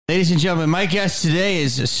Ladies and gentlemen, my guest today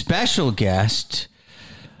is a special guest.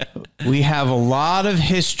 We have a lot of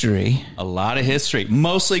history. A lot of history.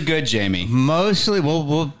 Mostly good, Jamie. Mostly,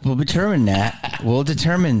 we'll determine that. We'll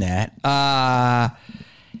determine that.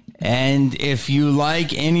 And if you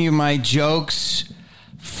like any of my jokes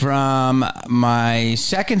from my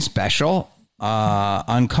second special,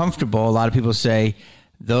 Uncomfortable, a lot of people say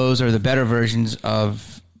those are the better versions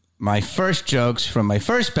of my first jokes from my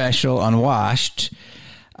first special, Unwashed.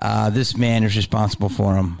 This man is responsible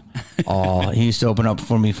for them all. He used to open up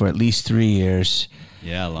for me for at least 3 years.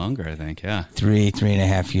 Yeah, longer, I think. Yeah,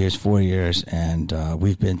 3.5 years, 4 years, and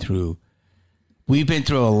we've been through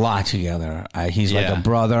a lot together. He's like a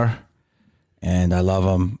brother, and I love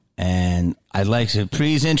him. And I'd like to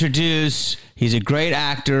please introduce. He's a great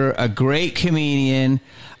actor, a great comedian,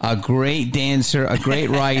 a great dancer, a great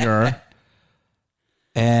writer.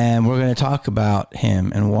 And we're going to talk about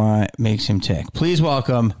him and why it makes him tick. Please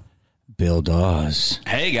welcome Bill Dawes.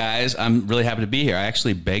 Hey, guys. I'm really happy to be here. I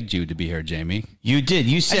actually begged you to be here, Jamie. You did.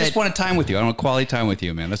 You said... I just wanted time with you. I want quality time with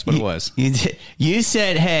you, man. That's what it was. You did. You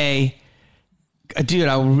said, hey, dude,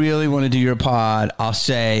 I really want to do your pod. I'll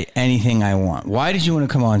say anything I want. Why did you want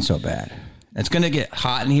to come on so bad? It's going to get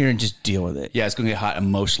hot in here and just deal with it. Yeah, it's going to get hot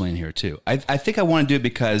emotionally in here, too. I think I want to do it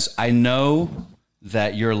because I know...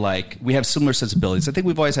 that you're like, we have similar sensibilities. I think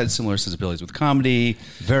we've always had similar sensibilities with comedy.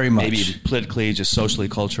 Very much. Maybe politically, just socially,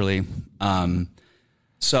 culturally.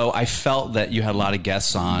 So I felt that you had a lot of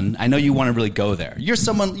guests on. I know you want to really go there. You're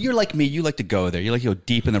like me. You like to go there. You like to go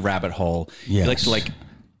deep in the rabbit hole. Yes. You like to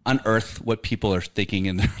unearth what people are thinking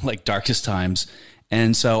in their like darkest times.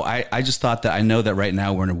 And so I just thought that I know that right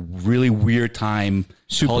now we're in a really weird time,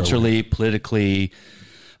 culturally, weird. Politically,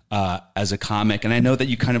 as a comic, and I know that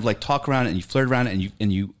you kind of like talk around it and you flirt around it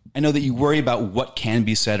and you I know that you worry about what can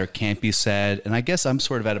be said or can't be said, and I guess I'm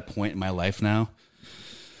sort of at a point in my life now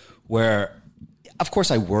where, of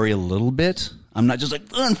course, I worry a little bit. I'm not just like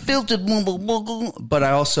unfiltered, but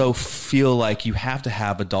I also feel like you have to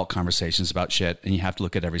have adult conversations about shit, and you have to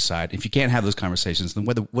look at every side. If you can't have those conversations, then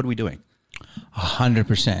what are we doing?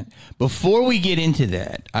 100%. Before we get into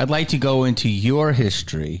that, I'd like to go into your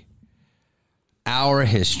history. Our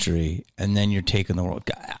history, and then you're taking the world.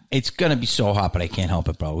 It's going to be so hot, but I can't help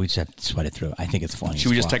it, bro. We just have to sweat it through. I think it's funny. Should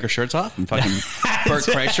we just take our shirts off and fucking Bert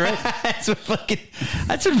Kreischer it?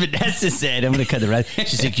 That's what Vanessa said. I'm going to cut the rest.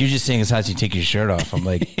 She's like, you're just saying it's hot, so you take your shirt off. I'm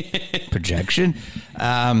like, projection?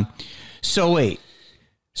 So wait.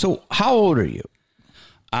 So how old are you?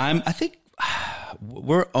 I think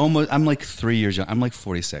I'm like 3 years young. I'm like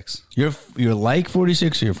 46. You're like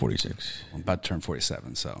 46 or you're 46? I'm about to turn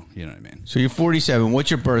 47, so you know what I mean. So you're 47.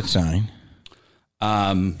 What's your birth sign?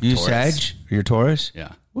 You Taurus. Sag? You're Taurus?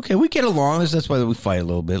 Yeah. Okay, we get along. That's why we fight a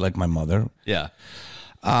little bit, like my mother. Yeah.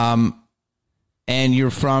 And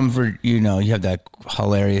you're from, you have that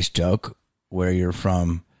hilarious joke where you're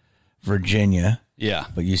from Virginia. Yeah.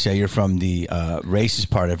 But you say you're from the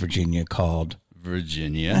racist part of Virginia called...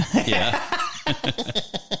 Virginia. Yeah.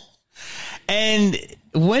 And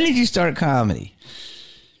when did you start comedy?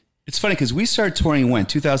 It's funny because we started touring when?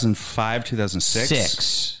 2005,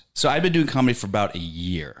 2006? So I've been doing comedy for about a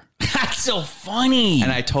year. That's so funny.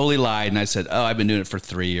 And I totally lied and I said, I've been doing it for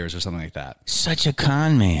 3 years or something like that. Such a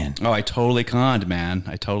con man. Oh, I totally conned, man.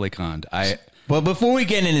 I totally conned. Well, before we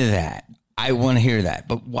get into that, I want to hear that.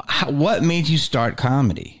 But what made you start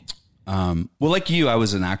comedy? Well, like you, I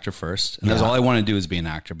was an actor first, and that's all I wanted to do was be an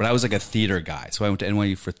actor. But I was like a theater guy, so I went to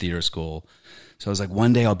NYU for theater school. So I was like,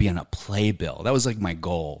 one day I'll be on a playbill. That was like my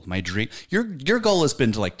goal, my dream. Your goal has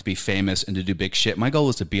been to be famous and to do big shit. My goal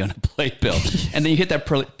was to be on a playbill, and then you hit that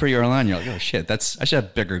pretty early on. You're like, oh shit, I should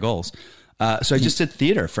have bigger goals. So I just did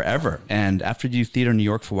theater forever, and after you do theater in New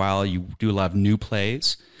York for a while, you do a lot of new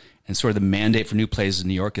plays, and sort of the mandate for new plays in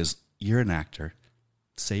New York is you're an actor,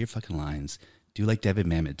 say your fucking lines. Do like David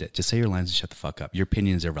Mamet did. Just say your lines and shut the fuck up. Your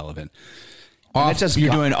opinion is irrelevant. You're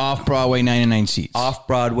doing off-Broadway, 99 seats.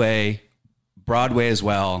 Off-Broadway, Broadway as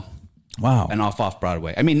well. Wow. And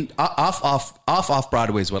off-Broadway. I mean,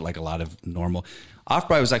 off-Broadway is what like a lot of normal...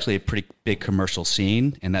 Off-Broadway was actually a pretty big commercial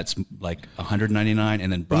scene, and that's like $199, and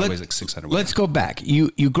then Broadway's like $600. Let's go back.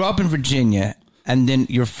 You grew up in Virginia, and then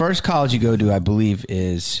your first college you go to, I believe,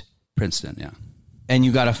 is... Princeton, yeah. And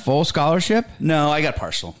you got a full scholarship? No, I got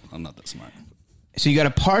partial. I'm not that smart. So you got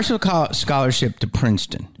a partial scholarship to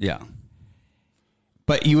Princeton. Yeah.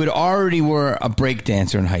 But you had already were a break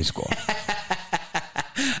dancer in high school.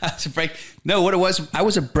 What it was, I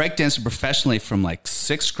was a break dancer professionally from like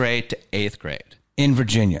 6th grade to 8th grade. In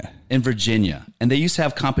Virginia. In Virginia. And they used to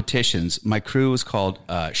have competitions. My crew was called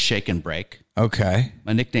Shake and Break. Okay.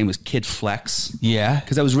 My nickname was Kid Flex. Yeah.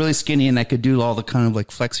 Because I was really skinny and I could do all the kind of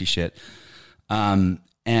like flexy shit.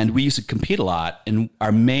 And we used to compete a lot. And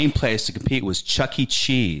our main place to compete was Chuck E.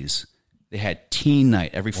 Cheese. They had teen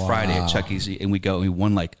night every Friday at Chuck E. Cheese. And we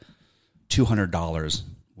won like $200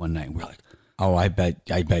 one night. And we're like, oh, I bet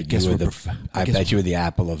you were the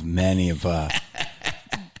apple of many of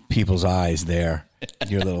people's eyes there.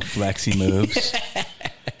 Your little flexy moves.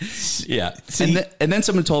 Yeah. And then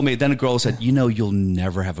someone told me, then a girl said, you'll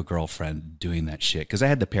never have a girlfriend doing that shit. Because I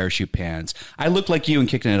had the parachute pants. I looked like you in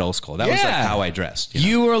Kicking It Old School. That was like how I dressed.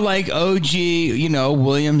 You were like OG,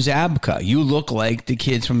 William Zabka. You look like the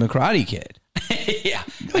kids from The Karate Kid. Yeah.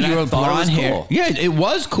 And you were blonde hair. Cool. Yeah, it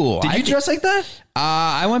was cool. Did you dress like that?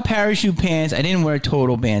 I went parachute pants. I didn't wear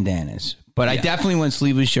total bandanas. But I definitely went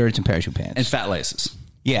sleeveless shirts and parachute pants. And fat laces.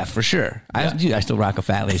 Yeah, for sure. I still rock a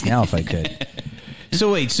fat lace now if I could.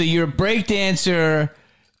 So wait, so you're a break dancer,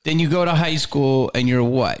 then you go to high school, and you're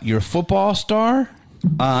what? You're a football star?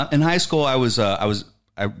 In high school, I was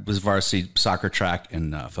varsity soccer, track,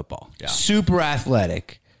 and football. Yeah. Super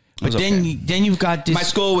athletic. But then you've got this. My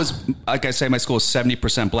school was, like I say,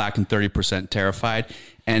 70% black and 30% terrified.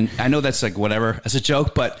 And I know that's like whatever as a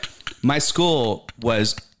joke, but my school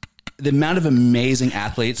was the amount of amazing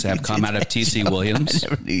athletes that have come out of T.C. Williams. I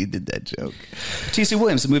never knew you did that joke. T.C.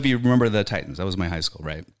 Williams, the movie Remember the Titans. That was my high school,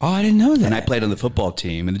 right? Oh, I didn't know that. And I played on the football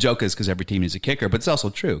team. And the joke is because every team needs a kicker, but it's also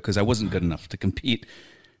true because I wasn't good enough to compete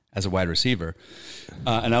as a wide receiver.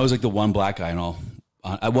 And I was like the one black guy in all.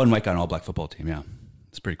 I one white guy on all black football team. Yeah,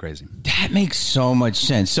 it's pretty crazy. That makes so much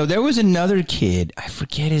sense. So there was another kid. I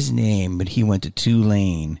forget his name, but he went to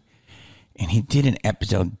Tulane, and he did an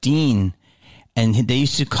episode. Dean. And they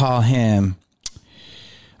used to call him,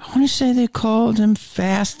 I want to say they called him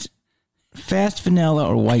fast vanilla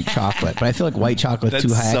or white chocolate. But I feel like white chocolate too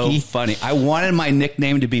hacky. That's so funny. I wanted my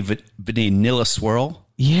nickname to be Vanilla Swirl.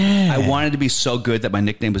 Yeah. I wanted to be so good that my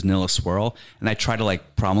nickname was Vanilla Swirl. And I tried to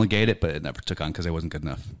like promulgate it, but it never took on because I wasn't good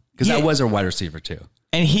enough. Because I was a wide receiver too.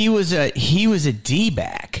 And he was a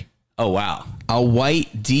D-back. Oh, wow. A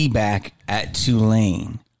white D-back at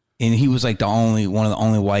Tulane. And he was like one of the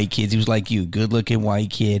only white kids. He was like you, good looking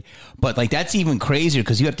white kid. But like that's even crazier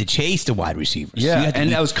because you have to chase the wide receivers. Yeah,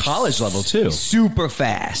 and that was college level too. Super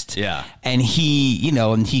fast. Yeah. And he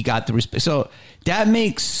got the respect. So that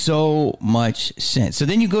makes so much sense. So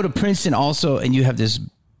then you go to Princeton also, and you have this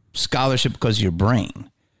scholarship because of your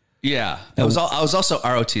brain. Yeah. I was also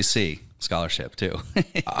ROTC scholarship too.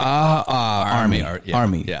 Army.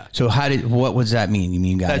 Army. Yeah. So what does that mean? You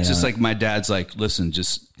mean that's just like my dad's like, listen,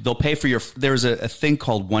 they'll pay for there's a thing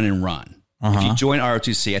called One and Run. If you join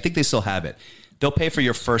ROTC, I think they still have it. They'll pay for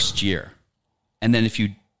your first year. And then if you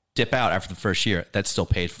dip out after the first year, that's still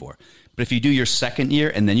paid for. But if you do your second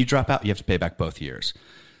year and then you drop out, you have to pay back both years.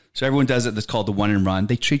 So everyone does it. That's called the One and Run.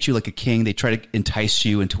 They treat you like a king. They try to entice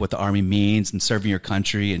you into what the Army means and serving your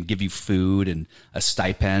country and give you food and a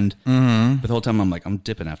stipend. Mm-hmm. But the whole time I'm like, I'm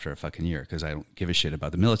dipping after a fucking year because I don't give a shit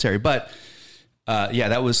about the military. But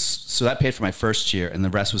that paid for my first year, and the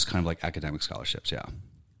rest was kind of like academic scholarships. Yeah,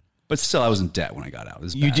 but still, I was in debt when I got out. It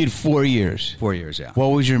was bad. You did 4 years. 4 years, yeah. What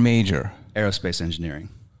was your major? Aerospace engineering.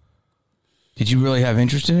 Did you really have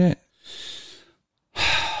interest in it?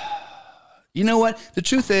 You know what? The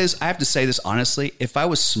truth is, I have to say this honestly. If I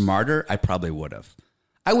was smarter, I probably would have.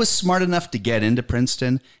 I was smart enough to get into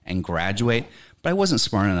Princeton and graduate, but I wasn't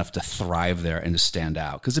smart enough to thrive there and to stand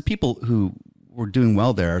out. Because the people who were doing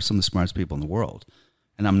well there are some of the smartest people in the world.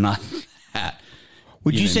 And I'm not that.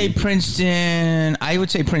 Would you say Princeton, I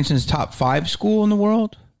would say Princeton's top 5 school in the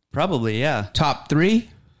world? Probably, yeah. Top 3?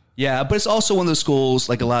 Yeah, but it's also one of those schools,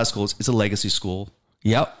 like a lot of schools, it's a legacy school.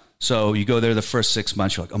 Yep. So you go there the first 6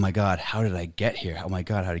 months, you're like, oh my God, how did I get here? Oh my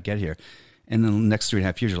God, how did I get here? And then the next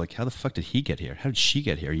 3.5 years, you're like, how the fuck did he get here? How did she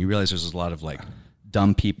get here? And you realize there's a lot of like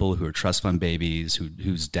dumb people who are trust fund babies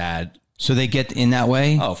whose dad. So they get in that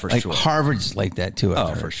way? Oh, for like sure. Harvard's like that too.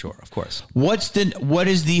 Oh, for sure. Of course. Because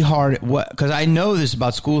I know this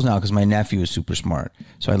about schools now because my nephew is super smart.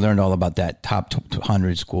 So I learned all about that top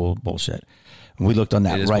 100 school bullshit. We looked on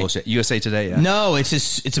that, it is right? Bullshit. USA Today, yeah. No,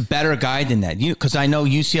 it's a better guide than that. Because I know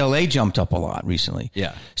UCLA jumped up a lot recently.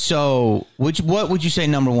 Yeah. So what would you say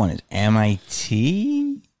number 1 is?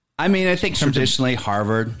 MIT? I mean, I think traditionally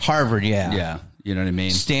Harvard. Harvard, yeah. Yeah, you know what I mean?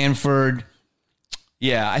 Stanford.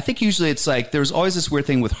 Yeah, I think usually it's like there's always this weird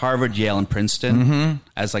thing with Harvard, Yale, and Princeton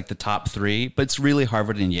as like the top 3, but it's really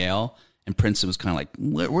Harvard and Yale, and Princeton was kind of like,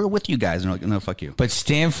 we're with you guys. And they're like, no, fuck you. But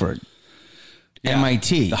Stanford,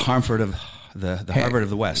 MIT. The Harvard of the Harvard of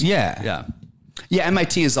the West. Yeah. Yeah. Yeah,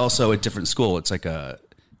 MIT is also a different school. It's a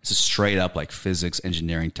straight up like physics,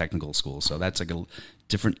 engineering, technical school. So that's like a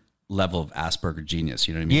different level of Asperger genius.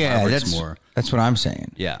 You know what I mean? Yeah, Robert's that's what I'm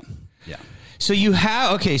saying. Yeah. Yeah. So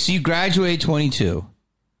so you graduate 22.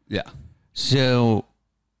 Yeah. So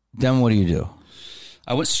then what do?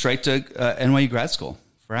 I went straight to NYU grad school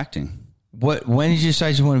for acting. When did you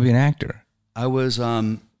decide you want to be an actor?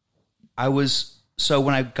 So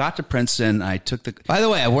when I got to Princeton, I took the... By the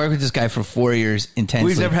way, I worked with this guy for 4 years intensely.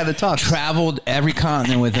 We've never had the talk. Traveled every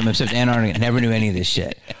continent with him except Antarctica. Never knew any of this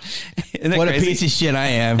shit. What crazy? A piece of shit I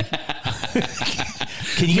am.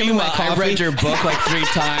 Can you give me my coffee? I read your book like 3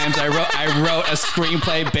 times. I wrote a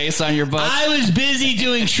screenplay based on your book. I was busy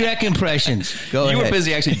doing Shrek impressions. Go ahead. You were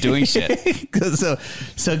busy actually doing shit.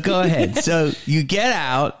 So go ahead. So you get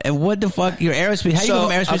out, and what the fuck? You're aerospace. How do you go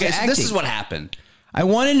from aerospace to acting? This is what happened. I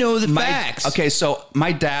want to know the facts. Okay, so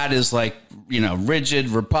my dad is like, rigid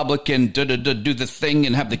Republican, do the thing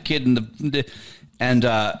and have the kid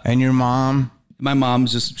and your mom? My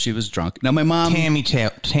mom's she was drunk. Now my mom, Tammy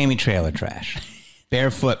trailer trash,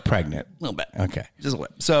 barefoot, pregnant, a little bit. Okay, just a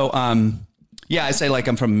little. So I say like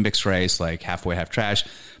I'm from a mixed race, like halfway half trash.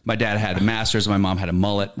 My dad had a master's, my mom had a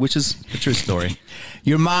mullet, which is a true story.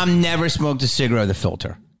 Your mom never smoked a cigarette with a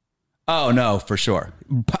filter. Oh no, for sure.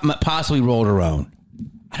 Possibly rolled her own.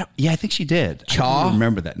 I think she did. Chaw? I don't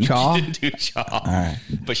remember that. Chaw? She didn't do chaw. All right.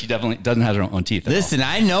 But she definitely doesn't have her own teeth. Listen,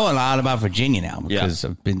 I know a lot about Virginia now because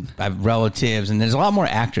I have relatives, and there's a lot more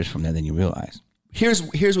actors from there than you realize. Here's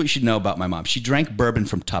what you should know about my mom. She drank bourbon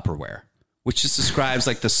from Tupperware, which just describes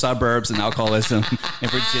like the suburbs and alcoholism in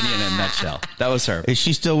Virginia in a nutshell. That was her. Is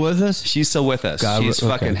she still with us? She's still with us. She's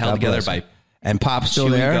fucking held together by... And Pop's still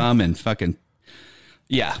there? Gum and fucking...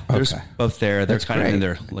 Yeah, they're both there. They're kind of in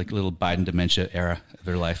their like little Biden dementia era of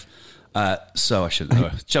their life. So I should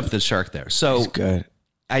jump the shark there. So that's good.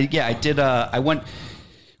 I did. I went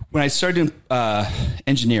when I started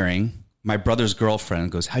engineering. My brother's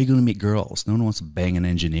girlfriend goes, "How are you going to meet girls? No one wants to bang an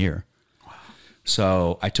engineer." Wow.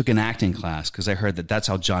 So I took an acting class because I heard that's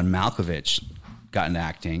how John Malkovich got into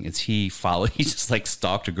acting. He just like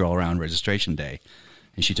stalked a girl around registration day,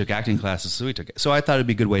 and she took acting classes. So we took it. So I thought it'd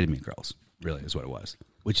be a good way to meet girls. Really is what it was.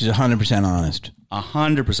 Which is 100% honest.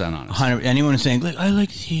 100% honest. Anyone saying, like, I like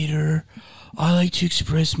theater, I like to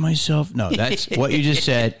express myself. No, that's what you just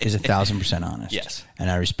said is 1,000% honest. Yes. And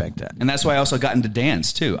I respect that. And that's why I also got into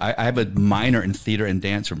dance, too. I have a minor in theater and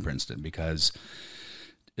dance from Princeton because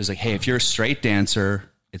it's like, hey, if you're a straight dancer,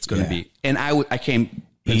 it's going to be. And I came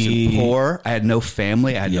poor. I had no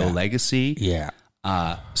family. I had no legacy. Yeah.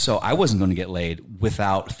 So I wasn't going to get laid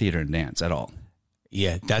without theater and dance at all.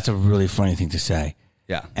 Yeah, that's a really funny thing to say.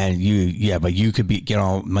 Yeah. And but you could get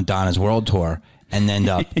on Madonna's world tour and end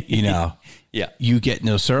up, you get in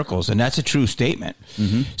those circles. And that's a true statement.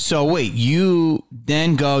 Mm-hmm. So wait, you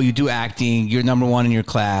then you do acting, you're number one in your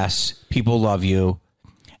class, people love you,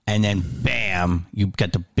 and then bam, you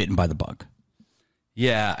get bitten by the bug.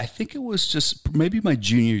 Yeah, I think it was just maybe my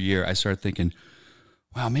junior year, I started thinking,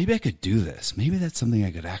 wow, maybe I could do this. Maybe that's something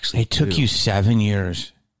I could actually do. It took you 7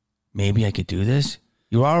 years. Maybe I could do this.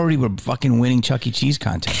 You already were fucking winning Chuck E. Cheese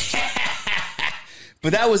contests.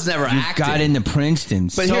 But that was never acting. Got into Princeton.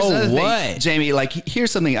 But so here's another what? thing, Jamie, like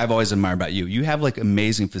here's something I've always admired about you. You have like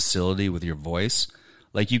amazing facility with your voice.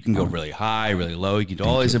 Like you can go really high, really low. You can do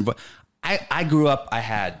all these. I grew up, I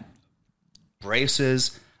had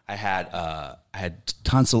braces. I had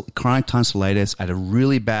chronic tonsillitis. I had a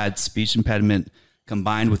really bad speech impediment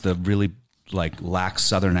combined with a really lax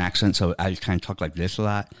Southern accent, so I kind of talk like this a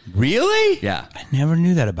lot. Really? Yeah. I never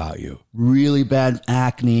knew that about you. Really bad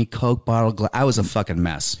acne, Coke bottle. I was a fucking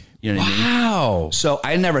mess. You know what I mean? Wow. So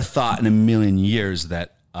I never thought in a million years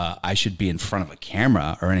that I should be in front of a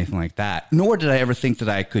camera or anything like that. Nor did I ever think that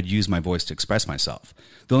I could use my voice to express myself.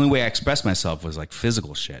 The only way I expressed myself was like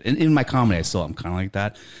physical shit. And in my comedy, I still am kind of like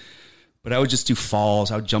that. But I would just do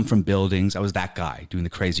falls. I would jump from buildings. I was that guy doing the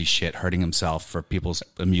crazy shit, hurting himself for people's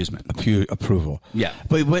amusement. Approval. Yeah.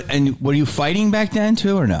 But were you fighting back then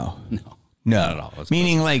too, or no? No. Not at all.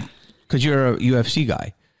 Meaning because you're a UFC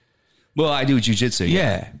guy. Well, I do jiu-jitsu.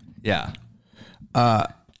 Yeah. Yeah.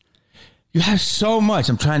 You have so much.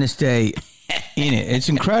 I'm trying to stay in it. It's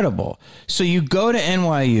incredible. So you go to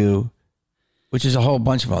NYU, which is a whole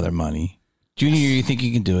bunch of other money. Junior year, you think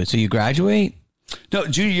you can do it. So you graduate? No,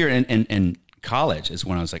 junior year in college is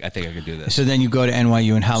when I was like, I think I could do this. So then you go to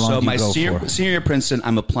NYU, and how long do you go for? Senior year at Princeton, I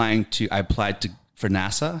applied for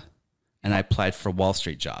NASA, and I applied for Wall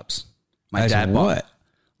Street jobs. My dad what?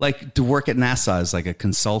 Like to work at NASA as like a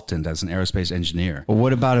consultant, as an aerospace engineer. Well,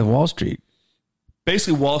 what about at Wall Street?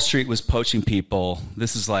 Basically, Wall Street was poaching people.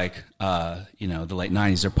 This is like, the late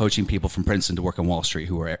 90s. They're poaching people from Princeton to work on Wall Street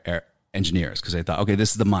who were engineers because they thought, okay,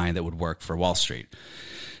 this is the mind that would work for Wall Street.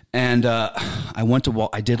 And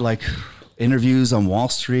I did like interviews on Wall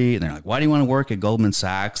Street, and they're like, why do you want to work at Goldman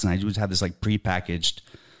Sachs? And I would have this like prepackaged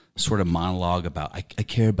sort of monologue about, I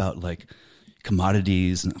care about like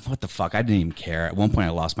commodities and what the fuck. I didn't even care. At one point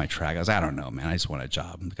I lost my track. I was like, I don't know, man. I just want a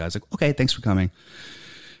job. And the guy's like, okay, thanks for coming.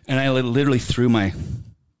 And I literally threw my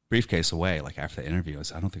briefcase away like after the interview. I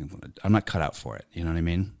was, I don't think I'm not cut out for it. You know what I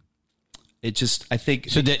mean? It just, I think.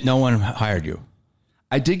 So that no one hired you?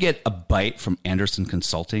 I did get a bite from Anderson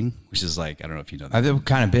Consulting, which is like, I don't know if you know that. They're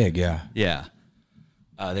kind of big, yeah. Yeah.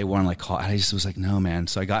 They wanted like call. I just was like, no, man.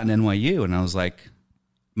 So I got an NYU, and I was like,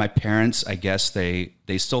 my parents, I guess they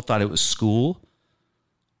still thought it was school,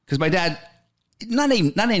 because my dad, not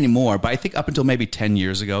anymore, but I think up until maybe 10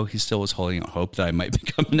 years ago, he still was holding out hope that I might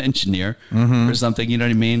become an engineer or something. You know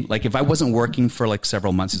what I mean? Like if I wasn't working for like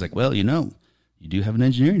several months, he's like, well, you know, you do have an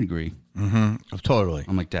engineering degree. Totally.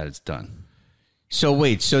 I'm like, Dad, it's done. So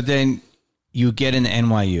wait, so then you get into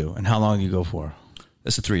NYU, and how long do you go for?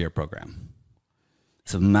 It's a 3-year program.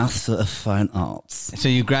 It's a Master of Fine Arts. So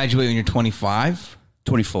you graduate when you're 25?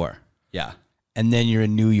 24. Yeah. And then you're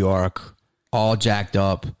in New York, all jacked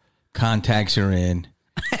up, contacts are in.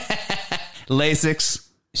 LASIX.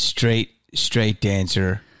 Straight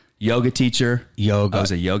dancer. Yoga teacher. Yoga. I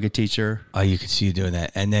was a yoga teacher. Oh, you could see you doing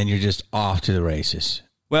that. And then you're just off to the races.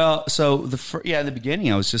 Well, so in the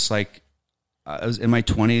beginning, I was just like, I was in my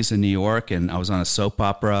 20s in New York, and I was on a soap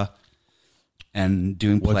opera and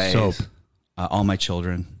doing plays. What soap? All My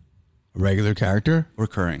Children. A regular character?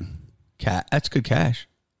 Recurring. That's good cash.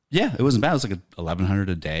 Yeah, it wasn't bad. It was like $1,100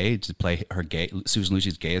 a day to play Susan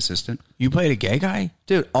Lucci's gay assistant. You played a gay guy?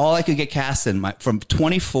 Dude, all I could get cast in, from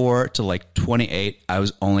 24 to like 28, I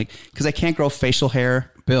was only, because I can't grow facial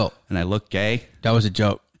hair. Bill. And I look gay. That was a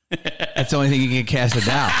joke. That's the only thing you can get casted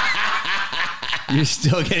now. You're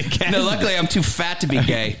still getting cast. No, luckily I'm too fat to be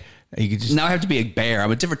gay. You could just now I have to be a bear.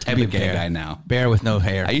 I'm a different type of gay guy now. Bear with no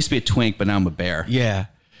hair. I used to be a twink, but now I'm a bear. Yeah.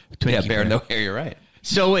 Yeah, bear, no hair. You're right.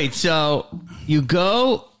 So wait, so you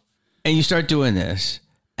go and you start doing this,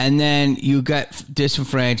 and then you got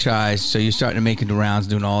disenfranchised, so you're starting to make the rounds,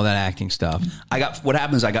 doing all that acting stuff. What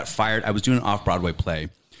happened is I got fired. I was doing an off-Broadway play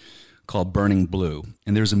called Burning Blue,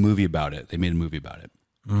 and there's a movie about it. They made a movie about it.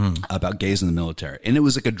 About gays in the military, and it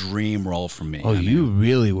was like a dream role for me. Oh, you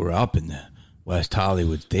really were up in the West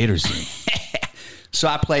Hollywood theater scene. So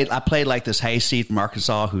I played like this hayseed from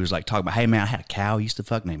Arkansas who's like talking about, hey man, I had a cow I used to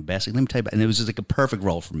fuck named Bessie. Let me tell you about, and it was just like a perfect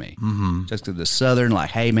role for me. Just to the Southern,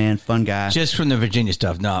 like, hey man, fun guy. Just from the Virginia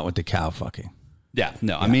stuff, not with the cow fucking. Yeah,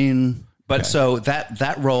 no, yeah. I mean, but okay. So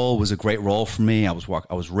that role was a great role for me. I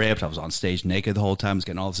was ripped. I was on stage naked the whole time. I was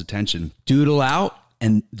getting all this attention. Doodle out.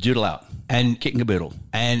 And Doodle out. And Kit and Caboodle.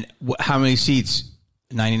 And how many seats?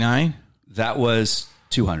 99? That was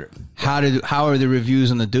 200. How are the reviews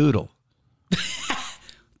on the Doodle?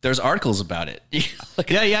 There's articles about it.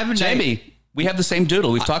 Yeah, you haven't. Jamie, we have the same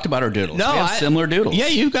doodle. We've talked about our doodles. No, we have similar doodles. Yeah,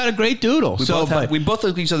 you've got a great doodle. We both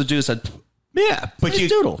look at each other's doodles and said, yeah, but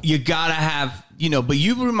you gotta have, but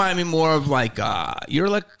you remind me more of like, you're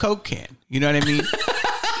like a Coke can. You know what I mean?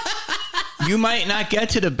 You might not get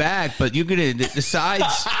to the back, but you're gonna the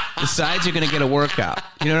sides are gonna get a workout.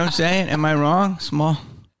 You know what I'm saying? Am I wrong? Small.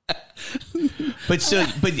 But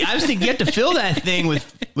I was thinking you have to fill that thing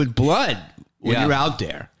with blood when you're out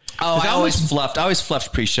there. Oh, I always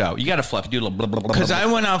fluffed pre-show. You got to fluff. Do a little blah, blah, blah. Because I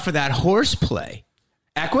went out for that horse play.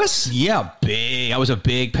 Equus? Yeah, big. I was a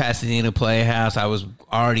big Pasadena Playhouse. I was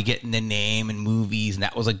already getting the name in movies, and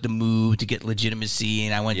that was like the move to get legitimacy.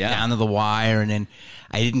 And I went down to the wire, and then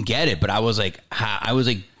I didn't get it, but I was like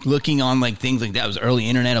looking on like things like that. It was early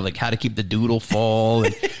internet of like how to keep the doodle full,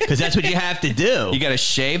 because that's what you have to do. You got to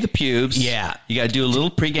shave the pubes. Yeah, you got to do a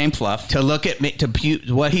little pregame fluff to look at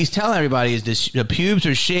what he's telling everybody is the pubes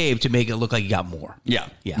are shaved to make it look like you got more. Yeah,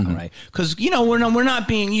 right. Because we're not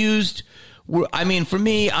being used. For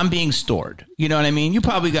me, I'm being stored. You know what I mean? You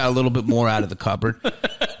probably got a little bit more out of the cupboard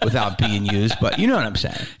without being used, but you know what I'm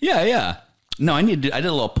saying? Yeah. No, I did a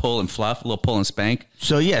little pull and fluff, a little pull and spank.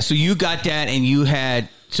 So you got that, and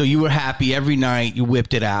you were happy every night. You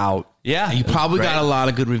whipped it out. Yeah, and you probably got a lot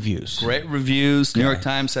of good reviews. Great reviews. New York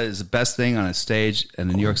Times said it's the best thing on a stage, and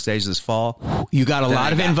the New York stage this fall. You got a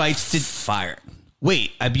lot of invites to fire.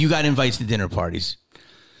 Wait, you got invites to dinner parties.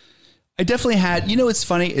 I definitely had. What's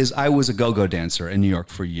funny is I was a go-go dancer in New York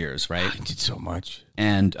for years, right? I did so much.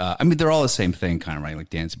 And they're all the same thing, kind of, right?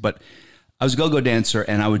 Like dance. But I was a go-go dancer,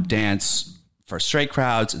 and I would dance for straight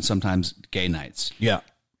crowds and sometimes gay nights. Yeah.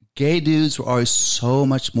 Gay dudes were always so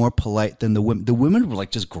much more polite than the women. The women would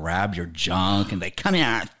like just grab your junk and they come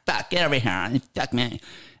here, fuck, get over here, and fuck me.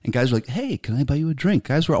 And guys were like, hey, can I buy you a drink?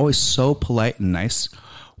 Guys were always so polite and nice.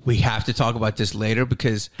 We have to talk about this later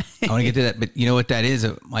because I want to get to that. But you know what that is?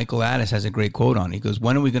 Michael Addis has a great quote on it. He goes,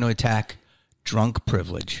 when are we going to attack drunk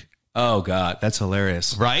privilege? Oh, God. That's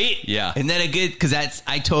hilarious. Right? Yeah. And then again, because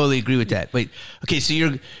I totally agree with that. But, okay, so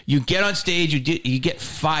you get on stage, you get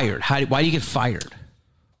fired. Why do you get fired?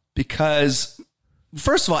 Because,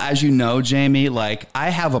 first of all, as you know, Jamie, like, I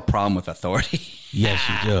have a problem with authority. Yes,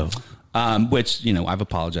 you do. Which, I've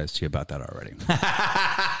apologized to you about that already.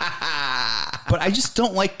 But I just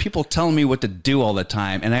don't like people telling me what to do all the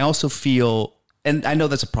time. And I also feel, and I know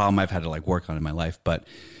that's a problem I've had to like work on in my life, but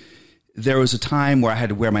there was a time where I had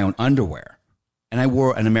to wear my own underwear, and I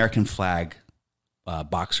wore an American flag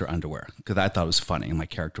boxer underwear because I thought it was funny, and my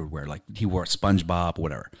character would wear, like, he wore SpongeBob or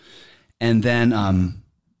whatever. And then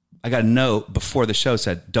I got a note before the show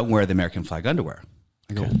said, don't wear the American flag underwear.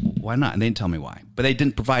 I go, why not? And they didn't tell me why, but they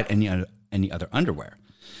didn't provide any other underwear.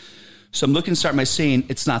 So I'm looking to start my scene.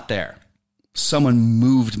 It's not there. Someone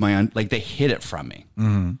moved like they hid it from me.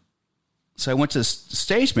 Mm-hmm. So I went to the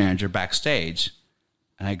stage manager backstage,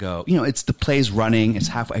 and I go, it's the play's running. It's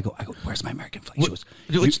halfway. I go, where's my American flag?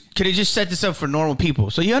 She goes, can I just set this up for normal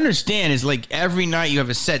people? So you understand is like every night you have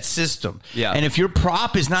a set system. Yeah. And if your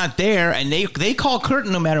prop is not there and they call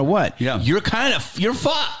curtain no matter what, yeah, you're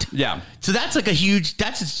fucked. Yeah. So that's like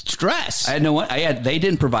that's a stress. I know what they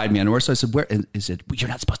didn't provide me underwear. So I said, where is it? You're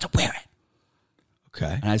not supposed to wear it.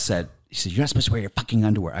 Okay. And he said, you're not supposed to wear your fucking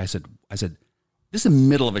underwear. I said, this is the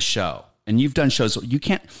middle of a show, and you've done shows. So you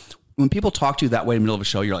can't. When people talk to you that way in the middle of a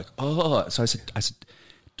show, you're like, oh. So I said,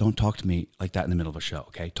 don't talk to me like that in the middle of a show,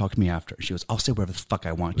 okay? Talk to me after. She goes, I'll say whatever the fuck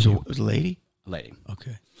I want to. It was a lady? A lady.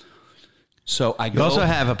 Okay. So I go. You also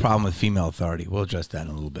have a problem with female authority. We'll address that in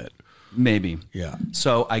a little bit. Maybe. Yeah.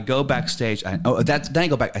 So I go backstage. Then I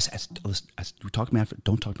go back. I said, talk to me after.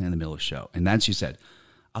 Don't talk to me in the middle of the show. And then she said,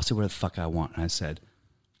 I'll say whatever the fuck I want. And I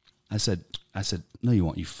said, no, you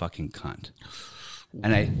won't, you fucking cunt.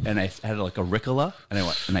 And I had like a Ricola,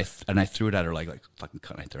 and I threw it at her like fucking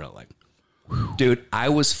cunt. I threw it out like, dude, I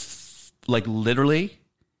was like literally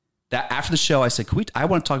that after the show. I said, I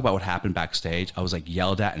want to talk about what happened backstage. I was like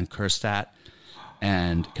yelled at and cursed at,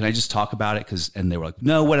 and can I just talk about it? And they were like,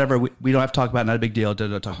 no, whatever. We don't have to talk about it. Not a big deal.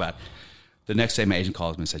 Don't talk about it. The next day, my agent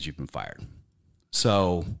calls me and says, you've been fired.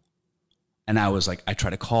 So, and I was like, I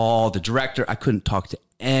tried to call the director. I couldn't talk to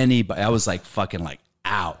anybody. I was like fucking like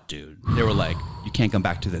out, dude. They were like, you can't come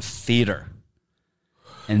back to the theater.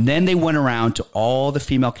 And then they went around to all the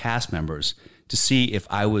female cast members to see if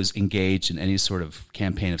I was engaged in any sort of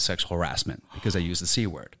campaign of sexual harassment because I used the C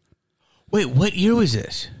word. Wait, what year was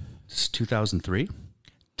this? This is 2003.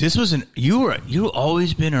 This was you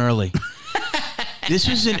always been early. This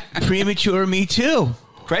was a premature Me Too.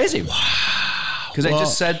 Crazy. Wow. Because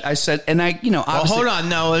I said, and I, obviously. Well, hold on.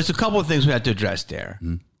 No, there's a couple of things we have to address there.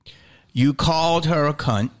 Mm-hmm. You called her a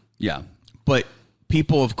cunt. Yeah. But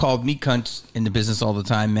people have called me cunts in the business all the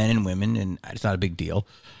time, men and women, and it's not a big deal.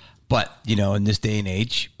 But, in this day and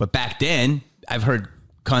age. But back then, I've heard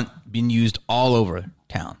cunt being used all over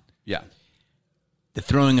town. Yeah. The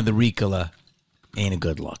throwing of the Ricola ain't a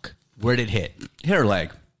good look. Where'd it hit? Hit her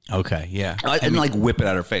leg. Okay, yeah. I didn't like whip it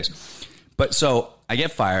at her face. But so I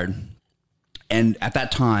get fired. And at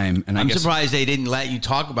that time, and I'm surprised they didn't let you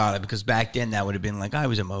talk about it because back then that would have been like, I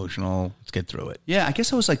was emotional. Let's get through it. Yeah, I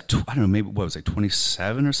guess I was like, I don't know, maybe what was like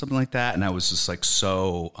 27 or something like that. And I was just like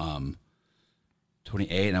so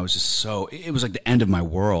 28, and I was just so, it was like the end of my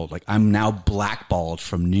world. Like I'm now blackballed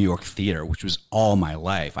from New York theater, which was all my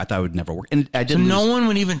life. I thought it would never work. And I didn't. So no one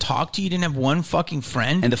would even talk to you? You didn't have one fucking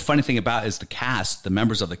friend? And the funny thing about it is the cast, the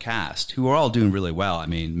members of the cast, who are all doing really well. I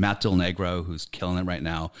mean, Matt Del Negro, who's killing it right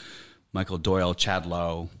now. Michael Doyle, Chad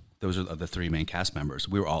Lowe, those are the three main cast members.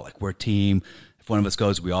 We were all like, we're a team. If one of us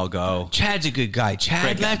goes, we all go. Chad's a good guy.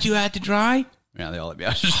 Chad left you out to dry? Yeah, they all let me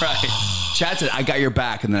out to dry. Chad said, I got your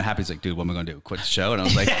back. And then Happy's like, dude, what am I going to do? Quit the show? And I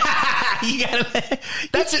was like, you gotta.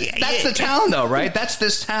 That's the town, though, right? That's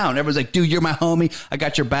this town. Everyone's like, dude, you're my homie. I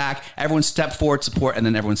got your back. Everyone step forward, support, and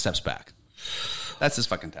then everyone steps back. That's this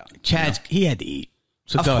fucking town. Chad's, he had to eat.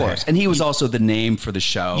 So of course. Ahead. And he was also the name for the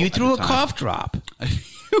show. You threw a cough drop.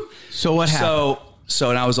 So what happened? So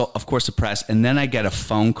and I was, of course, depressed. And then I get a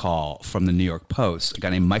phone call from the New York Post, a guy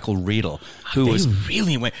named Michael Riedel, who was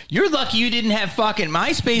really went. You're lucky you didn't have fucking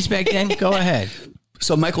MySpace back then. Go ahead.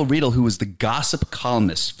 So Michael Riedel, who was the gossip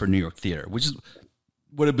columnist for New York theater, which is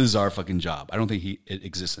what a bizarre fucking job. I don't think it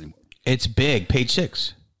exists anymore. It's big, page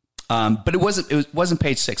 6. But it wasn't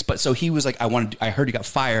page 6. But so he was like, I heard he got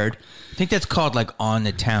fired. I think that's called like On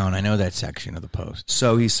the Town. I know that section of the Post.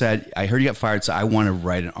 So he said, I heard you got fired, so I want to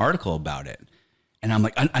write an article about it. And I'm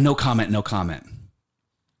like, no comment.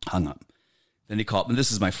 Hung up. Then he called, and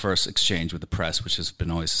this is my first exchange with the press, which has been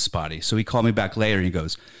always spotty. So he called me back later and he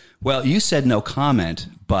goes, well, you said no comment,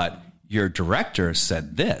 but your director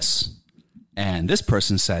said this. And this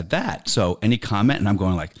person said that. So any comment? And I'm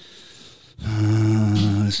going like,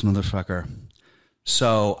 this motherfucker.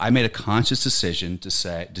 So I made a conscious decision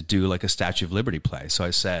to do like a Statue of Liberty play. So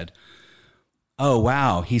I said, oh,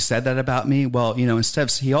 wow, he said that about me? Well, instead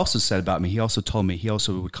of, he also said about me, he also told me, he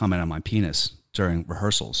also would comment on my penis during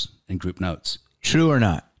rehearsals and group notes. True or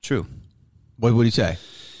not? True. What would he say?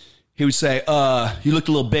 He would say, you looked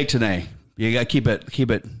a little big today. You got to keep it,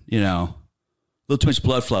 a little too much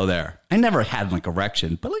blood flow there. I never had like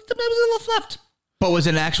erection, but like there was a little left. But was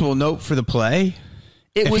it an actual note for the play?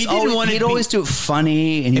 It was always, he'd always do it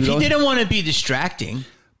funny. And if he didn't want to be distracting.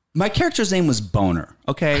 My character's name was Boner,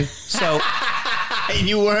 okay? So... And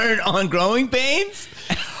you weren't on Growing Pains?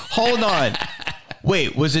 Hold on.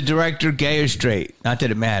 Wait, was the director gay or straight? Not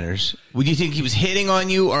that it matters. Would you think he was hitting on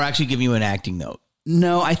you or actually giving you an acting note?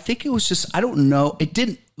 No, I think it was just, I don't know. It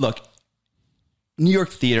didn't, look, New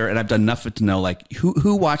York theater, and I've done enough of it to know, like,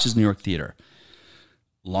 who watches New York theater?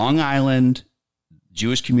 Long Island,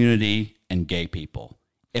 Jewish community, and gay people.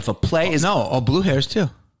 If a play is... No, blue hairs too.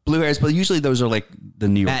 Blue hairs, but usually those are like the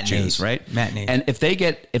New York Matinees, Jews, right? Matinees. And if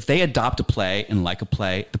they adopt a play and like a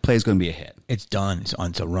play, the play is going to be a hit. It's done. It's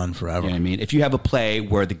on to run forever. You know what I mean? If you have a play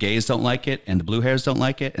where the gays don't like it and the blue hairs don't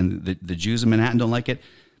like it and the Jews in Manhattan don't like it,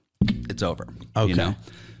 it's over. Okay.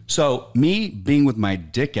 So me being with my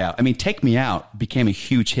dick out, I mean, Take Me Out became a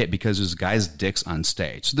huge hit because there's guys' dicks on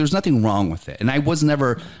stage. So there's nothing wrong with it. And I wasn't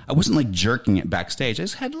like jerking it backstage. I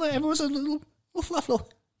just had, it was a little fluff,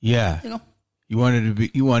 yeah. You wanted to be,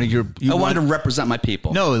 I wanted to represent my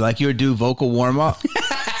people. No, like you would do vocal warm up.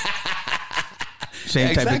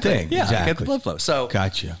 Same type of thing. Yeah, exactly. Get the blood flow. So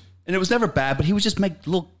gotcha. And it was never bad, but he would just make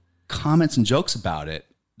little comments and jokes about it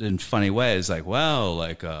in funny ways. Like, well,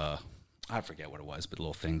 like, I forget what it was, but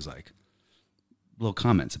little things like little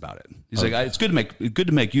comments about it. He's like, it's good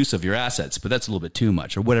to make use of your assets, but that's a little bit too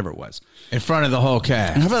much, or whatever it was. In front of the whole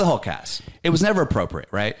cast. In front of the whole cast. It was never appropriate,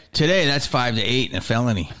 right? Today, that's 5 to 8 and a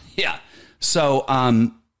felony. Yeah. So,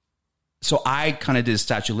 so I kind of did a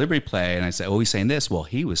Statue of Liberty play, and I said, "Oh, he's saying this." Well,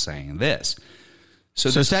 he was saying this. So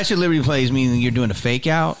Statue of Liberty plays meaning you're doing a fake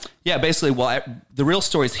out. Yeah, basically. Well, the real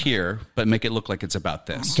story's here, but make it look like it's about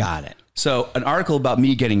this. Got it. So, an article about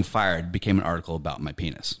me getting fired became an article about my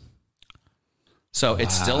penis. So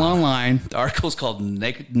it's still online. The article's called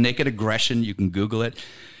Naked Aggression. You can Google it,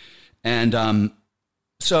 and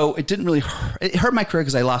so it didn't really hurt. It hurt my career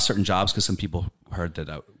because I lost certain jobs because some people heard that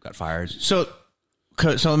I got fired. So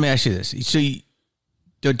let me ask you this. So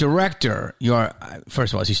the director,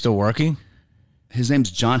 first of all, is he still working? His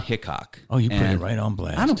name's John Hickok. Oh, you put it right on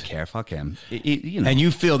blast. I don't care. Fuck him. And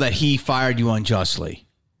you feel that he fired you unjustly?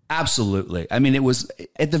 Absolutely. I mean, it was,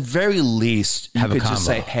 at the very least, you could just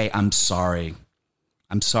say, hey, I'm sorry.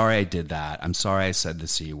 I'm sorry I did that. I'm sorry I said the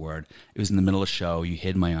C word. It was in the middle of a show. You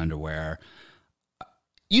hid my underwear.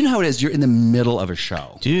 You know how it is. You're in the middle of a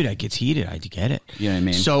show. Dude, it gets heated. I get it. You know what I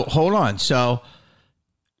mean? So hold on. So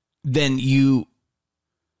then you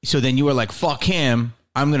were like, fuck him.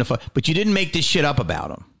 I'm going to fuck. But you didn't make this shit up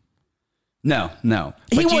about him. No.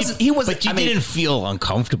 He was. But you didn't feel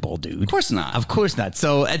uncomfortable, dude. Of course not. Of course not.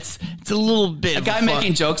 So it's a little bit. A guy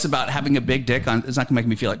making jokes about having a big dick on, it's not going to make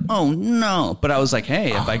me feel like, oh no. But I was like,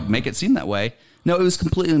 hey, if I make it seem that way. No, it was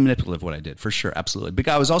completely manipulative what I did, for sure. Absolutely. But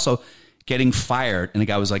I was also getting fired, and the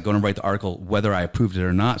guy was like going to write the article whether I approved it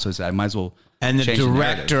or not. So I said I might as well. And the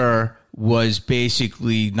director was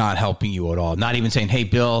basically not helping you at all. Not even saying, "Hey,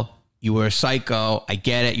 Bill, you were a psycho. I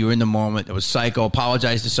get it. You were in the moment. It was psycho.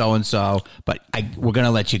 Apologize to so and so, but we're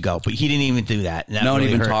gonna let you go." But he didn't even do that. No one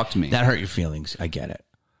even talked to me. That hurt your feelings. I get it.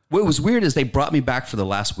 What was weird is they brought me back for the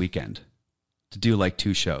last weekend to do like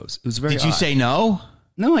 2 shows. It was very. Did you say no?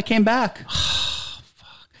 No, I came back.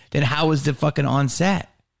 Fuck. Then how was the fucking on set?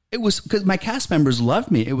 It was because my cast members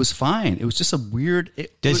loved me. It was fine. It was just a weird.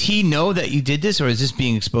 Does he know that you did this, or is this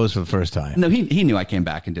being exposed for the first time? No, he knew I came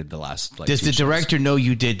back and did the last. Like, does the director know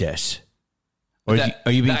you did this? Or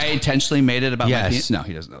are you being? I intentionally made it about my penis? No,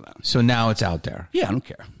 he doesn't know that. So now it's out there. Yeah, I don't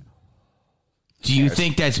care. Do you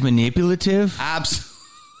think that's manipulative?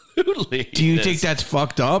 Absolutely. Do you think that's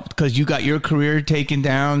fucked up because you got your career taken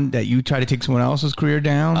down? That you try to take someone else's career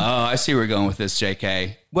down? Oh, I see where we're going with this,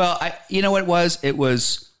 JK. Well, you know what it was? It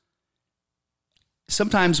was.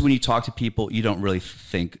 Sometimes when you talk to people, you don't really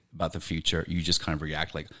think about the future. You just kind of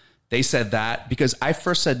react like they said that because I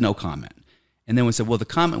first said no comment. And then we said, well, the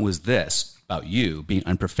comment was this about you being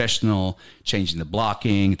unprofessional, changing the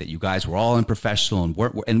blocking, that you guys were all unprofessional.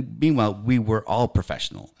 And meanwhile, we were all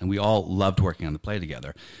professional and we all loved working on the play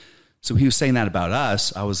together. So he was saying that about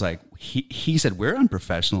us. I was like, he said, we're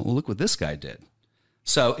unprofessional. Well, look what this guy did.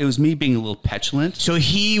 So it was me being a little petulant. So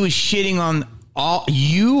he was shitting on all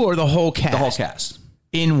you or the whole cast? The whole cast.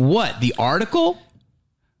 In what? The article?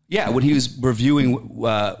 Yeah, when he was reviewing,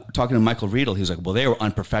 talking to Michael Riedel, he was like, well, they were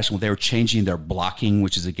unprofessional. They were changing their blocking,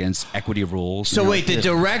 which is against equity rules. So wait, the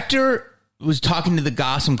director was talking to the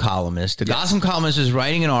Gotham columnist. The Gotham columnist was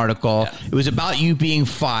writing an article. Yeah. It was about you being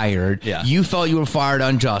fired. Yeah. You felt you were fired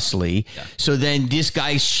unjustly. Yeah. So then this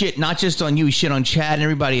guy shit, not just on you, he shit on Chad and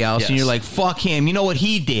everybody else. Yes. And you're like, fuck him. You know what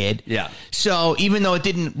he did? Yeah. So even though it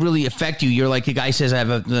didn't really affect you, you're like, the guy says I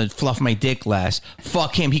have to fluff my dick less.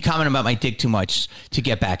 Fuck him. He commented about my dick too much to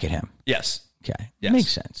get back at him. Yes. Okay. Yes.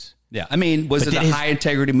 Makes sense. Yeah. I mean, was it a high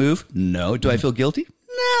integrity move? No. Do I feel guilty?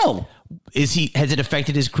 No. Has it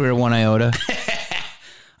affected his career one iota?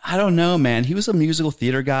 I don't know, man. He was a musical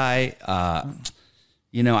theater guy.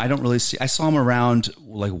 You know, I don't really see. I saw him around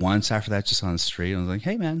like once after that, just on the street. I was like,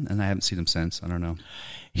 hey, man. And I haven't seen him since. I don't know.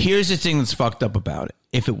 Here's the thing that's fucked up about it.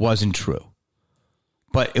 If it wasn't true.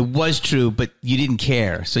 But it was true, but you didn't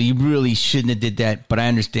care. So you really shouldn't have did that. But I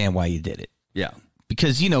understand why you did it. Yeah.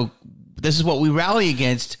 Because, you know, this is what we rally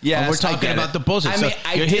against. Yeah, we're talking about the bullshit. I mean,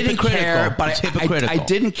 I didn't care, but I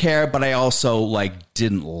didn't care, but I also like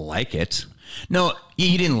didn't like it. No,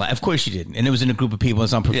 you didn't like. Of course you didn't. And it was in a group of people.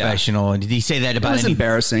 It's unprofessional. Yeah. And did he say that about? It was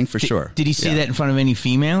embarrassing for sure. Did he say that in front of any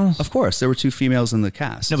females? Of course, there were 2 females in the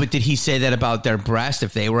cast. No, but did he say that about their breast?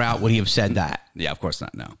 If they were out, would he have said that? Yeah, of course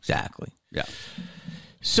not. No, exactly. Yeah.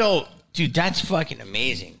 So, dude, that's fucking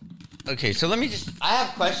amazing. Okay, so I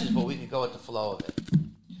have questions, but we could go with the flow of it.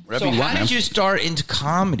 So how did you start into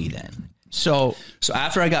comedy then? So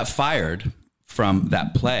after I got fired from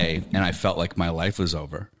that play and I felt like my life was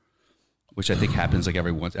over, which I think happens like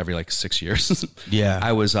every like 6 years. Yeah.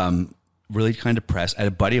 I was really kind of depressed. I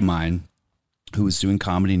had a buddy of mine who was doing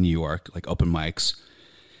comedy in New York, like open mics.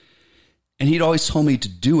 And he'd always told me to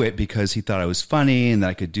do it because he thought I was funny and that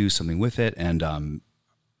I could do something with it. And I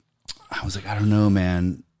was like, I don't know,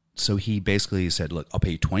 man. So he basically said, look, I'll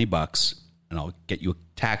pay you $20 and I'll get you a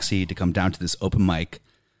taxi to come down to this open mic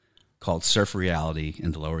called Surf Reality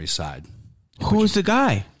in the Lower East Side. Who was the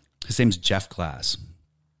guy? His name's Jeff Glass.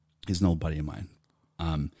 He's an old buddy of mine.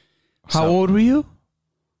 How old were you?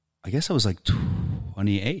 I guess I was like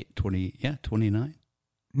 29.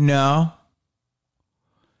 No.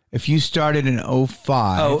 If you started in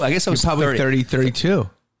 05, I guess I was probably 30, 32.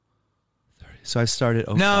 30. So I started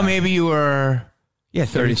 05. No, maybe you were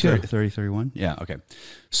 32. 30, 31. Yeah, okay.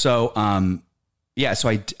 So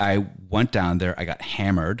so I went down there, I got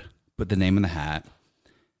hammered, put the name in the hat.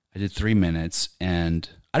 I did 3 minutes, and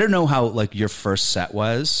I don't know how like your first set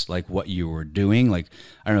was, like what you were doing. Like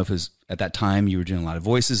I don't know if it was at that time you were doing a lot of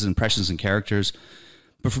voices, impressions, and characters.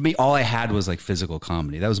 But for me, all I had was like physical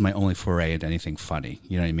comedy. That was my only foray into anything funny.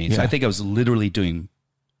 You know what I mean? Yeah. So I think I was literally doing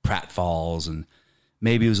pratfalls, and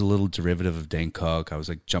maybe it was a little derivative of Dane Cook. I was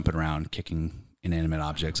like jumping around, kicking inanimate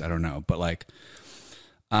objects. I don't know. But like,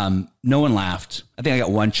 no one laughed. I think I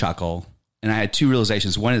got one chuckle, and I had 2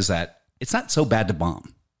 realizations. One is that it's not so bad to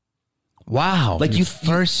bomb. Wow. Like you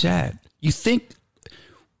first said. You think,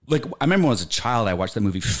 like, I remember when I was a child, I watched that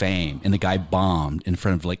movie Fame, and the guy bombed in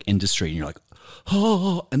front of like industry, and you're like,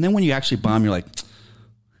 oh, and then when you actually bomb, you're like,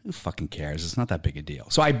 who fucking cares? It's not that big a deal.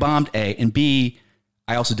 So I bombed A, and B,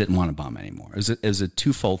 I also didn't want to bomb anymore. It was a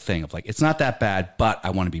twofold thing of like, it's not that bad, but I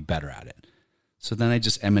want to be better at it. So then I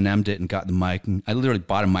just Eminem'd it and got the mic, and I literally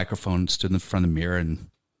bought a microphone, stood in front of the mirror, and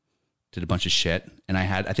did a bunch of shit. And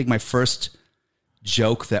I think my first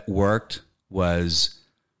joke that worked was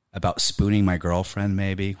about spooning my girlfriend,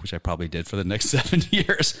 maybe, which I probably did for the next 7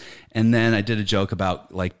 years. And then I did a joke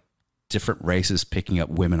about like different races picking up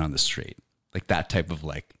women on the street, like that type of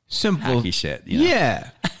like simple hacky shit. You know? Yeah,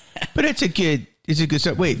 but it's a good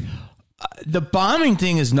start. Wait, the bombing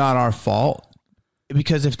thing is not our fault,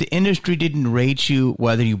 because if the industry didn't rate you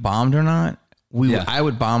whether you bombed or not, I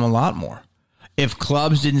would bomb a lot more. If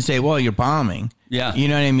clubs didn't say, well, you're bombing, you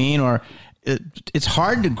know what I mean? Or it's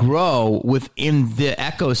hard to grow within the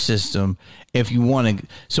ecosystem if you want to.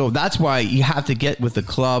 So that's why you have to get with a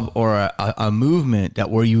club or a movement that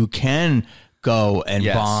where you can go and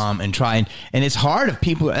bomb and try. And it's hard if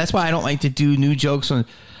people, that's why I don't like to do new jokes on,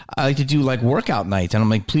 I like to do like workout nights. And I'm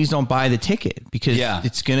like, please don't buy the ticket, because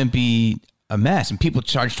it's going to be a mess. And people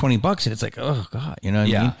charge $20 and it's like, oh God, you know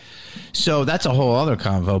what I mean? So that's a whole other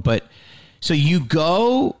convo. But so you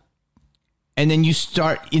go, and then you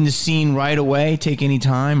start in the scene right away, take any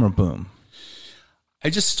time, or boom? I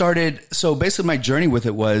just started. So basically my journey with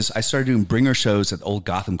it was I started doing bringer shows at the old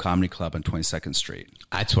Gotham Comedy Club on 22nd Street.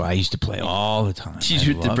 That's where I used to play all the time. Did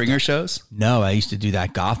you do the Bringer shows? No, I used to do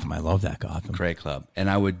that Gotham. I love that Gotham. Great club. And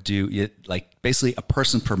I would do it like basically a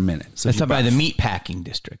person per minute. So that's up by the meatpacking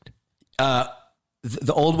district.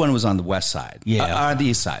 The old one was on the west side. Yeah. On the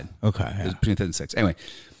east side. Okay. It was between 5th and 6th. Anyway,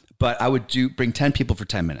 but I would bring 10 people for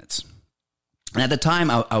 10 minutes. And at the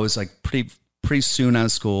time, I was like pretty soon out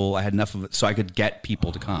of school. I had enough of it so I could get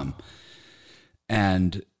people to come.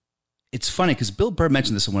 And it's funny because Bill Burr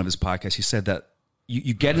mentioned this in one of his podcasts. He said that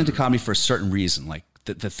you get into comedy for a certain reason, like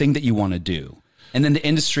the thing that you want to do. And then the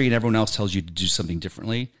industry and everyone else tells you to do something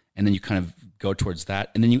differently. And then you kind of go towards that.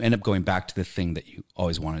 And then you end up going back to the thing that you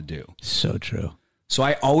always want to do. So true. So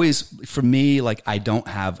I always, for me, like I don't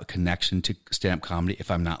have a connection to stand-up comedy if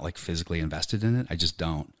I'm not like physically invested in it. I just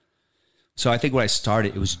don't. So I think when I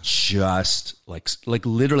started, it was just like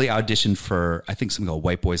literally auditioned for, I think something called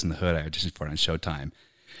White Boys in the Hood. I auditioned for it on Showtime.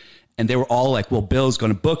 And they were all like, well, Bill's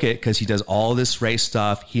going to book it because he does all this race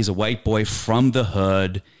stuff. He's a white boy from the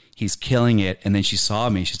hood. He's killing it. And then she saw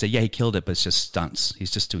me. She said, yeah, he killed it, but it's just stunts. He's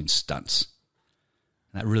just doing stunts.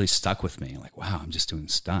 And that really stuck with me. Like, wow, I'm just doing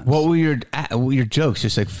stunts. What were your jokes?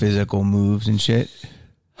 Just like physical moves and shit?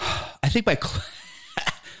 I think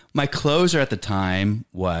my closer at the time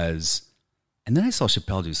was, and then I saw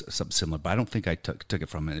Chappelle do something similar, but I don't think I took it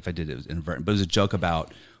from it. If I did, it was inadvertent. But it was a joke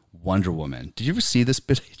about Wonder Woman. Did you ever see this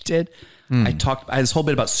bit I did? I had this whole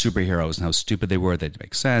bit about superheroes and how stupid they were. They didn't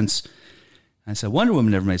make sense. And I said, Wonder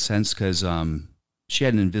Woman never made sense because she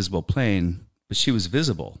had an invisible plane, but she was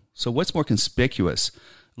visible. So what's more conspicuous?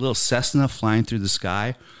 A little Cessna flying through the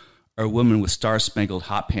sky or a woman with star-spangled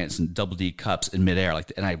hot pants and double D cups in midair?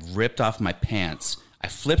 And I ripped off my pants. I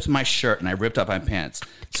flipped my shirt and I ripped off my pants.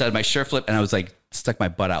 So I had my shirt flipped and I was like, stuck my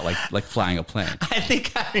butt out like flying a plane. I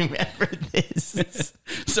think I remember this.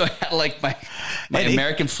 So I had like my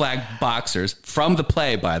American flag boxers from the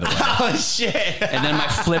play, by the way. Oh shit. And then my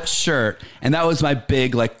flipped shirt. And that was my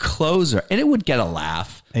big like closer. And it would get a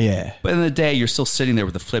laugh. Yeah. But in the day, you're still sitting there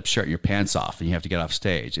with a flipped shirt and your pants off and you have to get off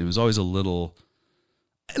stage. It was always a little...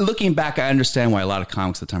 Looking back, I understand why a lot of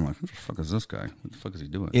comics at the time were like, what the fuck is this guy? What the fuck is he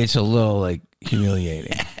doing? It's a little like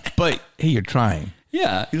humiliating. But hey, you're trying.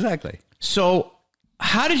 Yeah, exactly. So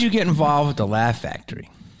how did you get involved with the Laugh Factory?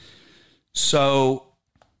 So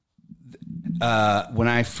when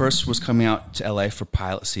I first was coming out to LA for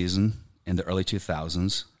pilot season in the early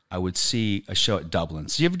 2000s, I would see a show at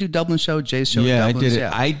Dublin's. Did you ever do Dublin show? Jay's show at Dublin's?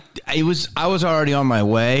 Yeah, I did it. I was already on my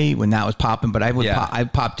way when that was popping, but I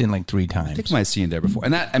popped in like 3 times. I think I might have seen you there before.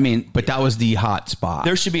 And that, I mean... But that was the hot spot.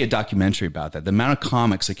 There should be a documentary about that. The amount of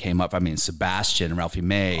comics that came up. I mean, Sebastian, Ralphie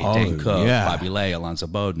May, Dane Cook, Bobby Lay, Alonzo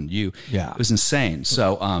Bowden, you. Yeah. It was insane.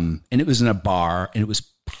 So, and it was in a bar, and it was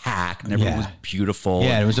packed, and everyone was beautiful.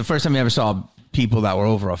 Yeah, it was the first time I ever saw people that were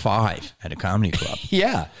over a 5 at a comedy club.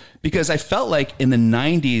 Yeah, because I felt like in the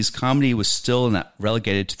 90s, comedy was still in that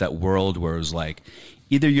relegated to that world where it was like,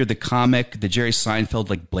 either you're the comic, the Jerry Seinfeld,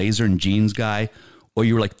 like blazer and jeans guy, or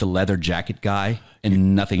you were like the leather jacket guy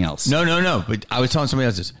and nothing else. No. But I was telling somebody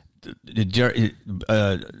else this.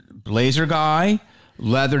 The blazer guy,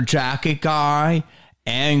 leather jacket guy,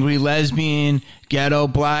 angry lesbian, ghetto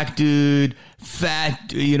black dude, fat,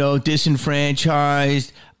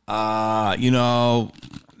 disenfranchised,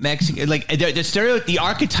 Mexican, like the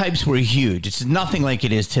archetypes were huge. It's nothing like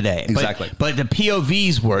it is today. Exactly. But the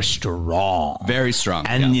POVs were strong. Very strong.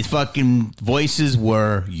 And the fucking voices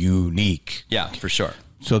were unique. Yeah, for sure.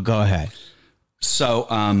 So go ahead. So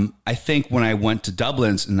I think when I went to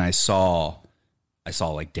Dublin's and I saw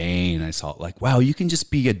like Dane, I saw like, wow, you can just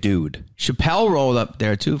be a dude. Chappelle rolled up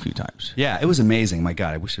there too a few times. Yeah, it was amazing. My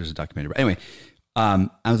God, I wish there was a documentary. But anyway, I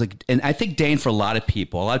was like, and I think Dane, for a lot of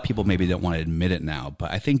people maybe don't want to admit it now,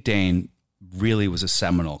 but I think Dane really was a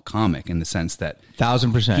seminal comic in the sense that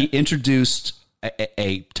 1,000%. He introduced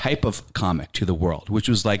a type of comic to the world, which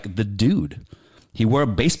was like the dude. He wore a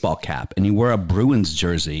baseball cap and he wore a Bruins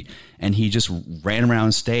jersey and he just ran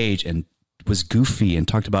around stage and was goofy and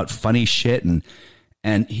talked about funny shit.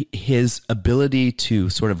 And his ability to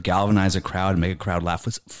sort of galvanize a crowd and make a crowd laugh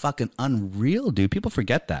was fucking unreal, dude. People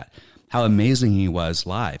forget that. How amazing he was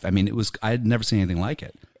live. I mean, I had never seen anything like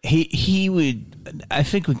it. He would, I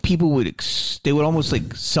think when people they would almost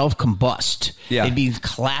like self-combust. Yeah. They'd be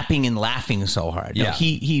clapping and laughing so hard. Yeah.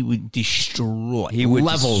 He would destroy. He would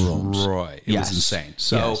level destroy. Rooms. It was insane.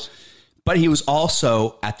 So, but he was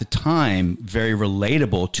also at the time very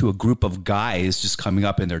relatable to a group of guys just coming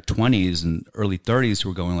up in their 20s and early 30s who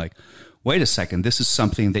were going like, wait a second, this is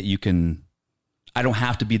something that I don't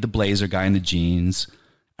have to be the blazer guy in the jeans.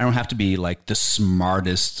 I don't have to be like the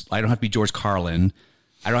smartest. I don't have to be George Carlin.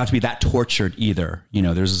 I don't have to be that tortured either. You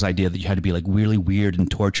know, there's this idea that you had to be like really weird and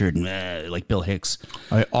tortured and like Bill Hicks.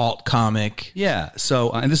 Alt comic. Yeah.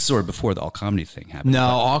 So, and this is sort of before the alt comedy thing happened. No,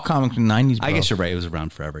 alt comic in the 90s, bro. I guess you're right. It was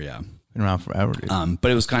around forever. Yeah. Been around forever, dude.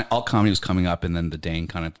 But it was kind of, alt comedy was coming up, and then the Dane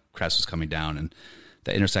kind of crest was coming down, and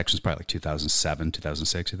the intersection was probably like 2007,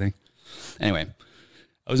 2006, I think. Anyway,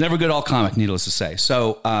 I was never good alt comic, needless to say.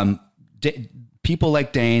 So, people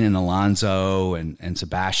like Dane and Alonzo and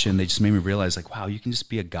Sebastian, they just made me realize, like, wow, you can just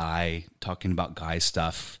be a guy talking about guy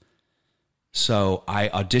stuff. So I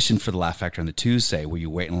auditioned for the Laugh Factory on the Tuesday where you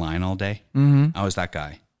wait in line all day. Mm-hmm. I was that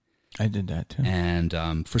guy. I did that too.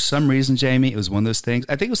 And for some reason, Jamie, it was one of those things.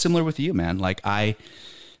 I think it was similar with you, man. Like I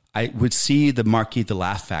would see the marquee at the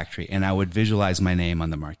Laugh Factory, and I would visualize my name on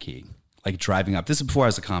the marquee, like driving up. This is before I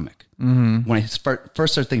was a comic. Mm-hmm. When I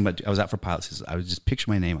first started thinking about, I was out for pilot season, I would just picture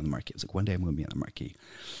my name on the marquee. I was like, one day I'm going to be on the marquee.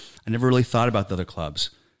 I never really thought about the other clubs.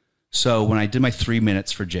 So when I did my 3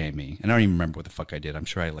 minutes for Jamie, and I don't even remember what the fuck I did. I'm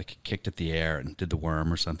sure I like kicked at the air and did the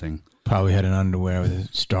worm or something. Probably had an underwear with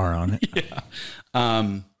a star on it.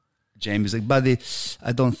 Yeah. Jamie's like, buddy,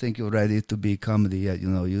 I don't think you're ready to be comedy yet. You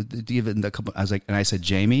know, you give it a couple. I was like, and I said,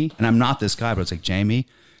 Jamie, and I'm not this guy, but I was like, Jamie,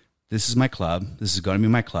 this is my club. This is going to be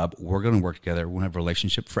my club. We're going to work together. We're going to have a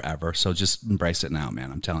relationship forever. So just embrace it now,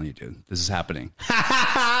 man. I'm telling you, dude, this is happening.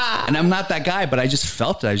 And I'm not that guy, but I just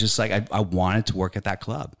felt it. I was just like, I wanted to work at that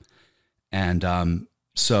club. And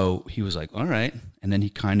so he was like, all right. And then he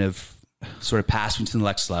kind of sort of passed me to the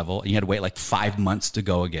next level. And you had to wait like 5 months to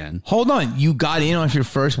go again. Hold on. You got in on your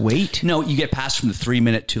first wait? No, you get passed from the 3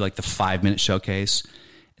 minute to like the 5 minute showcase.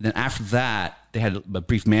 And then after that, they had a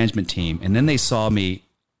brief management team. And then they saw me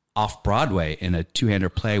off Broadway in a two-hander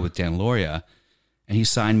play with Dan Lauria. And he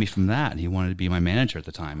signed me from that. And he wanted to be my manager at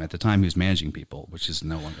the time. At the time, he was managing people, which is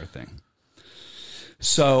no longer a thing.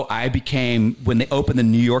 So I became, when they opened the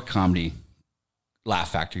New York Comedy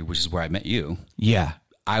Laugh Factory, which is where I met you. Yeah.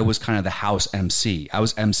 I was kind of the house MC. I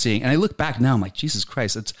was MCing. And I look back now, I'm like, Jesus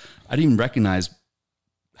Christ, I didn't even recognize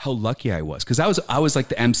how lucky I was. Because I was like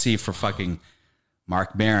the MC for fucking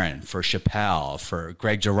Mark Maron, for Chappelle, for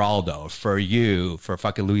Greg Giraldo, for you, for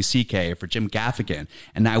fucking Louis C.K., for Jim Gaffigan.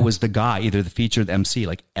 And I was the guy, either the featured MC,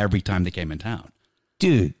 like every time they came in town.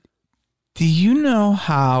 Dude, do you know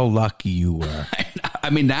how lucky you were?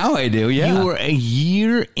 I mean, now I do, yeah. You were a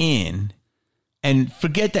year in. And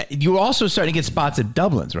forget that, you were also starting to get spots at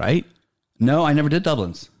Dublin's, right? No, I never did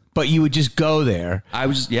Dublin's. But you would just go there. I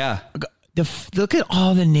was, yeah. Look at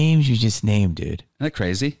all the names you just named, dude. Isn't that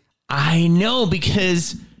crazy? I know,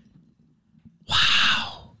 because,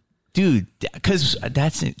 wow. Dude, because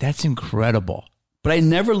that's incredible. But I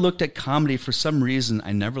never looked at comedy, for some reason,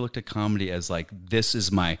 I never looked at comedy as like, this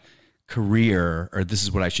is my career, or this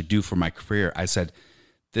is what I should do for my career. I said,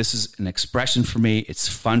 this is an expression for me. It's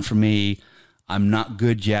fun for me. I'm not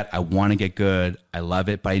good yet. I want to get good. I love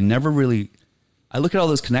it. But I never really, I look at all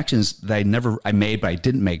those connections that I made, but I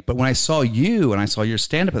didn't make. But when I saw you and I saw your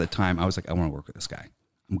stand-up at the time, I was like, I want to work with this guy.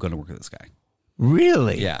 I'm going to work with this guy.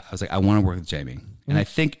 Really? Yeah. I was like, I want to work with Jamie. And I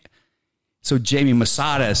think, so Jamie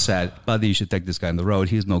Masada said, buddy, you should take this guy on the road.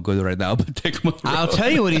 He's no good right now, but take him on the road. I'll tell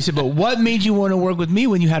you what he said, but what made you want to work with me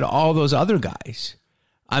when you had all those other guys?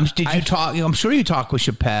 I'm sure you talked with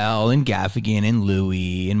Chappelle and Gaffigan and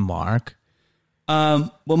Louis and Mark.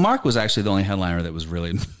 Well, Mark was actually the only headliner that was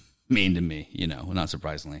really mean to me, you know, not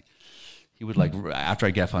surprisingly. He would like, after I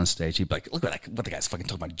get up on stage, he'd be like, look what the guy's fucking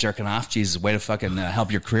talking about, jerking off. Jesus, way to fucking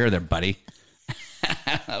help your career there, buddy.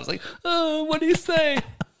 I was like, oh, what do you say?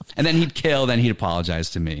 And then he'd kill, then he'd apologize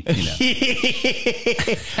to me, you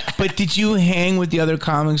know. But did you hang with the other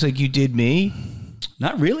comics like you did me?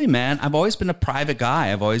 Not really, man. I've always been a private guy.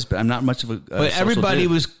 I'm not much of a but everybody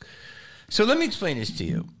dude. So let me explain this to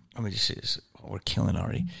you. Let me just say this. We're killing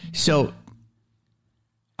already. So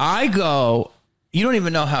I go, you don't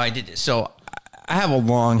even know how I did this. So I have a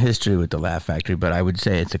long history with the Laugh Factory, but I would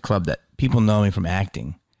say it's a club that people know me from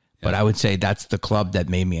acting. Yeah. But I would say that's the club that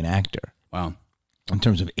made me an actor. Wow. In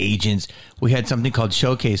terms of agents, we had something called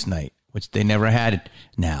Showcase Night, which they never had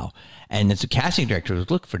now. And it's a casting director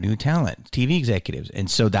was look for new talent, TV executives.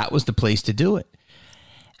 And so that was the place to do it.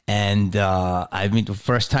 And I mean, the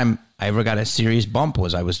first time I ever got a serious bump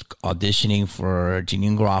was I was auditioning for Jeannie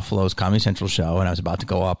and Garofalo's Comedy Central show, and I was about to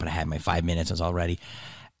go up, and I had my 5 minutes. I was all ready.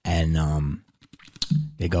 And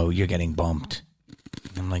they go, you're getting bumped.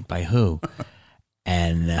 I'm like, by who?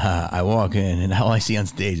 And I walk in, and all I see on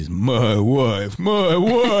stage is, my wife. And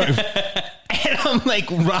I'm like,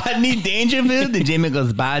 Rodney Dangerfield? And Jamie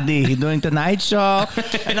goes, buddy, he doing Tonight Show?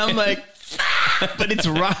 And I'm like, but it's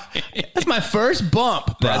That's my first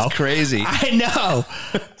bump, bro. That's crazy. I know.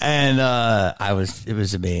 And it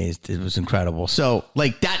was amazed. It was incredible. So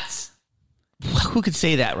like that's, who could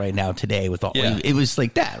say that right now today with all, it was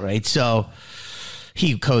like that, right? So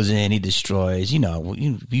he goes in, he destroys,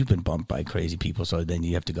 you've been bumped by crazy people. So then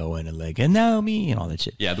you have to go in and like, and now me and all that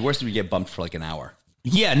shit. Yeah. The worst is we get bumped for like an hour.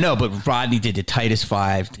 Yeah, no, but Rodney did the tightest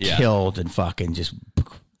 5, killed and fucking just,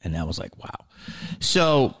 and that was like, wow.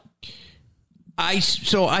 So I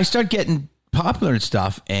start getting popular and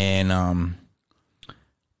stuff, and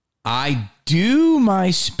I do my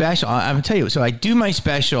special. I'm gonna tell you. So I do my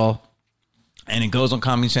special, and it goes on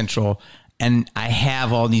Comedy Central, and I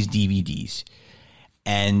have all these DVDs.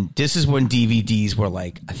 And this is when DVDs were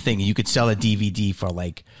like a thing. You could sell a DVD for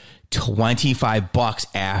like $25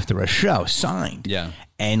 after a show signed. Yeah.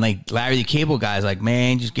 And like Larry the Cable Guy's like,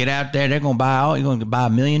 man, just get out there. They're going to buy all, you're going to buy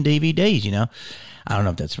 1 million DVDs, I don't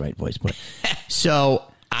know if that's the right voice, but so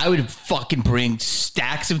I would fucking bring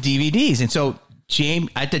stacks of DVDs. And so James,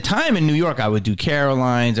 at the time in New York, I would do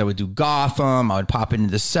Caroline's, I would do Gotham, I would pop into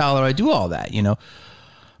the cellar, I do all that,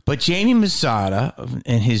 But Jamie Masada,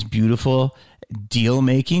 in his beautiful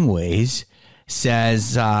deal-making ways,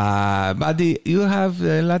 says, buddy, you have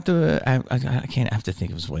a lot of, I can't, I have to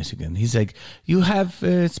think of his voice again. He's like, you have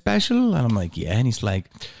a special? And I'm like, yeah. And he's like,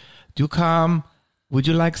 do you come, would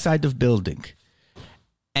you like side of building?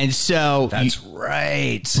 And so. That's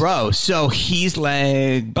right. Bro, so he's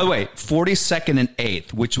like. By the way, 42nd and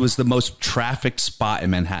 8th, which was the most trafficked spot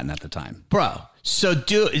in Manhattan at the time. Bro, so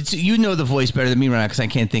you know the voice better than me right now because I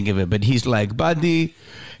can't think of it. But he's like, buddy.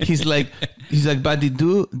 He's like, buddy,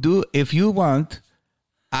 do if you want,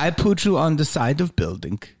 I put you on the side of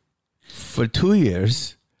building for 2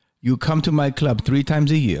 years. You come to my club 3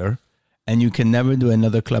 times a year, and you can never do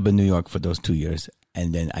another club in New York for those 2 years.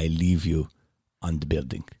 And then I leave you on the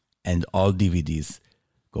building, and all DVDs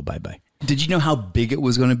go bye-bye. Did you know how big it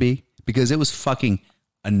was going to be? Because it was fucking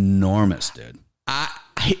enormous, dude.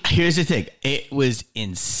 Here's the thing. It was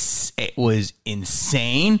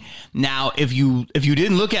insane. Now, if you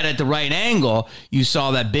didn't look at it the right angle, you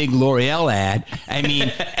saw that big L'Oreal ad. I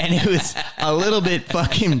mean, and it was a little bit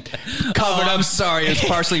fucking covered up. I'm sorry. It's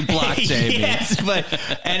partially blocked, Jamie. Yes,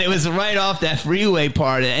 and it was right off that freeway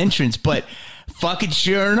part of the entrance. But fucking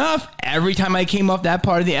sure enough, every time I came off that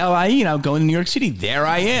part of the LIE and I would go to New York City, there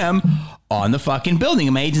I am on the fucking building.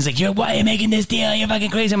 And my agent's like, why are you making this deal? You're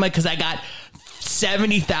fucking crazy. I'm like, because I got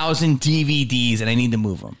 70,000 DVDs and I need to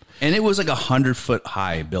move them. And it was like 100-foot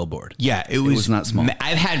high billboard. Yeah, it was not small.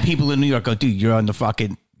 I've had people in New York go, dude, you're on the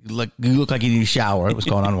fucking, you look like you need a shower. It was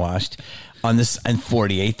going unwashed on this and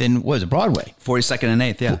 48th and what was it, Broadway? 42nd and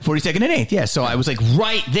 8th, yeah. 42nd and 8th, yeah. So I was like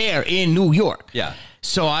right there in New York. Yeah.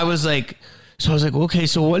 So I was like, okay,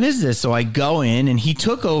 so what is this? So I go in and he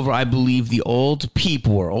took over, I believe, the old Peep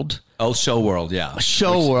World. Oh, Show World, yeah.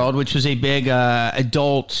 World, which was a big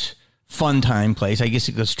adult fun time place. I guess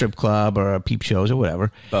it goes strip club or peep shows or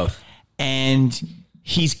whatever. Both. And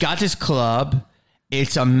he's got this club.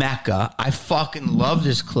 It's a mecca. I fucking love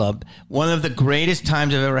this club. One of the greatest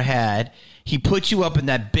times I've ever had. He puts you up in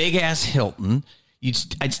that big ass Hilton.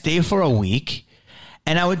 I'd stay for a week.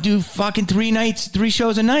 And I would do fucking 3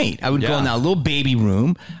 shows a night. I would go in that little baby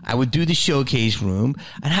room. I would do the showcase room.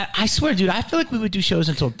 And I swear, dude, I feel like we would do shows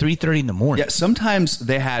until 3:30 in the morning. Yeah, sometimes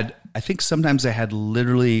they had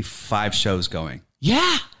literally 5 shows going.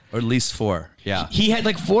 Yeah. Or at least 4. Yeah. He had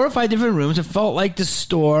like 4 or 5 different rooms. It felt like the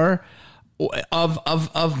store of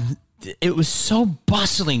it was so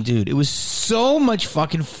bustling, dude. It was so much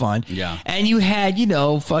fucking fun. Yeah. And you had,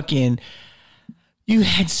 you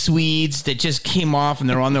had Swedes that just came off and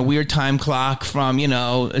they're on their weird time clock from, fucking,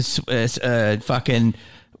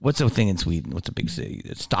 what's the thing in Sweden? What's the big city?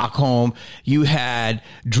 Stockholm. You had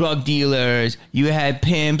drug dealers. You had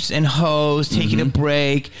pimps and hoes taking a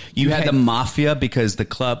break. You had the mafia because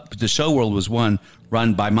the Show World was run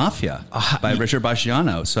by mafia, by Richard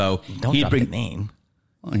Basciano. So don't drop the name.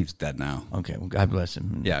 Well, he's dead now. Okay, well, God bless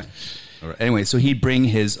him. Yeah. Anyway, so he'd bring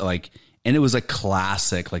his and it was a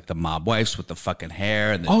classic, like the mob wives with the fucking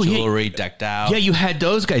hair and the jewelry decked out. Yeah, you had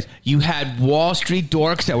those guys. You had Wall Street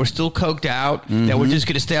dorks that were still coked out, that were just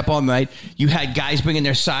going to stay up all night. You had guys bringing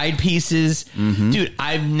their side pieces. Dude,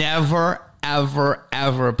 I've never, ever,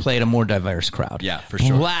 ever played a more diverse crowd. Yeah, for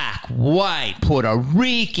sure. Black, white, Puerto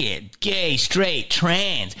Rican, gay, straight,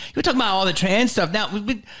 trans. You're talking about all the trans stuff. Now,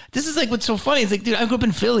 this is like what's so funny. It's like, dude, I grew up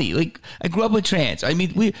in Philly. Like, I grew up with trans. I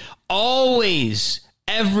mean, we always...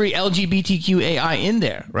 every LGBTQAI in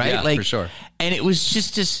there, right? Yeah, for sure. And it was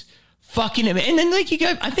just this fucking, and then I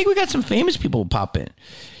think we got some famous people pop in.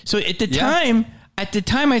 So at the time, I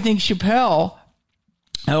think Chappelle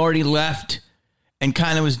had already left and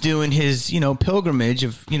kind of was doing his, pilgrimage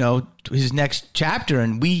of, his next chapter.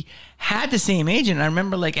 And we had the same agent. And I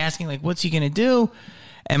remember like asking like, what's he going to do?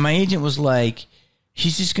 And my agent was like,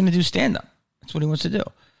 he's just going to do stand up. That's what he wants to do.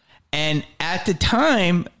 And at the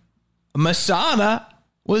time, Masada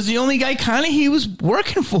was the only guy kind of he was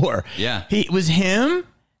working for. Yeah. It was him,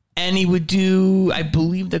 and he would do, I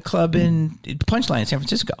believe, the club in Punchline in San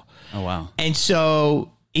Francisco. Oh, wow. And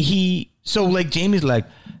so like Jamie's like,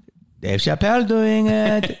 Dave Chappelle doing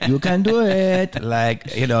it, you can do it.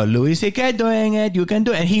 Like, Louis C.K. doing it, you can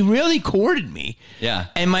do it. And he really courted me. Yeah.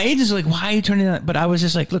 And my agent's like, why are you turning that? But I was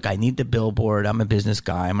just like, look, I need the billboard. I'm a business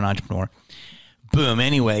guy. I'm an entrepreneur. Boom.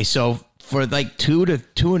 Anyway, so for like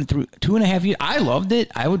 2.5 years, I loved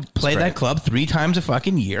it. I would play that club 3 times a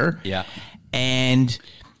fucking year. Yeah. And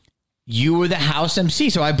you were the house MC.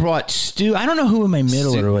 So I brought Stu. I don't know who my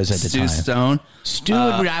middler was at the time. Stu Stone. Stu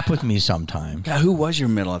would rap with me sometime. God, who was your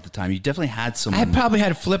middle at the time? You definitely had someone. I probably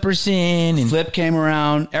had Flipperson. And Flip came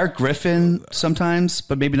around. Eric Griffin sometimes,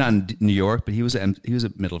 but maybe not in New York, but he was a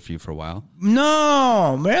middle for you for a while.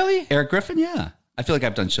 No, really? Eric Griffin, yeah. I feel like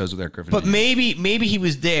I've done shows with Eric Griffin. But maybe he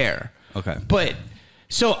was there. Okay. But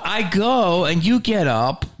so I go and you get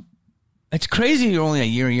up. It's crazy you're only a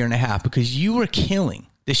year and a half because you were killing.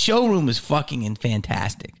 The showroom was fucking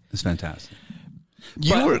fantastic. It's fantastic.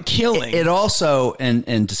 You were killing. It also,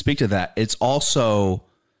 and to speak to that, it's also,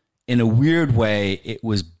 in a weird way, it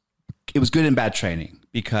was good and bad training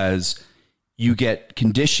because you get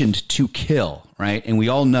conditioned to kill, right? And we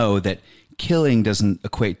all know that killing doesn't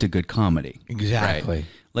equate to good comedy. Exactly. Right?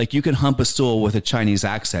 Like you can hump a stool with a Chinese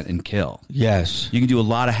accent and kill. Yes. You can do a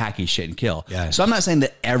lot of hacky shit and kill. Yes. So I'm not saying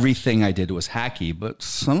that everything I did was hacky, but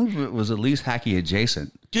some of it was at least hacky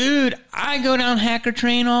adjacent. Dude, I go down Hacker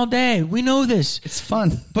Train all day. We know this. It's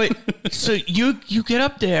fun. But so you get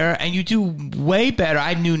up there and you do way better.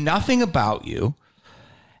 I knew nothing about you.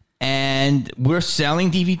 And we're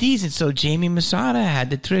selling DVDs. And so Jamie Masada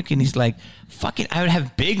had the trick. And he's like, fucking, I would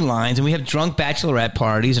have big lines. And we have drunk bachelorette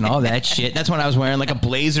parties and all that shit. That's when I was wearing like a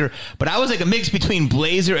blazer. But I was like a mix between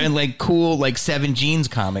blazer and like cool, like 7 Jeans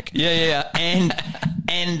comic. Yeah. And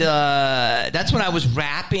that's when I was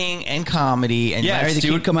rapping and comedy. And yeah,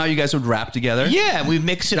 Stu would come out. You guys would rap together. Yeah, we'd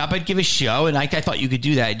mix it up. I'd give a show. And I thought you could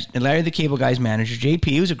do that. And Larry the Cable Guy's manager, JP,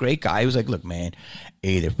 he was a great guy. He was like, look, man,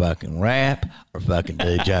 either fucking rap or fucking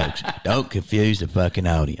do jokes. Don't confuse the fucking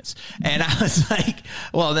audience. And I was like,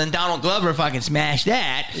 well, then Donald Glover fucking smashed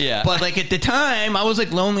that. Yeah. But like at the time, I was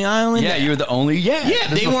like Lonely Island. Yeah, you were the only. Yeah,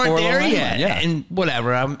 they weren't there yet. Yeah. And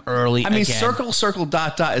whatever, I'm early. I mean, again. circle,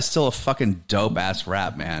 dot, is still a fucking dope ass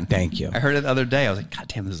rap, man. Thank you. I heard it the other day. I was like, God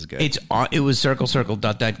damn, this is good. It was circle,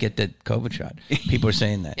 dot, get the COVID shot. People are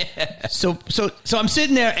saying that. Yeah. So I'm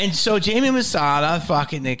sitting there, and so Jamie Masada,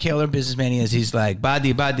 fucking the killer businessman he is, he's like,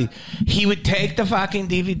 Buddy. He would take the fucking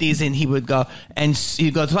DVDs and he would go, and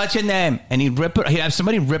he'd go, what's your name? And he'd have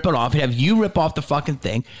somebody rip it off. He'd have you rip off the fucking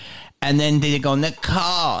thing. And then they'd go,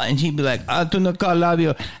 Nicole. And he'd be like, to Nicole, love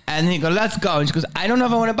you. And then he'd go, let's go. And she goes, I don't know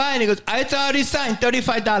if I want to buy it. And he goes, it's already signed,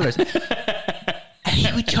 $35. And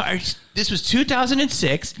he would charge, this was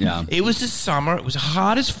 2006. Yeah. It was the summer. It was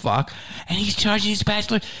hot as fuck. And he's charging these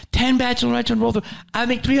 10 bachelorettes and roll through. I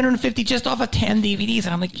make $350 just off of 10 DVDs.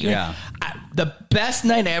 And I'm like, the best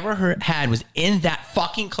night I ever had was in that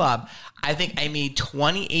fucking club. I think I made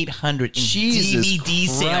 2,800 in DVD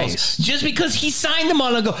sales just because he signed them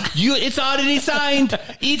all. I go, it's already signed.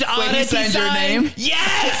 It's already signed. Your name?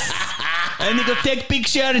 Yes. And they go, take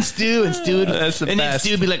picture and Stu. That's the best. Then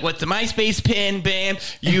Stu would be like, what's the MySpace pin? Bam.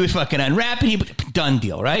 You fucking unwrap it. Done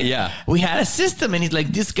deal, right? Yeah. We had a system, and he's like,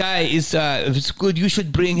 this guy is it's good. You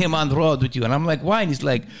should bring him on the road with you. And I'm like, why? And he's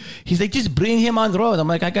like, just bring him on the road. I'm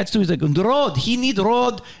like, I got Stu. He's like, on the road. He need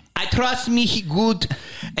road. I trust me, he good.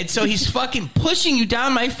 And so he's fucking pushing you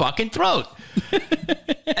down my fucking throat.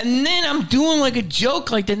 And then I'm doing like a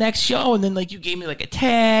joke like the next show. And then like you gave me like a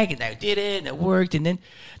tag and I did it and it worked. And then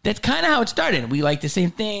that's kind of how it started. We like the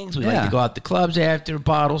same things. We like to go out to clubs after,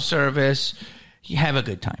 bottle service. You have a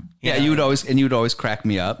good time. Yeah, you would always crack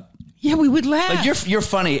me up. Yeah, we would laugh. Like you're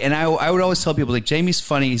funny. And I would always tell people like Jamie's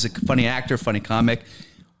funny. He's a funny actor, funny comic.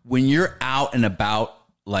 When you're out and about,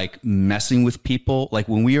 like messing with people, like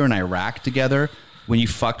when we were in Iraq together, when you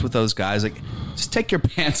fucked with those guys, like just take your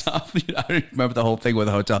pants off. I don't remember the whole thing with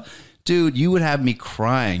the hotel, dude. You would have me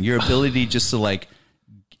crying. Your ability just to like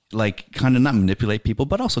kind of not manipulate people,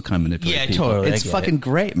 but also kind of manipulate people. Totally. It's fucking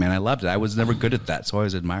great, man. I loved it. I was never good at that, so I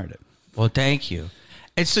always admired it. Well, thank you.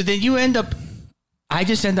 And so then I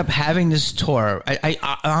just end up having this tour. I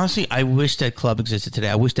honestly, I wish that club existed today.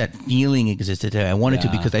 I wish that feeling existed today. I wanted to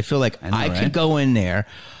because I feel like I could go in there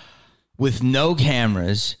with no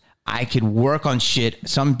cameras. I could work on shit.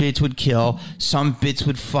 Some bits would kill. Some bits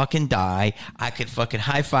would fucking die. I could fucking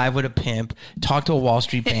high five with a pimp, talk to a Wall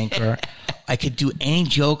Street banker. I could do any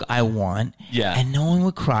joke I want. Yeah. And no one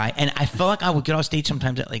would cry. And I felt like I would get off stage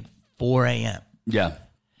sometimes at like 4 a.m. Yeah.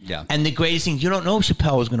 Yeah. And the greatest thing, you don't know if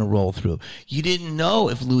Chappelle was going to roll through. You didn't know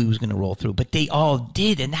if Louis was going to roll through, but they all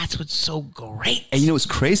did. And that's what's so great. And you know what's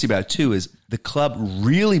crazy about it, too, is the club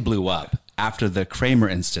really blew up after the Kramer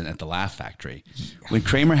incident at the Laugh Factory. When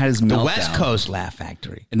Kramer had his meltdown. The West Coast Laugh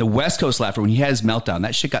Factory. In the West Coast Laugh Factory, when he had his meltdown,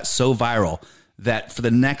 that shit got so viral that for the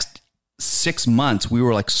next 6 months, we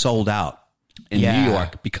were like sold out in New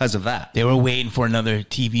York because of that. They were waiting for another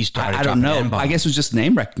TV star to I don't know. I guess it was just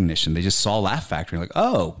name recognition. They just saw Laugh Factory. Like,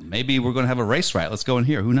 oh, maybe we're going to have a race riot. Let's go in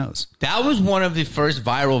here. Who knows? That was one of the first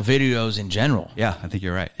viral videos in general. Yeah, I think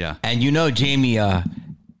you're right. Yeah. And you know, Jamie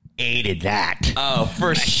aided that. Oh,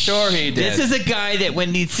 for sure he did. This is a guy that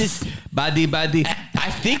when he's just body.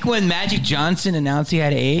 I think when Magic Johnson announced he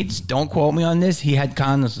had AIDS, don't quote me on this, he had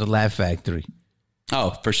condoms at the Laugh Factory.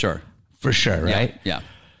 Oh, for sure. For sure, right? Yeah.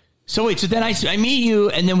 So wait, so then I meet you,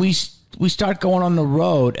 and then we start going on the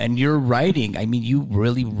road, and you're writing. I mean, you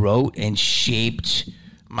really wrote and shaped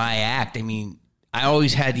my act. I mean, I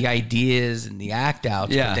always had the ideas and the act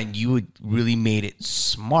outs, but then you really made it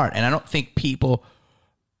smart. And I don't think people...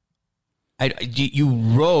 you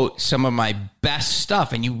wrote some of my best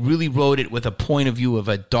stuff, and you really wrote it with a point of view of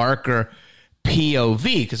a darker POV,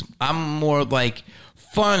 because I'm more like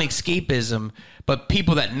fun escapism, but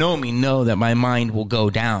people that know me know that my mind will go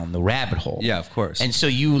down the rabbit hole. Yeah, of course. And so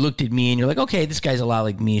you looked at me and you're like, okay, this guy's a lot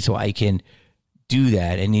like me, so I can do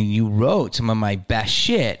that. And then you wrote some of my best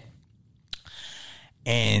shit,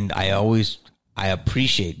 and I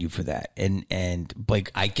appreciate you for that. And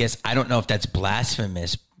like, I guess, I don't know if that's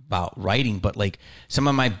blasphemous about writing, but like some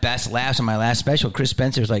of my best laughs on my last special, Chris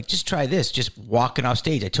Spencer's like, just try this, just walking off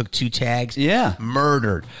stage. I took 2 tags,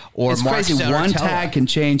 murdered, or it's Mark crazy. Saratella. One tag can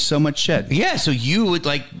change so much shit. Yeah, so you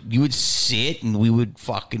would sit and we would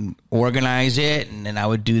fucking organize it, and then I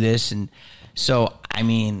would do this, and so I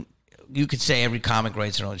mean, you could say every comic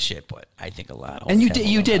writes their own shit, but I think a lot. And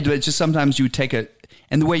you did, but just sometimes you take it.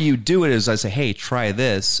 And the way you do it is I say, hey, try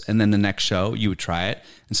this. And then the next show, you would try it.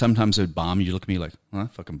 And sometimes it would bomb. You look at me like, well, I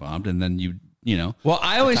fucking bombed. And then you know. Well,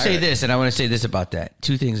 I always say this, and I want to say this about that.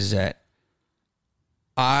 2 things is that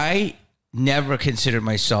I never considered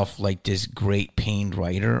myself like this great pained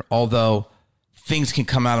writer, although things can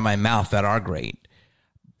come out of my mouth that are great.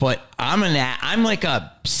 But I'm like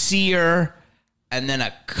a seer and then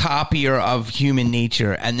a copier of human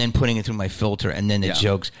nature, and then putting it through my filter, and then the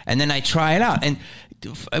jokes. And then I try it out. And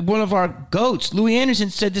one of our goats, Louis Anderson,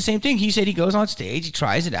 said the same thing. He said he goes on stage, he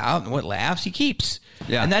tries it out, and what laughs, he keeps.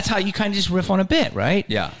 Yeah. And that's how you kind of just riff on a bit, right?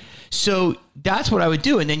 Yeah. So that's what I would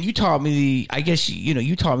do. And then you taught me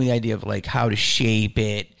you taught me the idea of like how to shape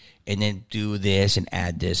it, and then do this and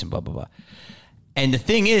add this and blah, blah, blah. And the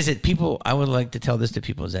thing is that I would like to tell this to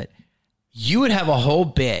people, is that you would have a whole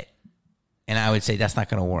bit, and I would say, that's not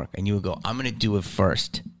going to work. And you would go, I'm going to do it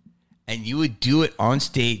first. And you would do it on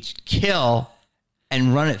stage, kill,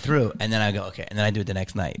 and run it through. And then I go, okay. And then I do it the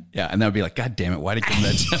next night. Yeah. And that would be like, God damn it. Why did you do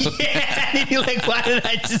that joke? Yeah. And you're like, why did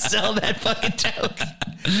I just sell that fucking joke?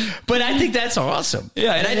 But I think that's awesome.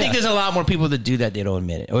 Yeah. And I think there's a lot more people that do that. They don't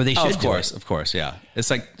admit it. Or they should Of course. Yeah. It's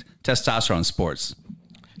like testosterone sports.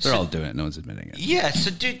 They're all doing it. No one's admitting it. Yeah.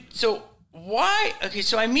 So, dude, why? Okay.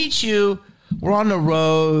 So I meet you. We're on the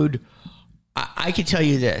road. I can tell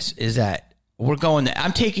you this, is that we're going there.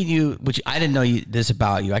 I'm taking you, which I didn't know this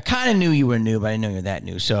about you. I kind of knew you were new, but I didn't know you were that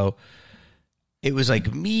new. So it was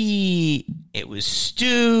like me. It was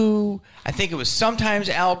Stu. I think it was sometimes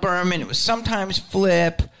Al Berman. It was sometimes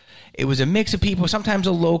Flip. It was a mix of people, sometimes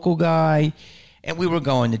a local guy. And we were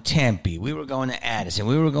going to Tempe. We were going to Addison.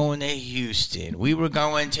 We were going to Houston. We were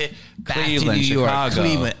going to Cleveland, back to New York, Chicago.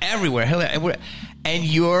 Cleveland, everywhere. And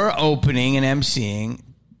you're opening and emceeing.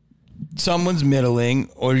 Someone's middling,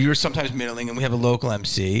 or you're sometimes middling, and we have a local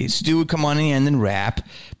MC. Stu would come on in the end and rap.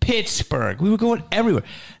 Pittsburgh. We were going everywhere.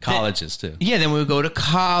 Colleges, too. Yeah, then we would go to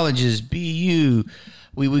colleges, BU.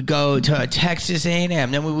 We would go to Texas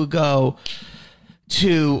A&M. Then we would go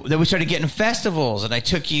then we started getting festivals, and I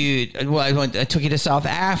took you to South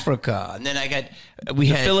Africa, and then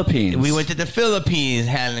the Philippines. We went to the Philippines,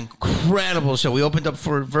 had an incredible show. We opened up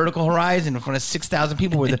for Vertical Horizon in front of 6,000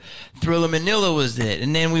 people, where the Thriller Manila was it.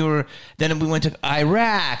 And then we went to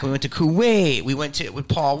Iraq, we went to Kuwait, we went with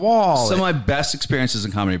Paul Wall. Some of my best experiences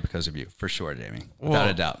in comedy because of you, for sure, Jamie. Without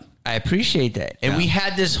a doubt. I appreciate that. And we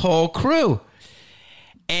had this whole crew.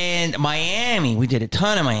 And Miami, we did a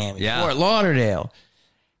ton of Miami. Yeah. Fort Lauderdale.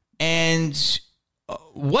 And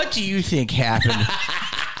what do you think happened?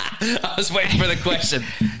 I was waiting for the question.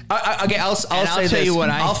 Okay, I'll say tell this. you what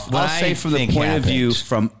I'll say from the point of view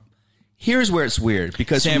from. Here's where it's weird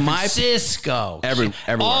because San Francisco,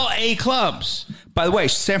 everywhere. All A clubs. By the way,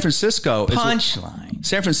 San Francisco Punchline.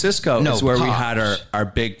 San Francisco is where we had our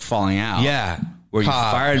big falling out. Yeah. Where you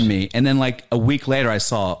fired me. And then like a week later, I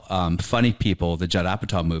saw Funny People, the Judd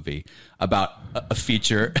Apatow movie, about a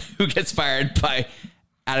feature who gets fired by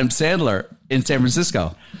Adam Sandler in San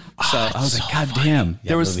Francisco. So I was like, God damn.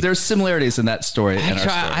 There's similarities in that story.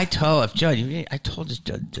 I told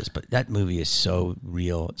Judd this, but that movie is so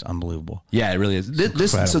real. It's unbelievable. Yeah, it really is.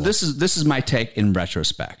 This is my take in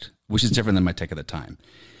retrospect, which is different than my take at the time.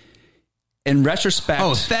 In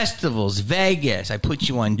retrospect, festivals, Vegas. I put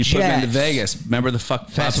you on. You put me into Vegas. Remember the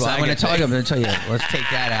festival? I'm going to tell you. Let's take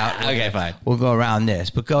that out. Okay, fine. We'll go around this,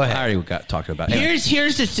 but go ahead. I already talked about it.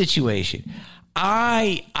 Here's the situation.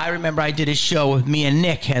 I remember I did a show with me and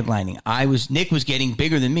Nick headlining. Nick was getting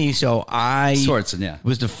bigger than me, so I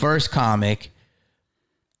was the first comic,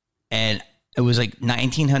 and it was like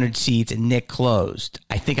 1,900 seats, and Nick closed.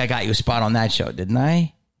 I think I got you a spot on that show, didn't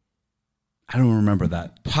I? I don't remember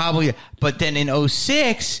that. Probably. But then in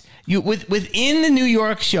 2006, within the New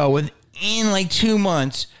York show, within like 2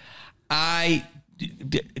 months,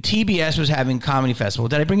 TBS was having comedy festival.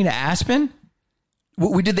 Did I bring you to Aspen?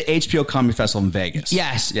 We did the HBO Comedy Festival in Vegas.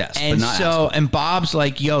 Yes. And and Bob's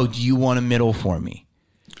like, yo, do you want a middle for me?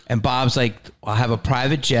 And Bob's like, I'll have a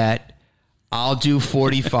private jet. I'll do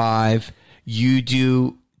 45. You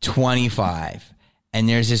do 25. And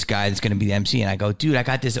there's this guy that's going to be the MC. And I go, dude, I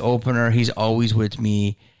got this opener. He's always with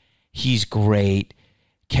me. He's great.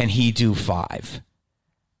 Can he do 5?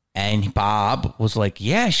 And Bob was like,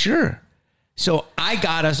 yeah, sure. So I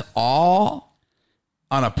got us all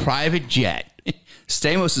on a private jet.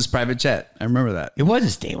 Stamos' private jet. I remember that. It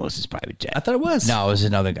wasn't Stamos' private jet. I thought it was. No, it was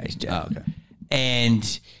another guy's jet. Oh, okay.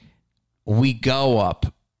 And we go up.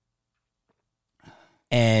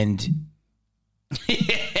 And...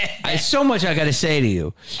 so much I got to say to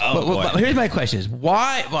you. But here's my question: is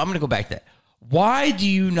why? Well, I'm going to go back to that. Why do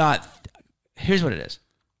you not? Here's what it is.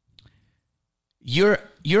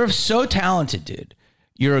 You're so talented, dude.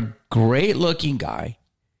 You're a great looking guy.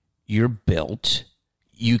 You're built.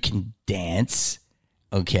 You can dance.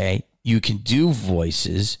 Okay. You can do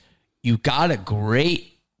voices. You got a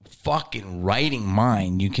great fucking writing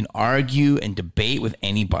mind. You can argue and debate with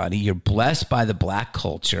anybody. You're blessed by the black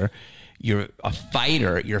culture. You're a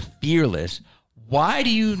fighter. You're fearless. Why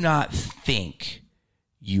do you not think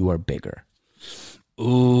you are bigger?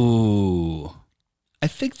 Ooh, I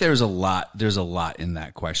think there's a lot in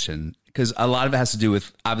that question because a lot of it has to do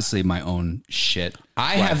with obviously my own shit.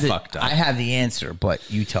 I have the answer,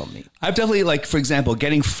 but you tell me. I've definitely, like, for example,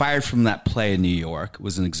 getting fired from that play in New York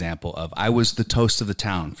was an example of I was the toast of the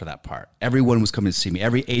town for that part. Everyone was coming to see me.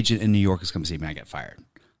 Every agent in New York was coming to see me. I get fired.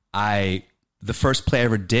 The first play I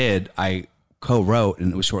ever did, I co-wrote,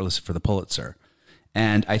 and it was shortlisted for the Pulitzer.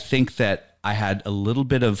 And I think that I had a little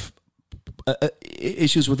bit of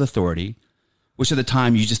issues with authority, which at the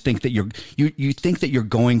time you just think that you think that you're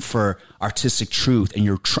going for artistic truth,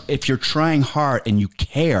 and if you're trying hard and you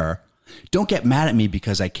care, don't get mad at me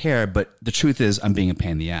because I care. But the truth is, I'm being a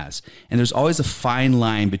pain in the ass. And there's always a fine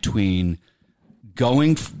line between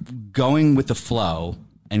going with the flow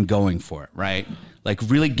and going for it, right? Like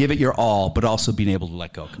really give it your all, but also being able to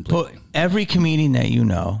let go completely. But every comedian that you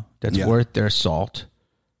know that's worth their salt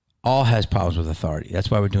all has problems with authority.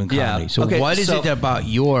 That's why we're doing comedy. Yeah. So what is it about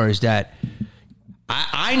yours that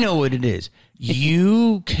I know what it is?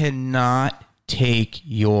 You cannot take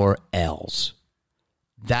your L's.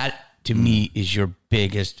 That to me is your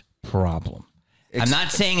biggest problem. I'm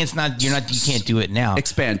not saying you can't do it now.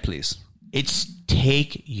 Expand, please. It's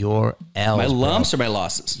take your L's. My lumps or my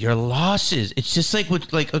losses? Your losses. It's just like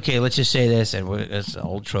okay, let's just say this, and it's an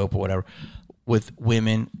old trope or whatever. With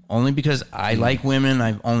women, only because I like women,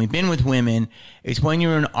 I've only been with women. It's when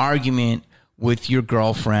you're in an argument with your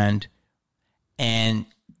girlfriend, and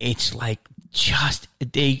it's like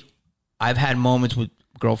I've had moments with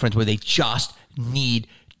girlfriends where they just need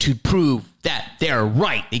to prove that they're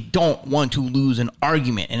right. They don't want to lose an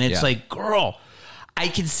argument, and it's like, girl, I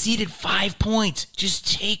conceded 5 points.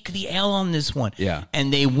 Just take the L on this one. Yeah.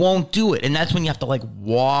 And they won't do it. And that's when you have to like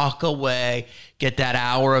walk away, get that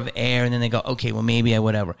hour of air, and then they go, okay, well, maybe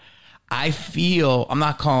whatever. I feel, I'm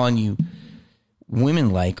not calling you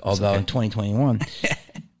women-like, although in 2021,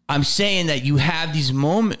 I'm saying that you have these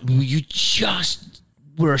moments where you just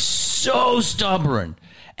were so stubborn.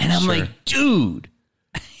 And I'm like, dude,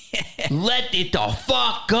 let it the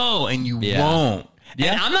fuck go. And you won't.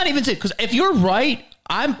 Yeah. And I'm not even saying, because if you're right,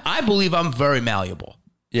 I believe I'm very malleable.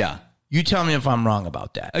 Yeah. You tell me if I'm wrong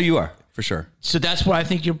about that. Oh, you are, for sure. So that's what I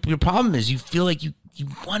think your problem is. You feel like you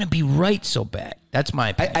want to be right so bad. That's my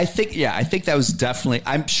opinion. I think that was definitely,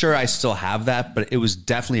 I'm sure I still have that, but it was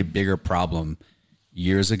definitely a bigger problem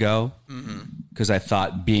years ago because I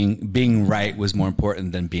thought being right was more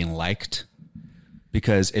important than being liked.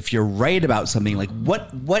 Because if you're right about something, like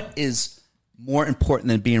what is more important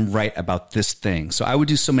than being right about this thing? So I would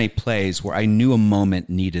do so many plays where I knew a moment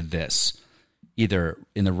needed this, either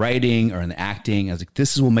in the writing or in the acting. I was like,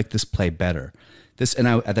 this will make this play better.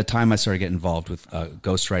 At the time I started getting involved with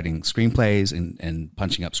ghostwriting screenplays and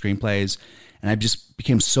punching up screenplays. And I just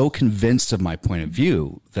became so convinced of my point of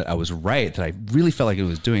view that I was right, that I really felt like it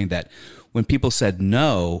was doing that. When people said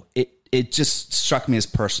no, it just struck me as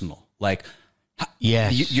personal. Like,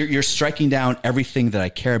 yes, you're striking down everything that I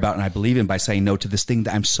care about and I believe in by saying no to this thing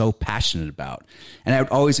that I'm so passionate about. And I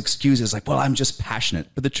would always excuse it as like, well, I'm just passionate.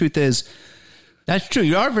 But the truth is, that's true.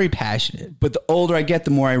 You are very passionate. But the older I get,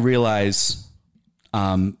 the more I realize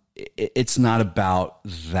it's not about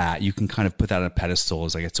that. You can kind of put that on a pedestal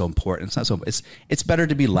as like it's so important. It's not so. It's better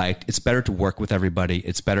to be liked. It's better to work with everybody.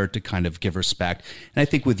 It's better to kind of give respect. And I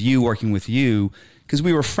think with you, working with you, because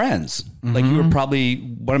we were friends, like you were probably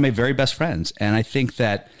one of my very best friends. And I think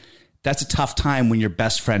that's a tough time when your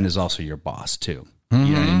best friend is also your boss too. You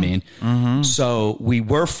know what I mean? So we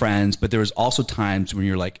were friends, but there was also times when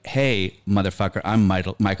you're like, hey, motherfucker, I'm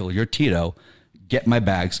Michael, you're Tito. Get my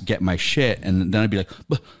bags, get my shit. And then I'd be like,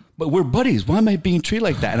 but we're buddies. Why am I being treated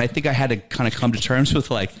like that? And I think I had to kind of come to terms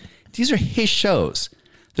with like, these are his shows.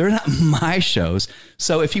 They're not my shows.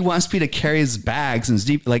 So if he wants me to carry his bags and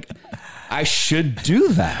deep, like, I should do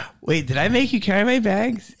that. Wait, did I make you carry my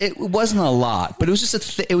bags? It wasn't a lot, but it was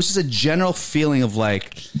just it was just a general feeling of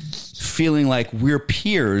like, feeling like we're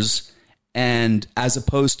peers, and as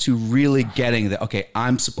opposed to really getting that, okay,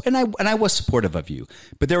 and I was supportive of you,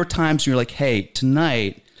 but there were times when you're like, hey,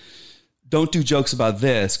 tonight, don't do jokes about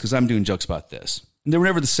this because I'm doing jokes about this. And they were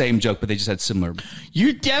never the same joke, but they just had similar.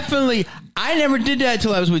 I never did that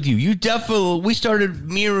until I was with you. We started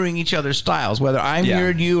mirroring each other's styles, whether I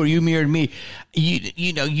mirrored you or you mirrored me.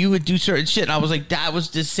 You would do certain shit, and I was like, that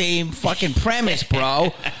was the same fucking premise,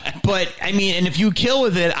 bro. But I mean, and if you kill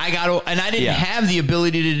with it, I didn't have the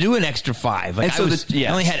ability to do an extra 5. Like, I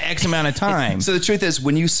only had X amount of time. So the truth is,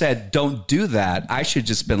 when you said don't do that, I should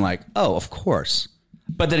just been like, oh, of course.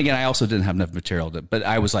 But then again, I also didn't have enough material but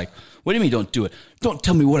I was like, what do you mean don't do it? Don't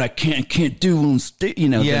tell me what I can and can't do.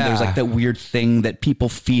 Then there's like that weird thing that people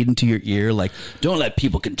feed into your ear. Like, don't let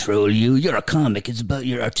people control you. You're a comic. It's about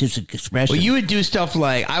your artistic expression. Well, you would do stuff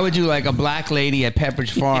like, I would do like a black lady at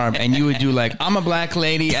Pepperidge Farm, and you would do like, I'm a black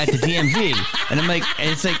lady at the DMV. And I'm like, and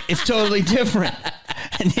it's like, it's totally different.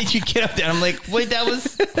 And then you get up there, and I'm like, wait, that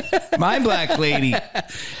was my black lady.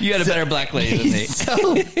 You had a better black lady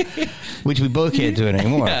than me. Which we both can't do it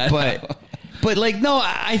anymore. But like, no,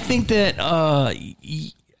 I think that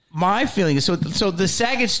my feeling is, so the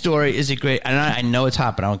Saget story is a great, and I know it's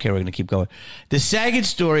hot, but I don't care. We're going to keep going. The Saget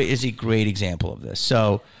story is a great example of this.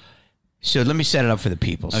 So let me set it up for the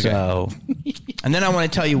people. Okay. So, and then I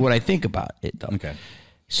want to tell you what I think about it, though. Okay.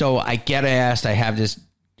 So I get asked, I have this,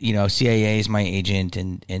 CAA is my agent,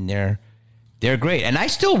 and they're great. And I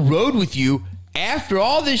still rode with you after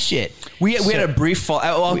all this shit. We had a brief fall.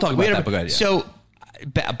 I'll talk about that. So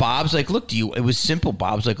Bob's like, look, it was simple.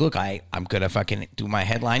 Bob's like, look, I'm going to fucking do my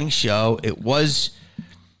headlining show. It wasn't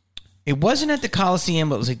at the Coliseum,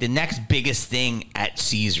 but it was like the next biggest thing at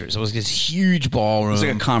Caesars. It was this huge ballroom. It was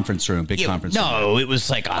like a conference room, conference room. No, it was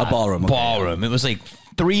like a ballroom. Ballroom. It was like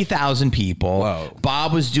 3,000 people. Whoa.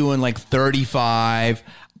 Bob was doing like 35.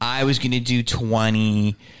 I was going to do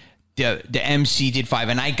 20. The MC did 5,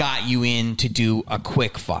 and I got you in to do a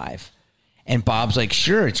quick 5. And Bob's like,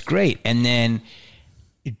 sure, it's great. And then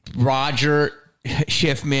Roger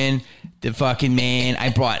Schiffman, the fucking man,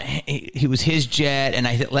 he was his jet, and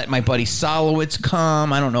I let my buddy Solowitz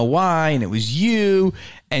come. I don't know why. And it was you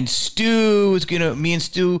and Stu me and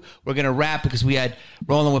Stu were going to rap because we had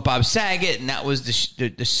Rolling with Bob Saget, and that was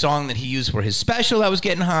the song that he used for his special that was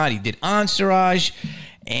getting hot. He did Entourage.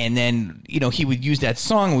 And then, he would use that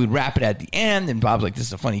song and we'd rap it at the end. And Bob's like, this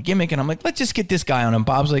is a funny gimmick. And I'm like, let's just get this guy on. And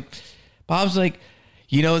Bob's like,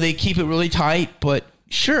 they keep it really tight, but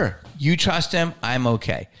sure, you trust him. I'm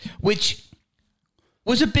okay. Which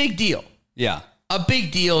was a big deal. Yeah. A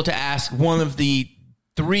big deal to ask one of the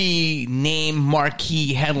 3 name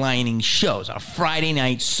marquee headlining shows on a Friday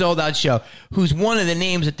night sold out show, who's one of the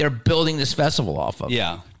names that they're building this festival off of.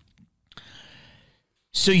 Yeah.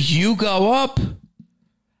 So you go up,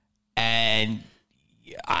 and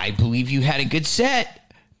I believe you had a good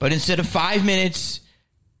set, but instead of 5 minutes,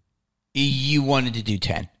 you wanted to do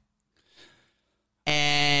 10.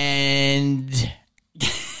 And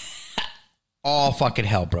all fucking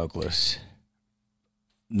hell broke loose.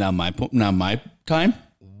 Not my time.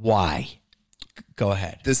 Why? Go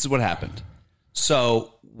ahead. This is what happened.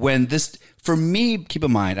 So for me, keep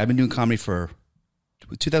in mind, I've been doing comedy for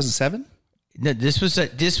 2007. No, this was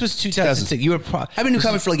 2006. You were. I've been doing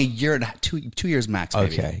comedy for like a year and a half, 2 years max.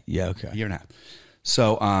 Maybe. Okay. Yeah. Okay. A year and a half.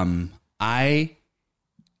 So I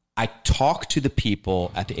talked to the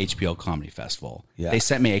people at the HBO Comedy Festival. Yeah. They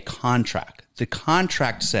sent me a contract. The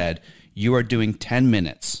contract said you are doing 10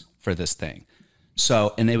 minutes for this thing.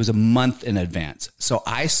 So, and it was a month in advance. So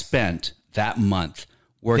I spent that month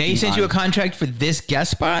working. They sent you a contract for this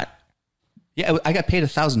guest spot? Yeah, I got paid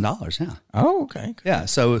 $1,000. Yeah. Oh, okay. Yeah.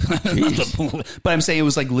 So, but I'm saying it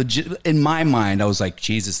was like legit. In my mind, I was like,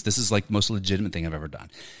 Jesus, this is like the most legitimate thing I've ever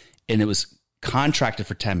done. And it was contracted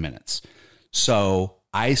for 10 minutes. So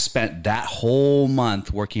I spent that whole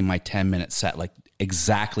month working my 10-minute set, like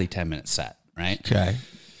exactly 10-minute set, right? Okay.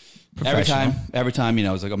 Every time, I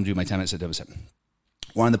was like, I'm gonna do my 10-minute set.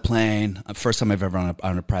 We're on the plane. First time I've ever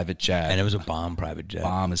on a private jet. And it was a bomb private jet.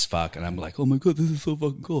 Bomb as fuck. And I'm like, oh my God, this is so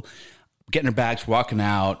fucking cool. Getting our bags, walking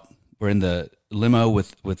out. We're in the limo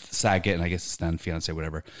with Saget and I guess it's then fiance,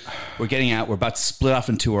 whatever. We're getting out. We're about to split off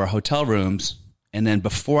into our hotel rooms. And then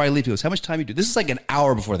before I leave, he goes, how much time you do? This is like an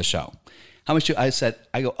hour before the show. How much do I said,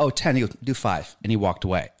 I go, 10. He goes, do 5. And he walked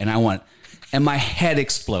away. And and my head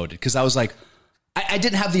exploded because I was like, I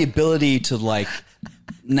didn't have the ability to like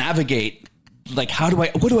navigate. Like,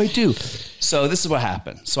 what do I do? So this is what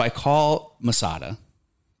happened. So I call Masada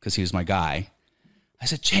because he was my guy. I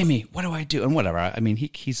said, Jamie, what do I do? And whatever. I mean,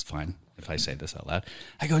 he's fine if I say this out loud.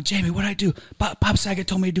 I go, Jamie, what do I do? Bob Saget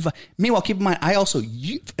told me to do fine. Meanwhile, keep in mind,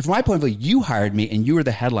 from my point of view, you hired me and you were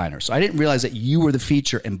the headliner. So I didn't realize that you were the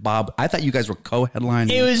feature and Bob, I thought you guys were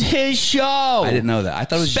co-headlining. It was his show. I didn't know that. I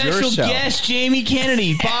thought it was your show. Special guest, Jamie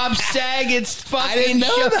Kennedy. Bob Saget's fucking show. I didn't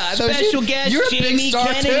know that. Special guest, you're a Jamie big star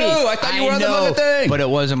Kennedy. Too. I thought you were on the other thing. But it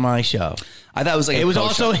wasn't my show. I thought it was like it was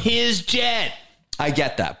also his jet. I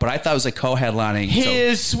get that, but I thought it was like co-headlining.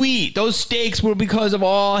 His suite. Those stakes were because of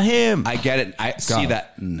all him. I get it. I see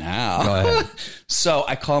that now. Go ahead. So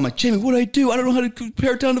I call him like, Jamie, what do I do? I don't know how to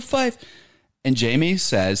compare it down to 5. And Jamie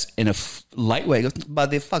says in a light way, he goes,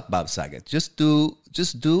 but the fuck Bob Saget. Just do.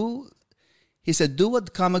 He said, do what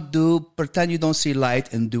the comic do. Pretend you don't see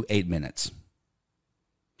light and do 8 minutes.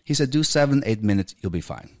 He said, do 7, 8 minutes. You'll be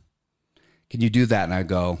fine. Can you do that? And I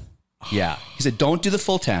go, yeah. He said, don't do the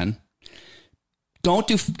full 10. Don't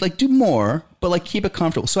do more, but like keep it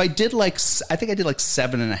comfortable. So I think I did like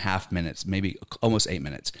 7.5 minutes, maybe almost 8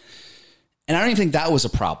 minutes. And I don't even think that was a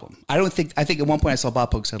problem. I think at one point I saw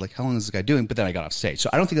Bob Pogue said like, how long is this guy doing? But then I got off stage.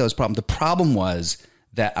 So I don't think that was a problem. The problem was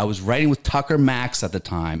that I was writing with Tucker Max at the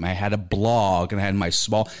time. I had a blog and I had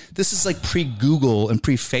this is like pre-Google and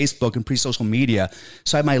pre-Facebook and pre-social media.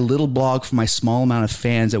 So I had my little blog for my small amount of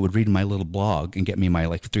fans that would read my little blog and get me my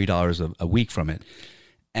like $3 a week from it.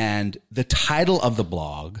 And the title of the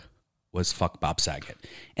blog was Fuck Bob Saget.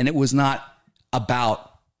 And it was not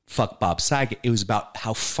about Fuck Bob Saget. It was about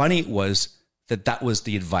how funny it was that was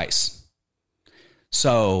the advice.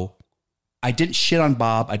 So I didn't shit on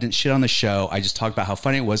Bob. I didn't shit on the show. I just talked about how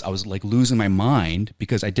funny it was. I was like losing my mind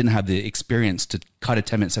because I didn't have the experience to cut a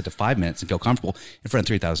 10-minute set to 5 minutes and feel comfortable in front of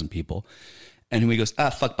 3,000 people. And he goes,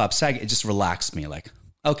 fuck Bob Saget. It just relaxed me like,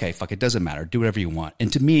 okay, fuck, it doesn't matter. Do whatever you want.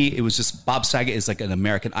 And to me, it was just Bob Saget is like an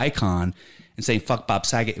American icon, and saying fuck Bob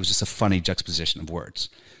Saget, it was just a funny juxtaposition of words.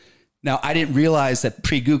 Now, I didn't realize that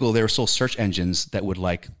pre-Google, there were still search engines that would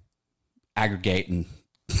like aggregate and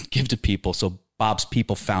give to people. So Bob's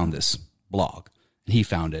people found this blog, and he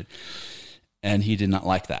found it, and he did not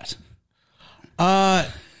like that.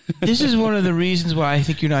 This is one of the reasons why I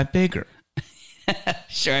think you're not bigger.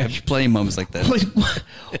 Sure, I have plenty of moments like that.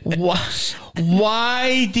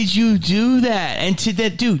 Why did you do that? And to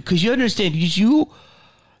that dude, because you understand,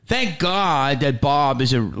 thank God that Bob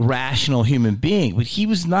is a rational human being, but he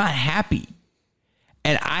was not happy.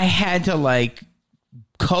 And I had to like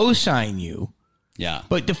co-sign you. Yeah.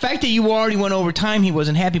 But the fact that you already went over time, he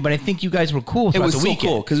wasn't happy, but I think you guys were cool throughout the weekend. It was so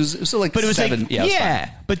cool, because it was still like but it was 7. Like,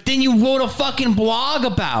 yeah, but then you wrote a fucking blog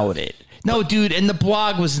about it. No, dude, and the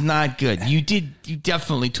blog was not good. You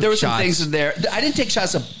definitely took shots. There were some things in there. I didn't take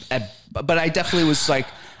shots but I definitely was like,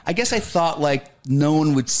 I guess I thought like no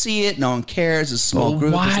one would see it. No one cares. It's a small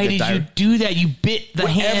group. Why did you do that? You bit the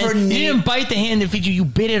hand. You didn't bite the hand that feed you. You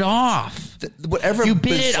bit it off. Whatever you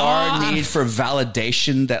bit bizarre need for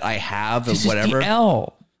validation that I have or whatever. This is the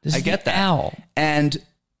L. I get that. L. And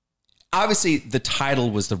obviously, the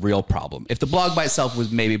title was the real problem. If the blog by itself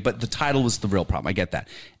was maybe, but the title was the real problem. I get that.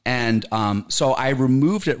 And so I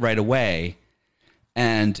removed it right away.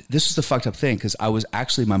 And this was the fucked up thing because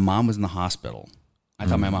my mom was in the hospital. I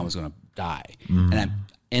thought my mom was going to die. And I'm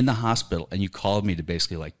in the hospital and you called me to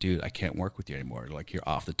basically like, dude, I can't work with you anymore. Like you're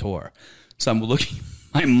off the tour. So I'm looking at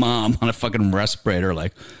my mom on a fucking respirator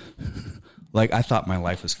like I thought my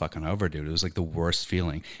life was fucking over, dude. It was like the worst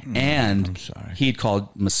feeling. And he'd called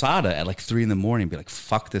Masada at like 3 a.m. and be like,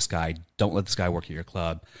 fuck this guy. Don't let this guy work at your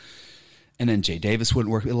club. And then Jay Davis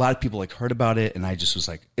wouldn't work. A lot of people like heard about it. And I just was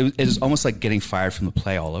like, it was almost like getting fired from the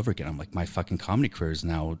play all over again. I'm like, my fucking comedy career is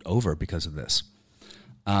now over because of this.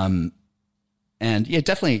 And yeah, it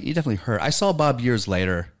definitely hurt. I saw Bob years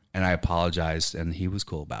later and I apologized and he was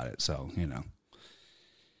cool about it. So,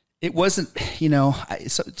 it wasn't,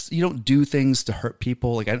 so you don't do things to hurt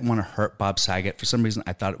people. Like I didn't want to hurt Bob Saget. For some reason,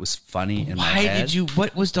 I thought it was funny in my head.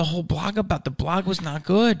 What was the whole blog about? The blog was not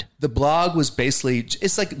good. The blog was basically,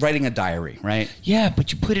 it's like writing a diary, right? Yeah,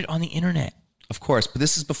 but you put it on the internet. Of course, but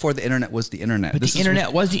this is before the internet was the internet. But the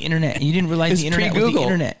internet was the internet. And you didn't realize the internet was the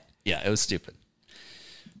internet. Yeah, it was stupid.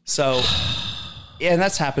 So... Yeah, and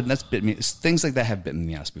that's happened. That's bitten me. Things like that have bitten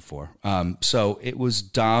me in the ass before. So it was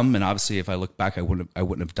dumb, and obviously, if I look back, I wouldn't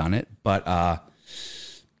have done it. But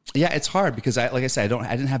yeah, it's hard because I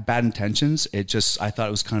didn't have bad intentions. I thought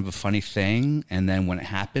it was kind of a funny thing, and then when it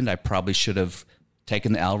happened, I probably should have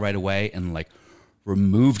taken the L right away and like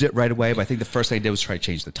removed it right away. But I think the first thing I did was try to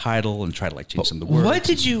change the title and try to like change some of the words. What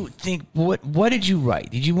did you think? What did you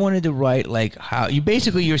write? Did you wanted to write like how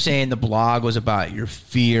you're saying the blog was about your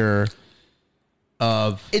fear?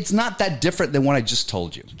 It's not that different than what I just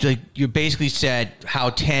told you. Like you basically said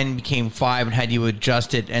how 10 became 5 and had you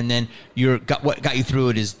adjust it, and then what got you through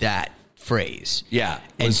it is that phrase. Yeah.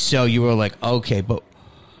 And so you were like, okay, but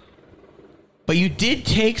you did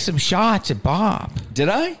take some shots at Bob. Did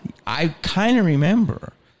I? I kind of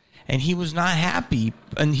remember. And he was not happy,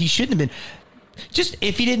 and he shouldn't have been. Just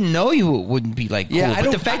if he didn't know you, it wouldn't be like cool. Yeah,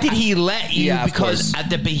 but the fact that he let you because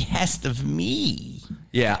at the behest of me.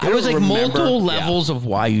 Yeah, there was like multiple levels of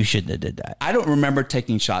why you shouldn't have did that. I don't remember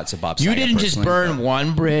taking shots at Bob Saget. You didn't just burn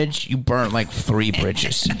one bridge; you burned like 3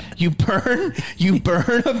 bridges. you burn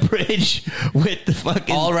a bridge with the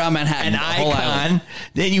fucking all around Manhattan, an icon.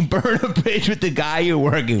 Then you burn a bridge with the guy you're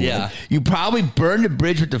working with. You probably burned a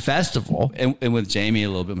bridge with the festival and with Jamie a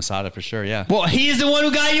little bit, Masada for sure. Yeah. Well, he's the one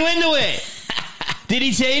who got you into it. Did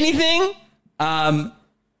he say anything?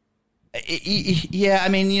 Yeah, I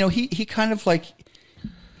mean, he kind of like.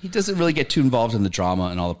 He doesn't really get too involved in the drama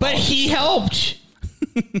and all the politics. But he helped.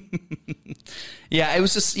 Yeah, it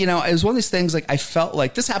was just, it was one of these things like I felt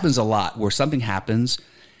like this happens a lot where something happens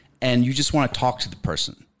and you just want to talk to the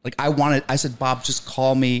person. Like I said, Bob, just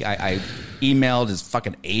call me. I emailed his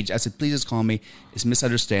fucking agent. I said, please just call me. It's a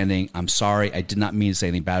misunderstanding. I'm sorry. I did not mean to say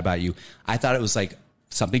anything bad about you. I thought it was like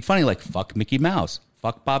something funny, like fuck Mickey Mouse,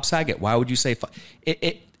 fuck Bob Saget. Why would you say fuck?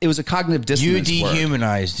 It was a cognitive dissonance. You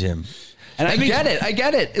dehumanized him. And I get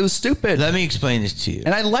it. It was stupid. Let me explain this to you.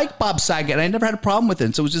 And I like Bob Saget. And I never had a problem with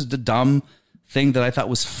it. So it was just a dumb thing that I thought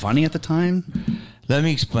was funny at the time. Let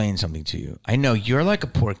me explain something to you. I know you're like a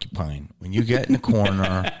porcupine when you get in the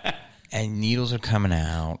corner and needles are coming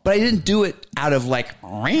out. But I didn't do it out of like...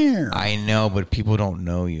 I know, but people don't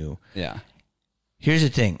know you. Yeah. Here's the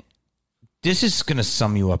thing. This is going to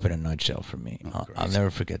sum you up in a nutshell for me. I'll never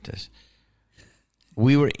forget this.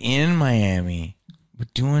 We were in Miami... We're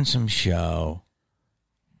doing some show,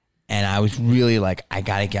 and I was really like, I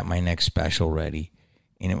got to get my next special ready.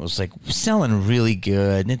 And it was like selling really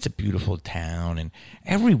good, and it's a beautiful town. And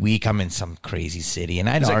every week I'm in some crazy city. And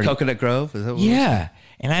I'd already... Coconut Grove? Is that what yeah.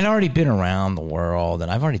 And I'd already been around the world, and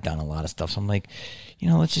I've already done a lot of stuff. So I'm like,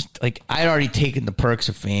 let's just, like, I'd already taken the perks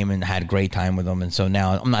of fame and had a great time with them. And so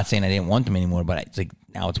now, I'm not saying I didn't want them anymore, but it's like,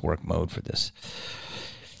 now it's work mode for this.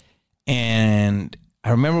 And... I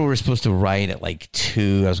remember we were supposed to write at like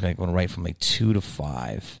 2. I was going to write from like 2 to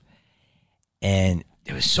 5. And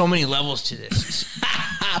there was so many levels to this.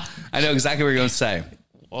 I know exactly what you're going to say.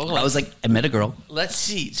 Well, I was like, I met a girl. Let's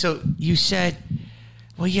see. So you said,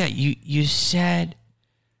 well, yeah, you said,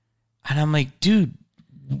 and I'm like, dude,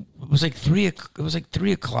 it was like 3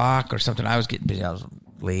 o'clock or something. I was getting busy. I was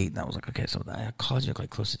late. And I was like, okay, so I called you like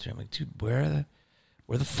close to 3. I'm like, dude, where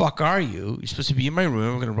the fuck are you? You're supposed to be in my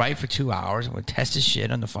room. We're going to write for 2 hours. I'm going to test this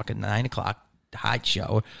shit on the fucking 9 o'clock hot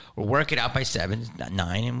show. We'll work it out by 7,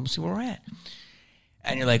 9, and we'll see where we're at.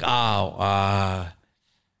 And you're like, I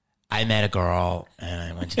met a girl, and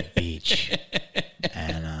I went to the beach.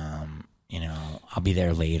 And, I'll be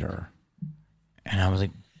there later. And I was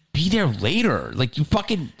like, be there later? Like, you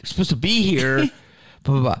fucking supposed to be here.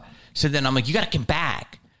 Blah, blah, blah. So then I'm like, you got to come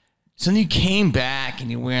back. So then you came back and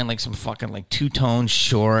you're wearing like some fucking like two-tone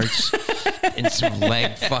shorts and some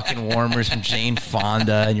leg fucking warmers from Jane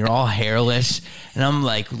Fonda, and you're all hairless. And I'm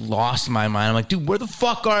like lost in my mind. I'm like, dude, where the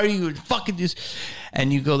fuck are you? Fucking this.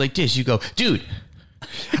 And you go like this. You go, dude,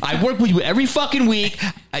 I work with you every fucking week.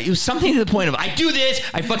 It was something to the point of I do this,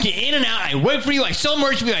 I fucking in and out, I work for you, I sell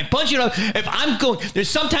merch for you, I punch it up. If I'm going, there's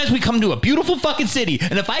sometimes we come to a beautiful fucking city,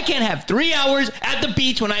 and if I can't have 3 hours at the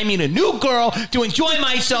beach when I meet a new girl to enjoy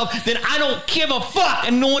myself, then I don't give a fuck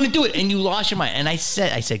and don't want to do it. And you lost your mind. And I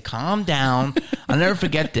said, calm down. I'll never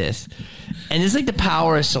forget this. And it's like the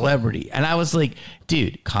power of celebrity. And I was like,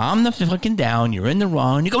 dude, calm the fucking down. You're in the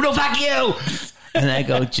wrong. And you go, no, fuck you. And I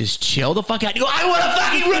go, just chill the fuck out. You go, I want to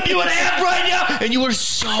fucking rip you in half right now. And you were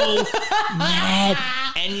so mad.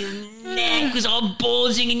 And your neck was all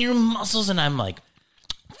bulging in your muscles. And I'm like,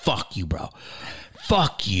 fuck you, bro.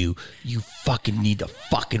 Fuck you. You fucking need the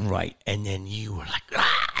fucking right. And then you were like,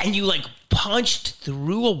 and you like punched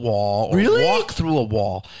through a wall. Or really? Walked through a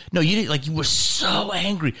wall. No, you didn't. Like, you were so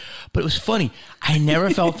angry. But it was funny. I never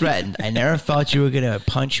felt threatened. I never felt you were going to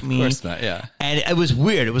punch me. Of course not, yeah. And it was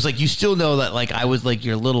weird. It was like, you still know that like I was like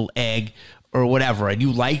your little egg or whatever. And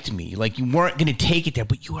you liked me. Like, you weren't going to take it there.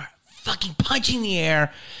 But you were fucking punching the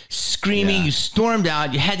air, screaming. Yeah. You stormed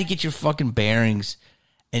out. You had to get your fucking bearings.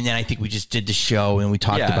 And then I think we just did the show and we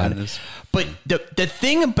talked about it. But the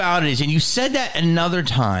thing about it is, and you said that another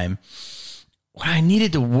time, when I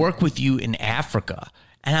needed to work with you in Africa.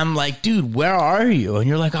 And I'm like, dude, where are you? And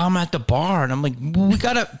you're like, oh, I'm at the bar. And I'm like, well, we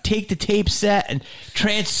got to take the tape set and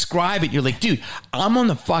transcribe it. You're like, dude, I'm on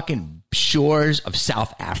the fucking shores of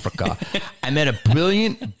South Africa. I met a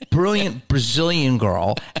brilliant Brazilian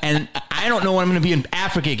girl. And I don't know when I'm going to be in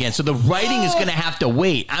Africa again. So the writing is going to have to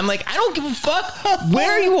wait. I'm like, I don't give a fuck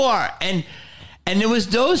where you are. And there was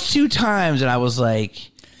those 2 times that I was like,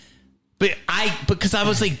 because I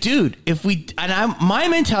was like, dude, my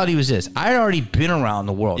mentality was this. I had already been around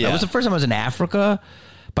the world. Yeah. That was the first time I was in Africa,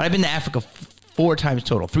 but I've been to Africa 4 times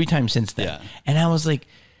total, 3 times since then. Yeah. And I was like,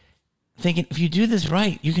 thinking, if you do this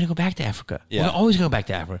right, you're going to go back to Africa. Yeah. We're always going to go back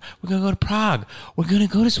to Africa. We're going to go to Prague. We're going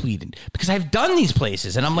to go to Sweden because I've done these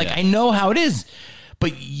places. And I'm like, I know how it is.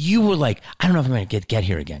 But you were like, I don't know if I'm going to get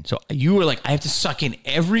here again. So you were like, I have to suck in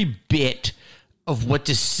every bit of what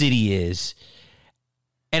this city is.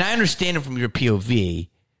 And I understand it from your POV,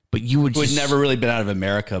 but you would just... never really been out of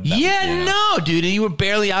America. No, dude. And you were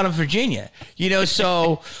barely out of Virginia.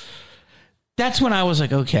 So that's when I was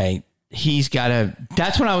like, okay,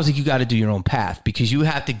 that's when I was like, you got to do your own path because you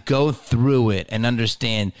have to go through it and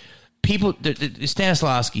understand people.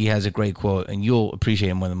 Stanislavski has a great quote, and you'll appreciate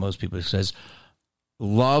him more than most people. It says,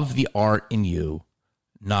 love the art in you,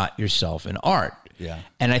 not yourself in art. Yeah.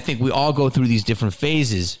 And I think we all go through these different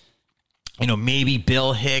phases. Maybe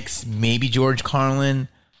Bill Hicks, maybe George Carlin.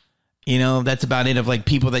 That's about it, of like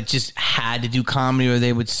people that just had to do comedy or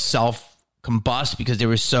they would self-combust because they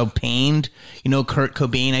were so pained. Kurt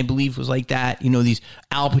Cobain, I believe, was like that. These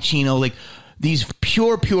Al Pacino, like these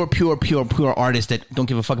pure artists that don't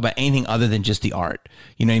give a fuck about anything other than just the art.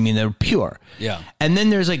 You know what I mean? They're pure. Yeah. And then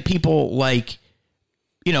there's like people like,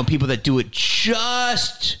 people that do it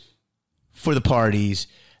just for the parties,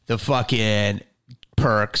 the fucking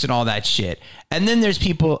perks and all that shit. And then there's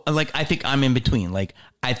people like, I think I'm in between. Like,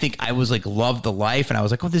 I think I was like, loved the life and I was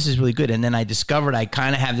like, oh, this is really good. And then I discovered I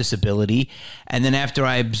kind of have this ability. And then after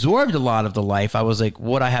I absorbed a lot of the life, I was like,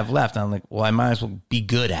 what I have left? I'm like, well, I might as well be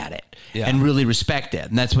good at it and really respect it.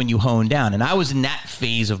 And that's when you hone down. And I was in that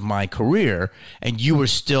phase of my career and you were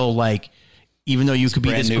still like, even though you could be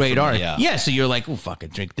this great artist. Yeah. So you're like, oh, fucking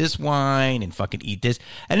drink this wine and fucking eat this.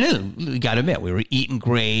 And then we got to admit, we were eating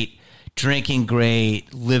great, drinking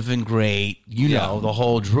great, living great, know, the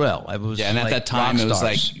whole drill. It was and at that time it was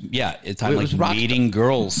like, it was meeting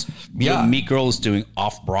girls. You would meet girls doing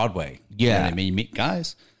off Broadway. Yeah. I mean, you meet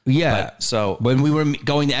guys. Yeah. So when we were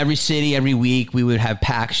going to every city every week, we would have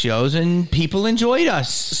packed shows and people enjoyed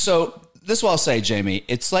us. So this is what I'll say, Jamie.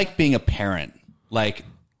 It's like being a parent, like,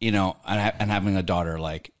 and having a daughter.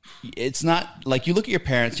 Like, it's not like you look at your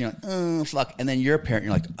parents, you're like, oh, fuck. And then you're a parent,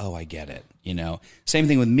 you're like, oh, I get it. Same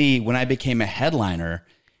thing with me when I became a headliner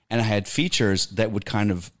and I had features that would kind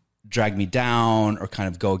of drag me down or kind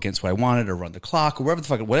of go against what I wanted or run the clock or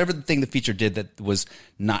whatever the thing the feature did that was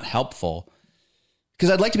not helpful. Because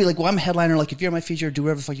I'd like to be like, well, I'm a headliner. Like, if you're my feature, do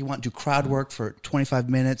whatever the fuck you want. Do crowd work for 25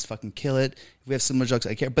 minutes. Fucking kill it. If we have similar jokes,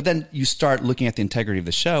 I care. But then you start looking at the integrity of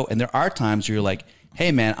the show. And there are times where you're like,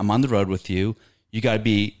 hey, man, I'm on the road with you. You got to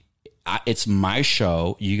be, it's my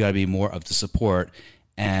show. You got to be more of the support.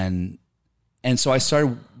 And so I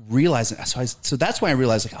started realizing, so that's when I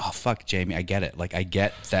realized, like, oh, fuck, Jamie, I get it. Like, I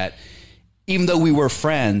get that even though we were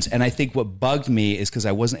friends. And I think what bugged me is because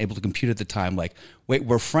I wasn't able to compute at the time, like, wait,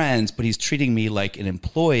 we're friends, but he's treating me like an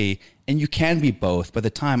employee, and you can be both. By the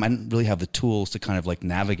time, I didn't really have the tools to kind of like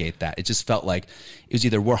navigate that. It just felt like it was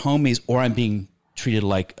either we're homies or I'm being treated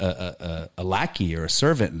like a lackey or a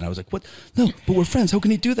servant. And I was like, what? No, but we're friends. How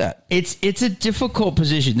can he do that? It's a difficult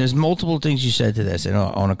position. There's multiple things you said to this, and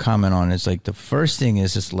I want to comment on. It's like the first thing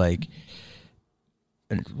is just like,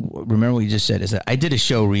 remember what you just said is that I did a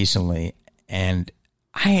show recently, and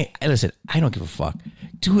I listen, I don't give a fuck.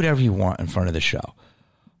 Do whatever you want in front of the show.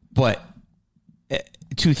 But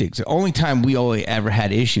two things. The only time we only ever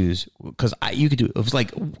had issues, because you could do it was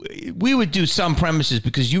like we would do some premises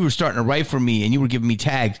because you were starting to write for me and you were giving me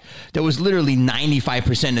tags that was literally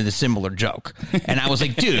 95% of the similar joke, and I was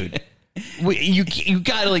like, dude, you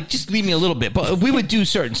gotta like just leave me a little bit. But we would do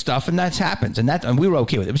certain stuff, and that happens, and we were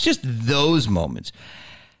okay with it. It was just those moments.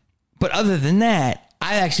 But other than that,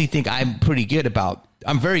 I actually think I'm very good about.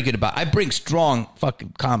 I bring strong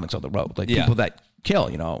fucking comics on the road, like people that kill.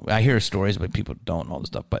 You know, I hear stories, but people don't and all this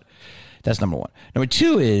stuff. But that's number one. Number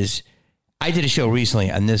two is I did a show recently,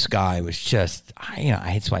 and this guy was just,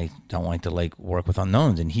 that's why I don't like to like work with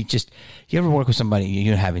unknowns. And you ever work with somebody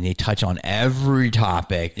they touch on every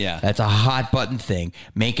topic. Yeah, that's a hot button thing.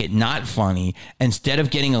 Make it not funny. Instead of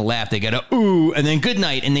getting a laugh, they get a ooh and then good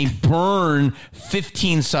night, and they burn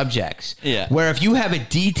 15 subjects. Yeah, where if you have a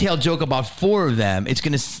detailed joke about 4 of them,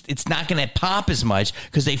 it's not gonna pop as much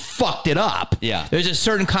because they fucked it up. Yeah, there's a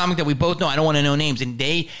certain comic that we both know. I don't want to know names, and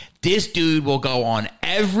this dude will go on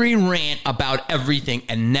every rant about everything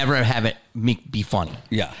and never have it be funny.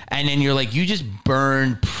 Yeah. And then you're like, you just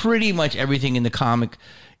burned pretty much everything in the comic.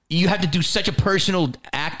 You have to do such a personal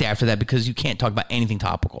act after that because you can't talk about anything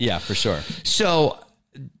topical. Yeah, for sure. So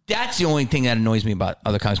that's the only thing that annoys me about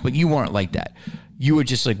other comics. But you weren't like that. You were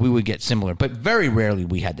just like, we would get similar. But very rarely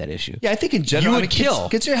we had that issue. Yeah, I think in general, you would kill.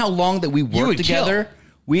 Consider how long that we worked together. Kill.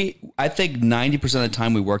 I think 90% of the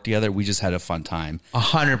time we worked together, we just had a fun time.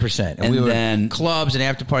 100%. And we were in clubs and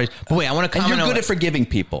after parties. But wait, I want to comment on... And you're good at forgiving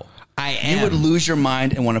people. I am. You would lose your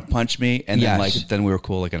mind and want to punch me, and then we were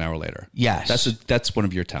cool like an hour later. Yes. That's one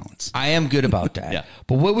of your talents. I am good about that. Yeah.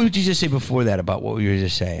 But what would you just say before that about what we were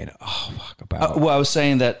just saying? Oh, fuck, about... well, I was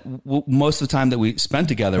saying that most of the time that we spent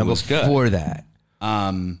together was good. Before that.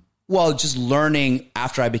 Well, just learning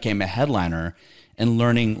after I became a headliner and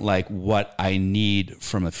learning like what I need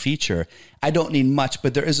from a feature. I don't need much,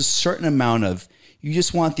 but there is a certain amount of, you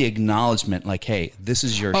just want the acknowledgement like, hey, this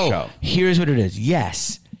is your show. Here's what it is.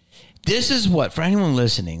 Yes. This is what, for anyone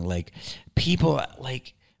listening, like people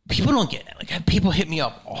don't get it. Like people hit me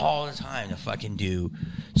up all the time to fucking do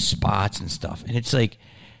spots and stuff. And it's like,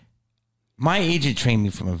 my agent trained me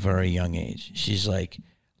from a very young age. She's like,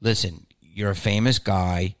 listen, you're a famous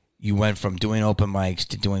guy. You went from doing open mics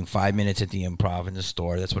to doing 5 minutes at the Improv in the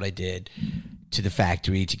store. That's what I did. To the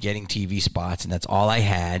Factory, to getting TV spots, and that's all I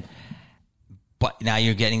had. But now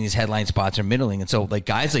you're getting these headline spots are middling. And so like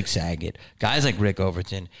guys like Saget, guys like Rick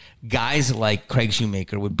Overton, guys like Craig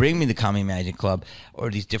Shoemaker would bring me to Comedy Magic Club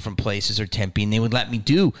or these different places or Tempe, and they would let me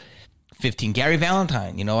do 15. Gary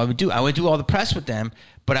Valentine, I would do all the press with them,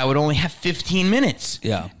 but I would only have 15 minutes.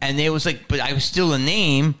 Yeah. And they was like, but I was still a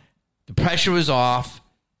name. The pressure was off.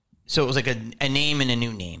 So it was like a name and a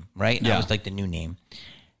new name, right? And I was like the new name.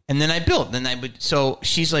 And then I built. So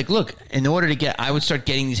she's like, look, in order to I would start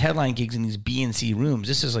getting these headline gigs in these B and C rooms.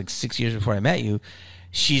 This is like 6 years before I met you.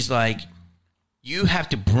 She's like, you have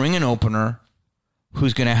to bring an opener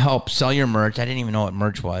who's going to help sell your merch. I didn't even know what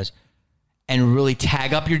merch was. And really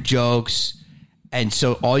tag up your jokes. And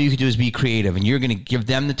so all you could do is be creative. And you're going to give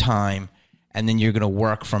them the time. And then you're going to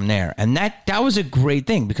work from there. And that was a great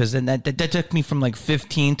thing because then that took me from like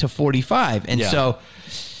 15 to 45. And so,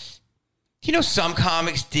 some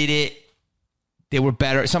comics did it. They were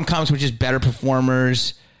better. Some comics were just better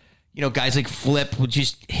performers. Guys like Flip would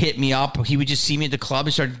just hit me up. He would just see me at the club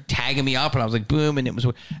and start tagging me up. And I was like, boom. And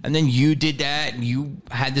then you did that. And you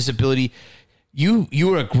had this ability. You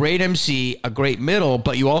were a great MC, a great middle,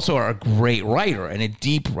 but you also are a great writer and a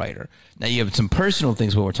deep writer. Now you have some personal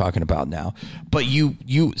things what we're talking about now, but you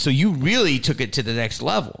really took it to the next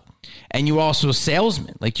level. And you were also a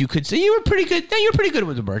salesman. Like you could say you were pretty good. You were pretty good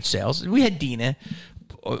with the merch sales. We had Dina.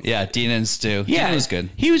 Yeah, Dina and Stu. Yeah, Dina was good.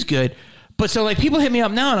 He was good. But so like people hit me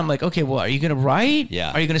up now and I'm like, okay, well, are you going to write?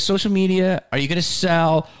 Yeah. Are you going to social media? Are you going to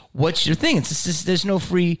sell? What's your thing? It's just, there's no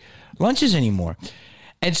free lunches anymore.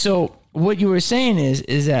 And so what you were saying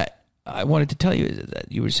is that I wanted to tell you is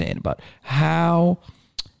that you were saying about how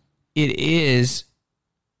it is.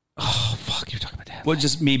 Oh, fuck. You're talking about that. Well,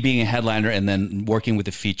 just me being a headliner and then working with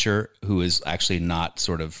a feature who is actually not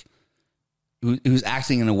sort of who's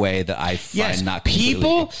acting in a way that I find not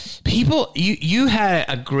completely. People, you had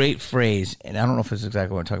a great phrase, and I don't know if it's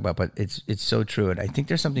exactly what I'm talking about, but it's so true. And I think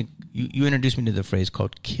there's something, you introduced me to the phrase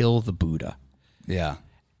called kill the Buddha. Yeah.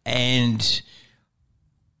 And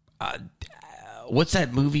what's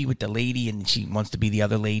that movie with the lady and she wants to be the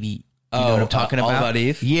other lady? You know what I'm talking about? All About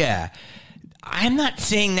Eve? Yeah. I'm not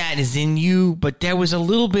saying that is in you, but there was a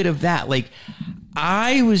little bit of that. Like,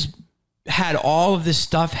 had all of this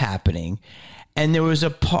stuff happening, and there was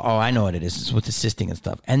I know what it is. It's with assisting and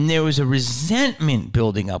stuff. And there was a resentment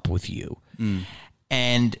building up with you.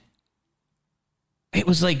 And it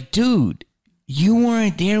was like, dude, you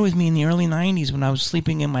weren't there with me in the early 90s when I was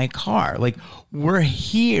sleeping in my car. Like, we're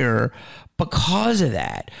here because of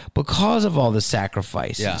that, because of all the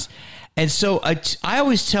sacrifices. Yeah. And so I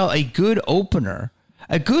always tell a good opener,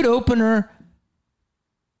 it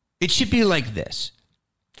should be like this.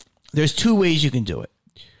 There's two ways you can do it.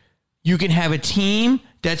 You can have a team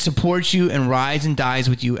that supports you and rides and dies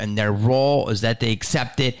with you, and their role is that they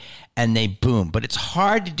accept it and they boom. But it's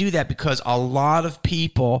hard to do that because a lot of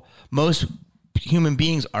people, most human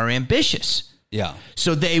beings, are ambitious. Yeah.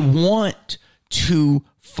 So they want to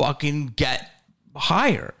fucking get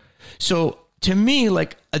higher. So to me,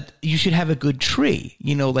 like, you should have a good tree.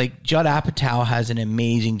 You know, like Judd Apatow has an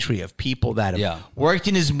amazing tree of people that have worked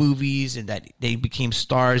in his movies and that they became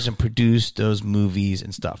stars and produced those movies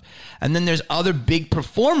and stuff. And then there's other big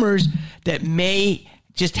performers that may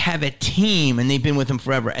just have a team and they've been with him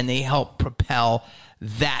forever and they help propel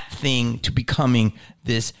that thing to becoming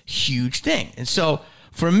this huge thing. And so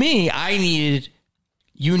for me,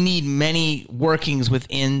 you need many workings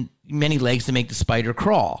within many legs to make the spider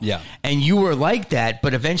crawl. Yeah. And you were like that,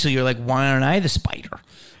 but eventually you're like, why aren't I the spider?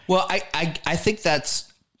 Well, I think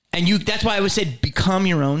that's... And that's why I would say become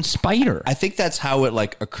your own spider. I think that's how it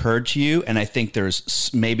like occurred to you. And I think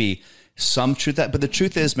there's maybe some truth to that. But the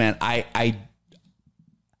truth is, man,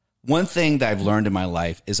 one thing that I've learned in my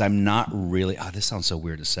life is I'm not really... this sounds so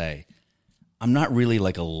weird to say. I'm not really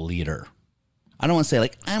like a leader. I don't want to say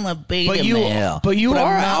like, I'm a beta male. But you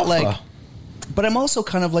are alpha. Like, but I'm also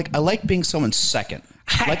kind of like, I like being someone's second.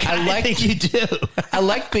 Like I think you do. I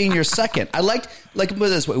like being your second. I like put it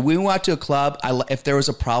this way. We went out to a club. If there was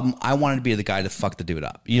a problem, I wanted to be the guy to fuck the dude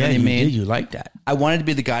up. You know what I mean? You like that. I wanted to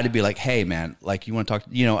be the guy to be like, hey man, like you want to talk,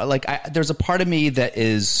 you know, like there's a part of me that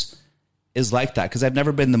is like that because I've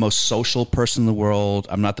never been the most social person in the world.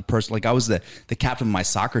 I'm not the person, like I was the captain of my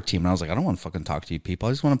soccer team and I was like, I don't want to fucking talk to you people.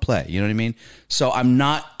 I just want to play. You know what I mean? So I'm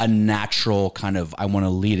not a natural kind of, I want to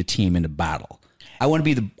lead a team into battle. I want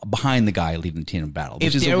to be behind the guy leading the team in battle,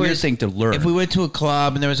 which is a weird thing to learn. If we went to a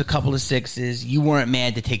club and there was a couple of sixes, you weren't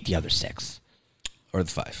mad to take the other six. Or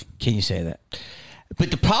the five. Can you say that?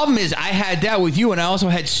 But the problem is I had that with you and I also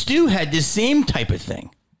had Stu had this same type of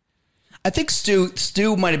thing. I think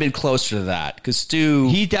Stu might have been closer to that because Stu...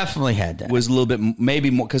 He definitely had that. Was a little bit,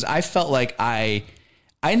 maybe more, because I felt like I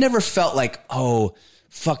never felt like, oh...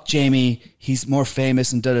 fuck Jamie, he's more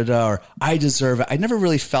famous and da-da-da, or I deserve it. I never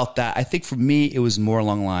really felt that. I think for me, it was more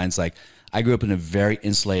along the lines like I grew up in a very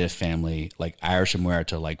insulated family, like Irish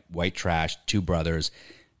America, like white trash, two brothers,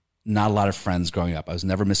 not a lot of friends growing up. I was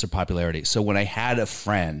never Mr. Popularity. So when I had a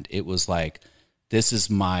friend, it was like, this is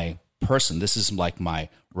my person. This is like my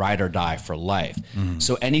ride or die for life. Mm-hmm.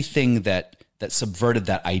 So anything that subverted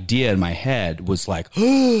that idea in my head was like,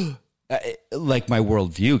 like my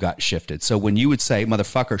worldview got shifted. So when you would say,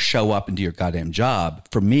 motherfucker, show up and do your goddamn job,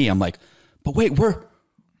 for me, I'm like, but wait, we're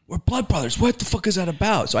blood brothers. What the fuck is that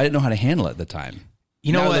about? So I didn't know how to handle it at the time.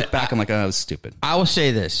 You know now what? I look back, I'm like, oh, that was stupid. I will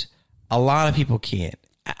say this. A lot of people can't.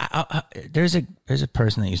 There's a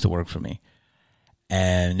person that used to work for me.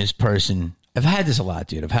 And this person, I've had this a lot,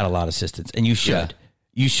 dude. I've had a lot of assistants. And you should. Yeah.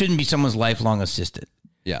 You shouldn't be someone's lifelong assistant.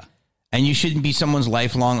 Yeah. And you shouldn't be someone's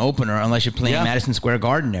lifelong opener unless you're playing Madison Square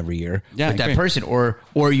Garden every year with that person, or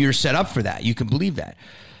you're set up for that. You can believe that.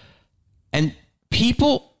 And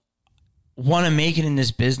people want to make it in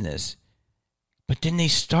this business, but then they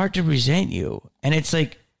start to resent you. And it's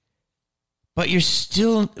like, but you're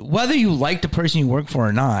still, whether you like the person you work for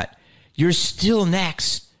or not, you're still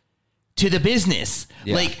next to the business.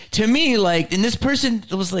 Yeah. Like, to me, like, and this person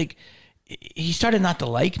was like, he started not to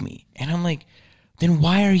like me. And I'm like, then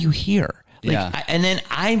why are you here? Like, and then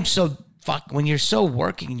I'm so when you're so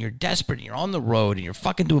working and you're desperate and you're on the road and you're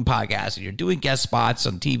fucking doing podcasts and you're doing guest spots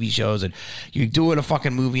on TV shows and you're doing a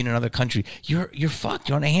fucking movie in another country, you're fucked.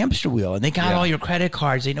 You're on a hamster wheel and they got all your credit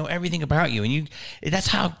cards. They know everything about you. And that's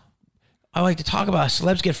how I like to talk about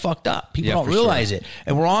celebs get fucked up. People don't realize it.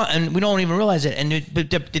 And we don't even realize it. And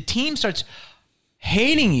the team starts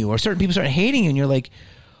hating you, or certain people start hating you, and you're like,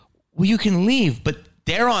 well, you can leave, but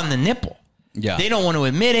they're on the nipple. Yeah. They don't want to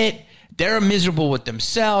admit it. They're miserable with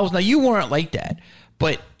themselves. Now, you weren't like that.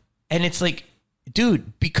 And it's like,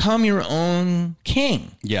 dude, become your own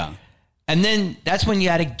king. Yeah. And then that's when you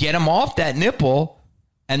got to get them off that nipple,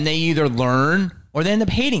 and they either learn or they end up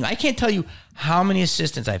hating. I can't tell you how many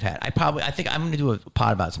assistants I've had. I think I'm going to do a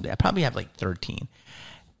pod about it someday. I probably have like 13.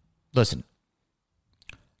 Listen,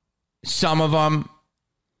 some of them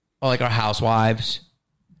are like our housewives.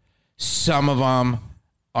 Some of them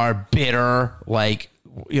are bitter, like,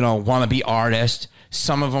 want to be artists.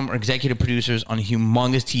 Some of them are executive producers on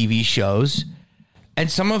humongous TV shows. And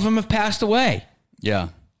some of them have passed away. Yeah.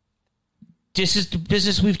 This is the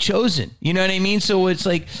business we've chosen. You know what I mean? So it's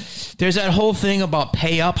like, there's that whole thing about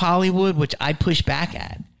pay up Hollywood, which I push back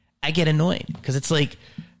at. I get annoyed because it's like,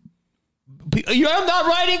 I'm not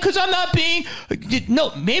writing because I'm not being.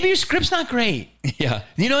 No, maybe your script's not great. Yeah.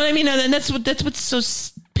 You know what I mean? And that's what so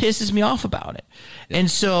pisses me off about it. Yeah.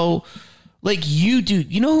 And so, like, you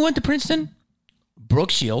know who went to Princeton?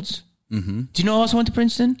 Brooke Shields. Mm-hmm. Do you know who also went to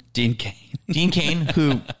Princeton? Dean Cain. Dean Cain,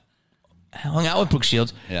 who hung out with Brooke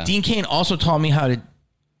Shields. Yeah. Dean Cain also taught me how to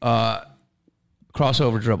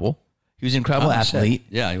crossover dribble. He was an incredible athlete.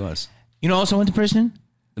 Shit. Yeah, he was. You know, also went to Princeton?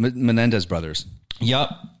 The Menendez brothers.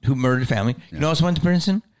 Yup, who murdered family. Yeah. You know, also went to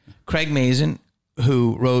Princeton? Craig Mazin,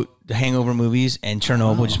 who wrote the Hangover movies and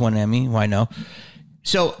Chernobyl, just won an Emmy. Why no?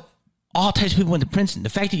 So all types of people went to Princeton. The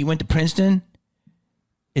fact that you went to Princeton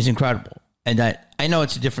is incredible, and that I know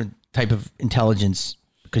it's a different type of intelligence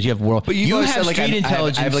because you have world. But you have street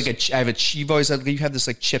intelligence. You've always said you have this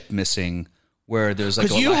like chip missing. Where there's like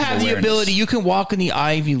because you have the ability, you can walk in the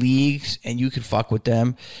Ivy Leagues and you can fuck with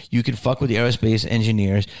them. You can fuck with the aerospace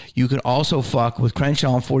engineers. You can also fuck with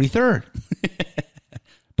Crenshaw on 43rd.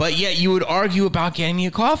 But yet you would argue about getting me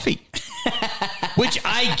a coffee, which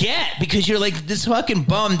I get because you're like, this fucking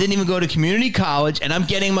bum didn't even go to community college and I'm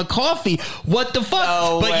getting him a coffee. What the fuck?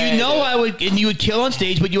 No but way, you know, dude. I would, and you would kill on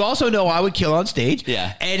stage, but you also know I would kill on stage.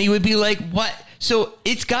 Yeah. And he would be like, what? So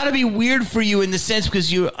it's got to be weird for you in the sense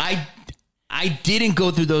because I didn't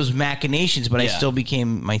go through those machinations, but I still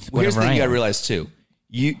became my whatever. Here's the thing you gotta realize too.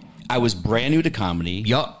 I was brand new to comedy.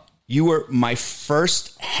 Yup. You were my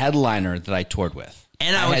first headliner that I toured with.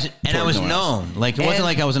 And I was known. Like it wasn't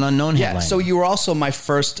like I was an unknown headliner. Yeah, so you were also my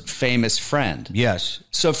first famous friend. Yes.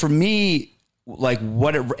 So for me, like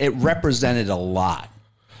what it represented a lot.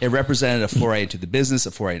 It represented a foray into the business,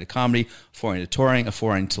 a foray into comedy, a foray into touring, a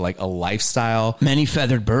foray into like a lifestyle. Many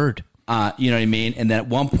feathered bird. You know what I mean? And then at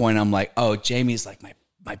one point I'm like, oh, Jamie's like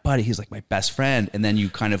my buddy. He's like my best friend. And then you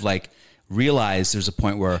kind of like realize there's a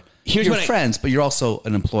point where you're friends, but you're also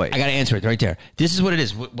an employee. I got to answer it right there. This is what it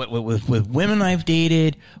is. With women I've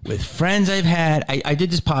dated, with friends I've had. I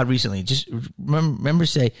did this pod recently. Just remember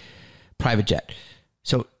say private jet.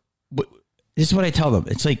 So this is what I tell them.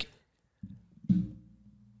 It's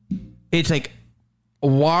like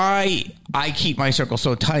why I keep my circle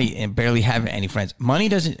so tight and barely have any friends. Money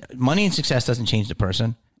and success doesn't change the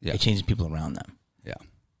person. Yeah. It changes people around them. Yeah.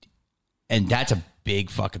 And that's a big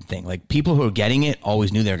fucking thing. Like people who are getting it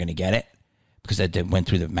always knew they were going to get it because they went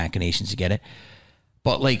through the machinations to get it.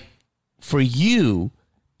 But like for you,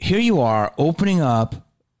 here you are opening up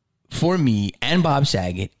for me and Bob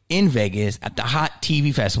Saget in Vegas at the hot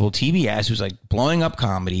TV festival, TBS, who's like blowing up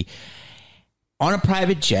comedy on a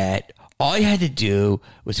private jet. All you had to do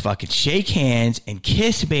was fucking shake hands and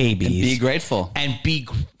kiss babies. And be grateful. And be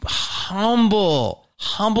humble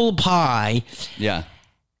pie. Yeah.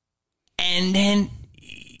 And then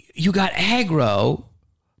you got aggro.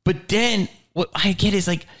 But then what I get is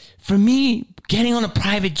like, for me, getting on a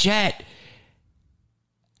private jet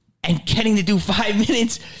and getting to do 5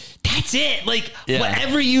 minutes, that's it. Like,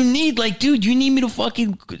 whatever you need. Like, dude, you need me to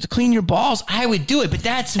fucking clean your balls? I would do it. But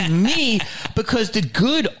that's me because the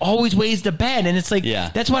good always weighs the bad. And it's like,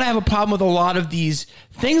 that's why I have a problem with a lot of these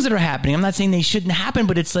things that are happening. I'm not saying they shouldn't happen,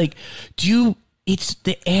 but it's like, it's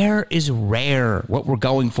the air is rare, what we're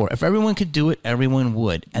going for. If everyone could do it, everyone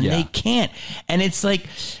would. And they can't. And it's like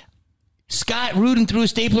Scott Rudin threw a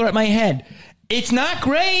stapler at my head. It's not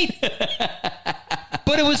great,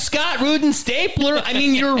 but it was Scott Rudin's stapler. I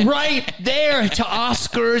mean, you're right there to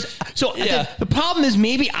Oscars. So the problem is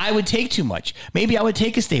maybe I would take too much. Maybe I would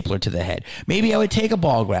take a stapler to the head. Maybe I would take a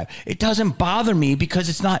ball grab. It doesn't bother me because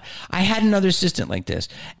it's not. I had another assistant like this,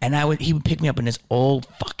 and he would pick me up in this old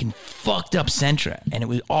fucking fucked up Sentra, and it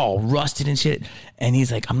was all rusted and shit. And he's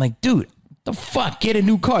like, I'm like, dude, The fuck? Get a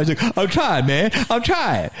new car. He's like, I'm trying, man. I'm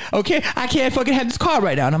trying. Okay? I can't fucking have this car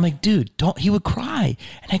right now. And I'm like, dude, don't. He would cry.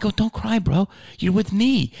 And I go, don't cry, bro. You're with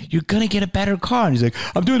me. You're going to get a better car. And he's like,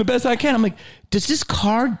 I'm doing the best I can. I'm like, does this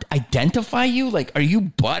car identify you? Like, are you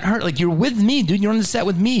butthurt? Like, you're with me, dude. You're on the set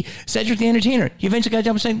with me. Cedric the Entertainer. He eventually got a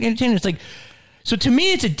job with Cedric the Entertainer. It's like, so to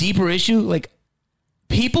me, it's a deeper issue. Like,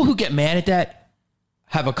 people who get mad at that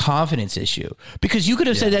have a confidence issue, because you could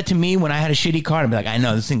have said that to me when I had a shitty car and be like, I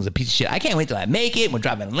know this thing's a piece of shit. I can't wait till I make it. We're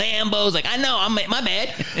driving Lambos. Like, I know, I'm my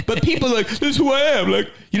bad. But people are like, this is who I am.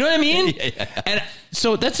 Like, you know what I mean? And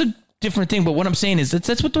so that's a different thing. But what I'm saying is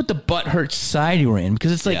that's what the butthurt society we're in,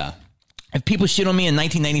 because it's like, if people shit on me in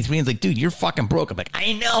 1993, it's like, dude, you're fucking broke. I'm like,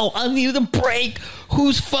 I know. I'll need a break.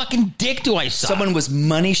 Whose fucking dick do I suck? Someone was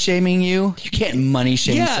money shaming you. You can't money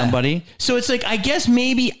shame somebody. So it's like, I guess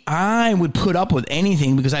maybe I would put up with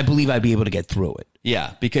anything because I believe I'd be able to get through it.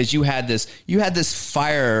 Yeah, because you had this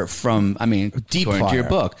fire from, I mean, deep according to your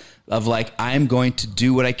book, of like, I'm going to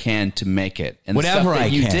do what I can to make it. And whatever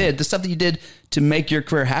the stuff that you did to make your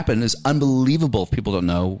career happen is unbelievable. If people don't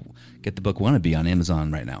know, get the book Wannabe on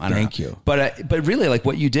Amazon right now. Thank you. But really, like,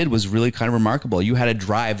 what you did was really kind of remarkable. You had a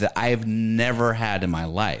drive that I have never had in my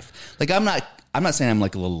life. Like, I'm not saying I'm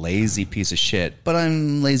like a little lazy piece of shit, but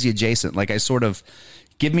I'm lazy adjacent. Like, I sort of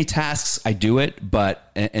give me tasks, I do it. But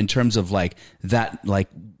in terms of like that, like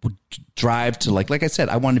drive to like I said,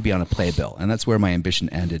 I wanted to be on a playbill, and that's where my ambition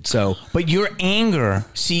ended. So, but your anger,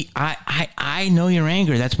 see, I know your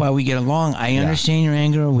anger. That's why we get along. I understand your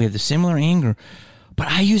anger. We have the similar anger. But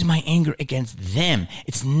I use my anger against them.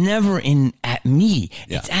 It's never at me.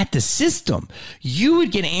 Yeah. It's at the system. You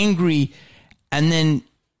would get angry, and then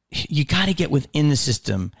you got to get within the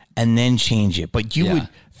system and then change it. But you would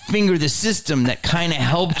finger the system that kind of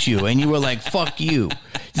helped you, and you were like, fuck you.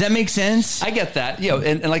 Does that make sense? I get that. You know,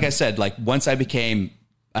 and like I said, like once I became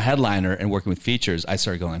a headliner and working with features, I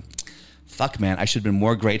started going, fuck, man, I should have been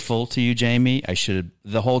more grateful to you, Jamie.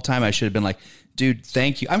 The whole time I should have been like, dude,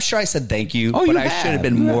 thank you. I'm sure I said thank you, but I should have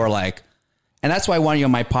been more like, and that's why I wanted you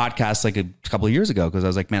on my podcast like a couple of years ago, because I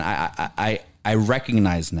was like, man, I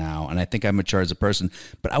recognize now, and I think I mature as a person,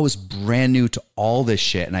 but I was brand new to all this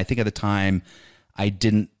shit. And I think at the time I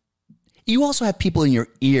didn't. You also have people in your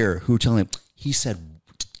ear who are telling him, he said,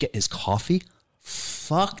 get his coffee.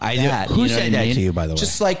 Fuck that. Who said that to you, by the way?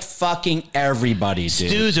 Just like fucking everybody, dude.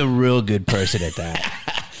 Stu's a real good person at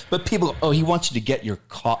that. But people go, oh, he wants you to get your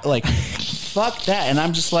coffee. Like, fuck that. And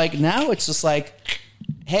I'm just like, now it's just like,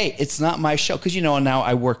 hey, it's not my show. Because, you know, now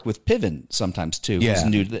I work with Piven sometimes too. Yeah. Who's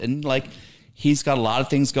new to, and like, he's got a lot of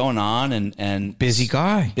things going on and busy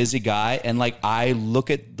guy. And like, I look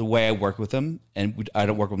at the way I work with him, and I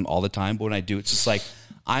don't work with him all the time, but when I do, it's just like,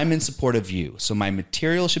 I'm in support of you. So my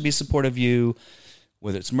material should be in support of you,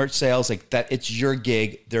 whether it's merch sales, like that, it's your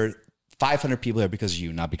gig. There are 500 people here because of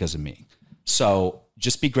you, not because of me. So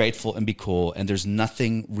just be grateful and be cool. And there's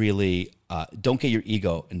nothing really, don't get your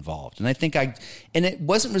ego involved. And I think and it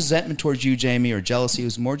wasn't resentment towards you, Jamie, or jealousy. It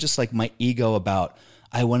was more just like my ego about,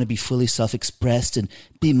 I want to be fully self-expressed and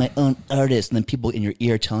be my own artist. And then people in your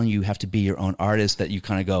ear telling you have to be your own artist, that you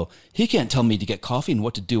kind of go, he can't tell me to get coffee and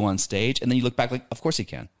what to do on stage. And then you look back like, of course he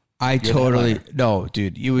can. No,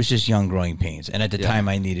 dude, it was just young growing pains. And at the time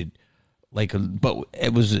I needed but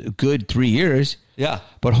it was a good 3 years. Yeah.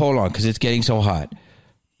 But hold on, because it's getting so hot.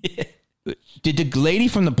 Did the lady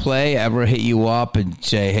from the play ever hit you up and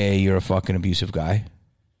say, hey, you're a fucking abusive guy?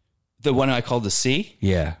 The one I called the C?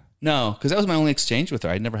 Yeah. No, because that was my only exchange with her.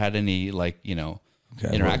 I'd never had any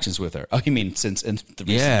interactions with her. Oh, you mean since in the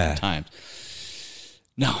recent times?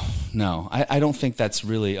 No. I don't think that's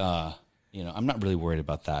really, I'm not really worried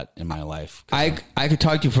about that in my life. I could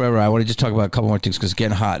talk to you forever. I want to just talk about a couple more things because it's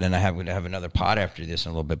getting hot, and I'm going to have another pod after this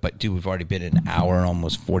in a little bit. But, dude, we've already been an hour and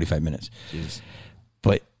almost 45 minutes. Jeez.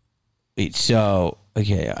 But,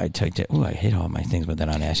 okay, I took it. Oh, I hit all my things, but then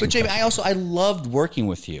I'm asking. But, Jamie, I loved working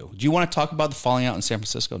with you. Do you want to talk about the falling out in San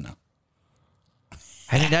Francisco? No.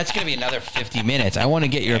 I think that's going to be another 50 minutes. I want to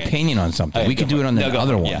get your opinion on something. We could do it on the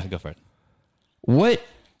other one. Yeah, go for it. What?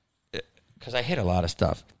 Because I hit a lot of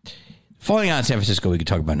stuff. Falling out in San Francisco, we could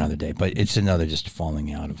talk about another day, but it's another just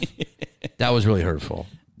falling out of. That was really hurtful.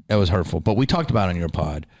 That was hurtful. But we talked about it on your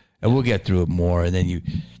pod, and we'll get through it more. And then you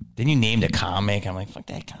named a comic. I'm like, fuck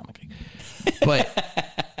that comic. But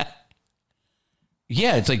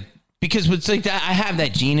yeah, it's like, because it's like that. I have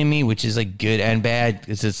that gene in me, which is like good and bad.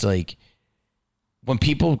 It's like when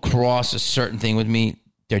people cross a certain thing with me,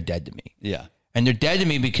 they're dead to me. Yeah, and they're dead to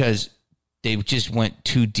me because they just went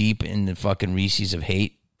too deep in the fucking Reese's of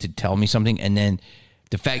hate to tell me something. And then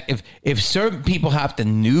the fact, if certain people have to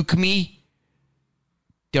nuke me,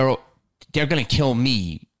 they're going to kill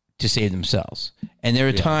me to save themselves. And there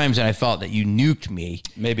are times that I felt that you nuked me.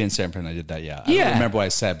 Maybe in San Fran I did that, I don't remember what I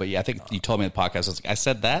said, but I think you told me in the podcast, I was like, I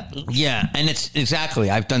said that? Yeah, and it's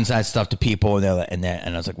exactly, I've done that stuff to people, and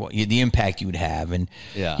I was like, well, the impact you would have. And,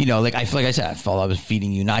 like I said, I felt I was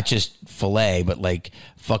feeding you not just filet, but like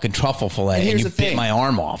fucking truffle filet, and you bit my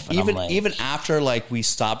arm off. And even after like we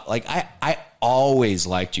stopped, like I always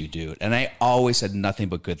liked you, dude. And I always said nothing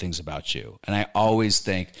but good things about you. And I always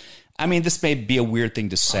think, I mean, this may be a weird thing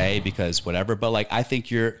to say because whatever, but like, I think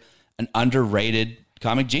you're an underrated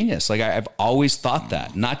comic genius. Like I've always thought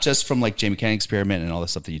that, not just from like Jamie Kennedy Experiment and all the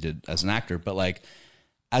stuff that you did as an actor, but like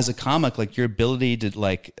as a comic, like your ability to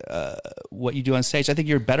like what you do on stage. I think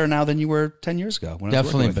you're better now than you were 10 years ago. When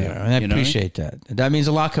Definitely I was better. you, and I appreciate that. That means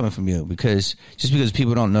a lot coming from you, because just because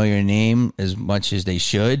people don't know your name as much as they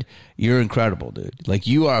should, you're incredible, dude. Like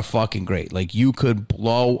you are fucking great. Like you could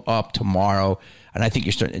blow up tomorrow. And I think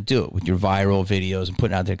you're starting to do it with your viral videos and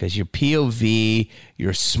putting out there, because your POV,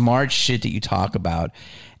 your smart shit that you talk about,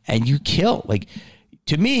 and you kill. Like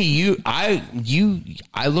to me,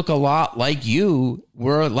 I look a lot like you.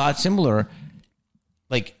 We're a lot similar,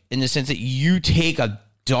 like in the sense that you take a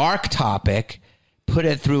dark topic, put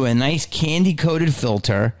it through a nice candy coated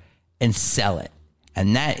filter, and sell it.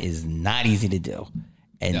 And that is not easy to do.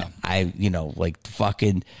 And I, like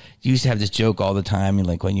fucking, you used to have this joke all the time, and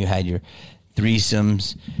like when you had your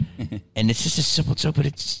threesomes, and it's just a simple joke, but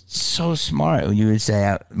it's so smart when you would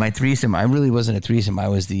say, my threesome, I really wasn't a threesome, I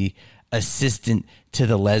was the assistant to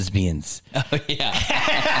the lesbians. Oh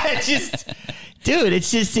yeah. Dude,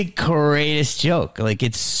 it's just the greatest joke. Like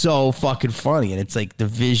it's so fucking funny, and it's like the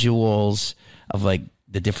visuals of like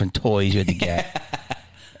the different toys you had to get.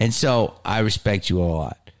 And so I respect you a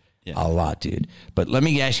lot, dude. But let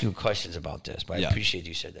me ask you questions about this, but I appreciate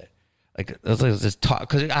you said that. Like, let's talk,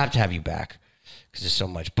 because I have to have you back, because there's so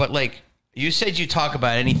much. But, like, you said you talk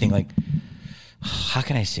about anything. Like, how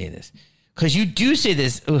can I say this? Because you do say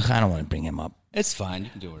this. Ugh, I don't want to bring him up. It's fine. You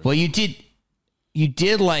can do it. Well, you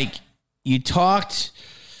did, like, you talked.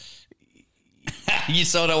 You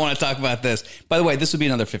so don't want to talk about this. By the way, this would be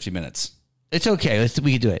another 50 minutes. It's okay.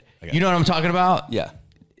 We can do it. Okay. You know what I'm talking about? Yeah.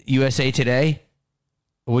 USA Today?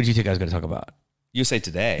 What did you think I was going to talk about? USA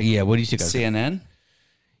Today? Yeah, what do you think? CNN?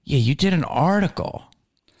 Yeah, you did an article.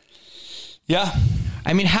 Yeah.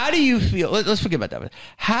 I mean, how do you feel? Let's forget about that.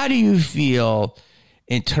 How do you feel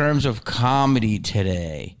in terms of comedy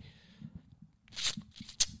today?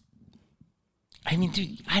 I mean,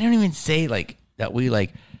 dude, I don't even say like that we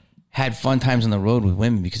like had fun times on the road with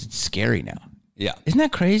women, because it's scary now. Yeah. Isn't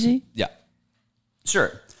that crazy? Yeah.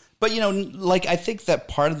 Sure. But, like, I think that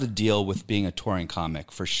part of the deal with being a touring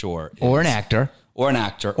comic, for sure. Or an actor. Or an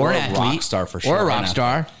actor. Or a an rock star, for sure. Or a rock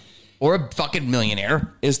star. Or a fucking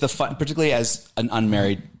millionaire. Is the fun, particularly as an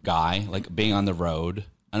unmarried guy, like being on the road,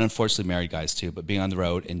 and unfortunately married guys too, but being on the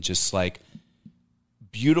road and just like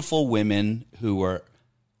beautiful women who were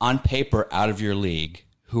on paper out of your league,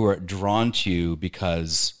 who are drawn to you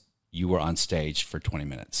because you were on stage for 20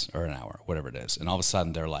 minutes or an hour, whatever it is. And all of a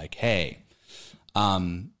sudden they're like, hey,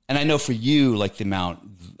 and I know for you, like the amount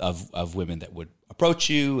of women that would approach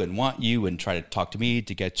you and want you and try to talk to me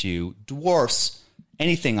to get you dwarfs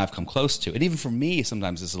anything I've come close to. And even for me,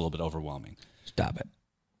 sometimes it's a little bit overwhelming. Stop it.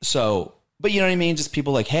 So, but you know what I mean? Just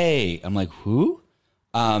people like, hey, I'm like, who?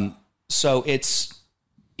 So it's,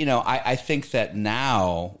 I think that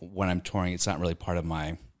now when I'm touring, it's not really part of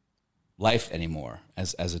my life anymore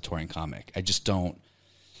as a touring comic. I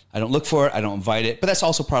don't look for it. I don't invite it. But that's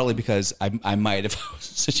also partly because I might have a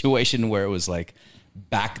situation where it was like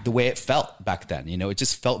back the way it felt back then. It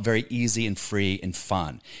just felt very easy and free and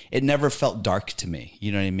fun. It never felt dark to me.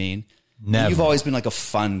 You know what I mean? Never. You've always been like a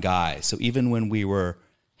fun guy. So even when we were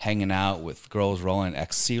hanging out with girls rolling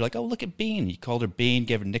ecstasy, you're like, oh, look at Bean. You called her Bean,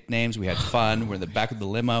 gave her nicknames. We had fun. We're in the back of the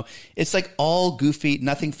limo. It's like all goofy.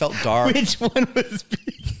 Nothing felt dark. Which one was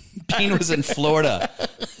Bean? Bean was in Florida.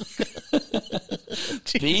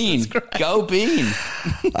 Bean, go Bean.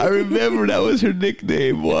 I remember that was her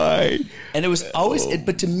nickname. Why? And it was always,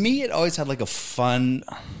 but to me, it always had like a fun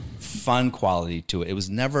quality to it. It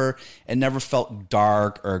never felt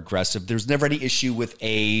dark or aggressive. There was never any issue with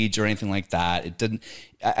age or anything like that.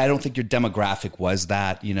 I don't think your demographic was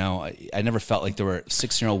that, I never felt like there were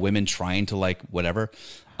 16-year-old women trying to like whatever.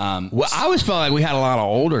 Well, I always felt like we had a lot of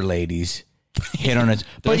older ladies hit on us.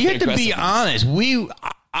 But you have to be honest.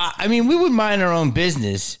 I mean, we would mind our own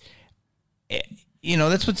business.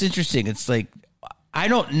 That's what's interesting. It's like, I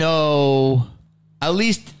don't know, at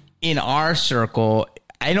least in our circle,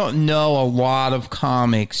 I don't know a lot of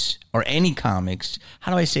comics or any comics,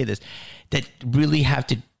 how do I say this, that really have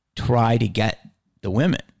to try to get the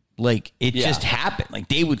women. Like it just happened. Like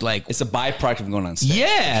they would like. It's a byproduct of going on stage.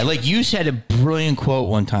 Yeah, like you said a brilliant quote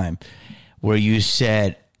one time where you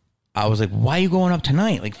said, I was like, why are you going up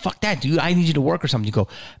tonight? Like, fuck that, dude. I need you to work or something. You go,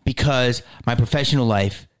 because my professional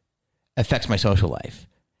life affects my social life.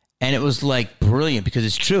 And it was like brilliant because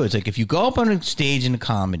it's true. It's like if you go up on a stage in a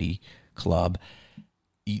comedy club,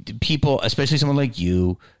 people, especially someone like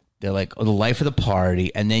you, they're like, oh, the life of the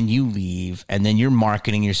party, and then you leave, and then you're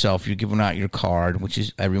marketing yourself. You're giving out your card, which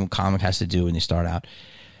is everyone comic has to do when they start out.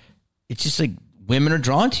 It's just like women are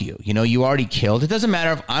drawn to you. You know, you already killed. It doesn't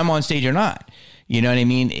matter if I'm on stage or not. You know what I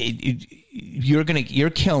mean? You're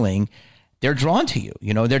killing. They're drawn to you.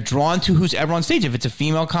 You know, they're drawn to who's ever on stage. If it's a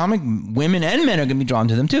female comic, women and men are going to be drawn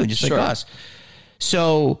to them too, just like us.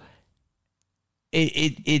 So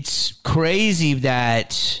it's crazy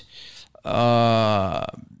that.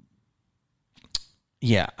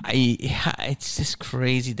 It's just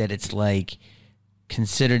crazy that it's like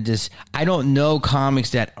considered this. I don't know comics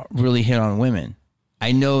that really hit on women.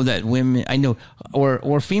 I know that women,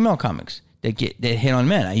 or female comics that hit on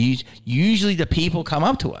men. Usually the people come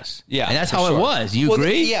up to us. Yeah. And that's how it was. You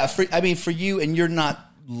agree? For you, and you're not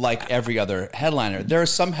like every other headliner. There are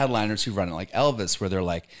some headliners who run it like Elvis, where they're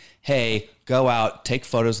like, hey, go out, take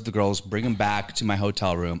photos of the girls, bring them back to my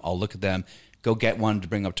hotel room. I'll look at them. Go get one to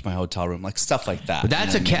bring up to my hotel room, like stuff like that. But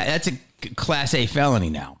that's that's a class A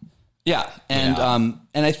felony now. Yeah, and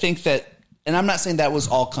I think that, and I'm not saying that was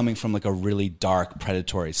all coming from like a really dark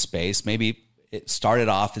predatory space. Maybe it started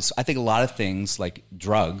off as, I think a lot of things like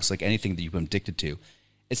drugs, like anything that you've been addicted to,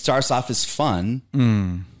 it starts off as fun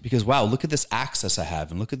because wow, look at this access I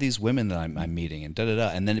have, and look at these women that I'm meeting, and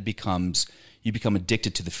and then you become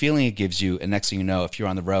addicted to the feeling it gives you, and next thing you know, if you're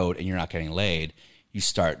on the road and you're not getting laid, you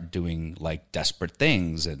start doing like desperate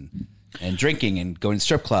things and drinking and going to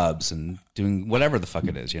strip clubs and doing whatever the fuck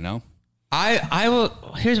it is, you know? I will.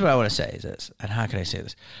 Here's what I want to say is this. And how can I say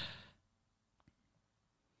this?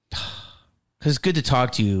 Because it's good to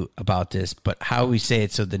talk to you about this, but how we say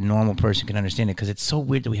it so the normal person can understand it, because it's so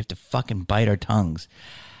weird that we have to fucking bite our tongues.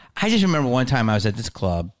 I just remember one time I was at this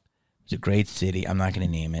club. It was a great city. I'm not going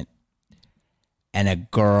to name it. And a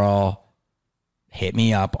girl hit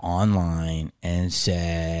me up online and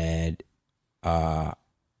said,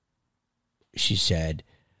 she said,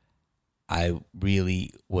 I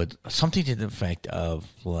really would, something to the effect of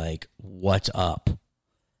like, what's up?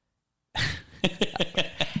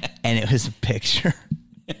 And it was a picture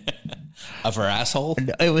of her asshole.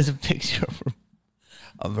 It was a picture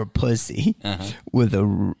of her pussy with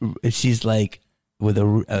she's like with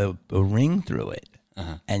a ring through it.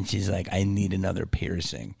 And she's like, I need another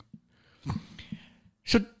piercing.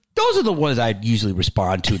 So those are the ones I'd usually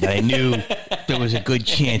respond to that I knew there was a good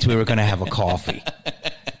chance we were going to have a coffee.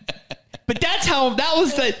 But that's how, that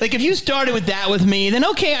was like, if you started with that with me, then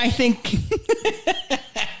okay, I think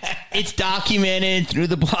it's documented through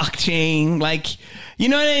the blockchain. Like, you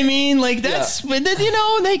know what I mean? Like that's, you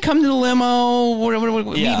know, they come to the limo, whatever,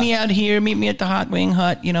 meet me out here, meet me at the Hot Wing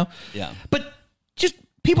Hut, you know? Yeah. But just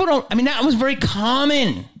people don't, I mean, that was very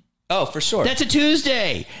common. Oh, for sure. That's a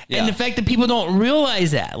Tuesday. Yeah. And the fact that people don't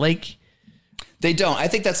realize that, like. They don't. I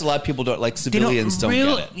think that's a lot of people don't, like civilians don't get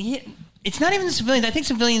it. Yeah, it's not even the civilians. I think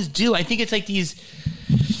civilians do. I think it's like these,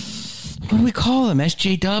 what do we call them?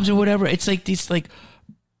 SJ dubs or whatever. It's like these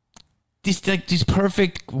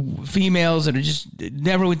perfect females that are just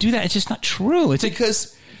never would do that. It's just not true. It's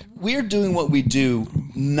because we're doing what we do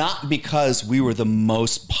not because we were the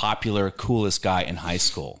most popular, coolest guy in high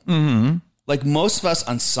school. Mm-hmm. Like most of us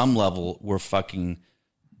on some level were fucking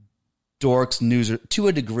dorks, newsers to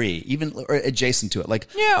a degree, even or adjacent to it. Like,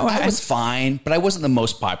 yeah, I was fine, but I wasn't the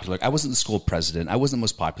most popular. I wasn't the school president. I wasn't the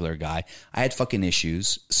most popular guy. I had fucking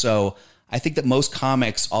issues. So I think that most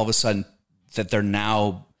comics, all of a sudden, that they're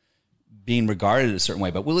now being regarded a certain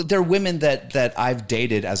way. But there are women that I've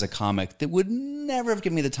dated as a comic that would never have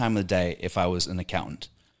given me the time of the day if I was an accountant.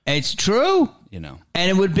 It's true, you know, and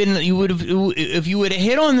it would have been, if you would have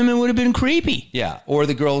hit on them, it would have been creepy. Yeah, or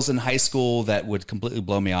the girls in high school that would completely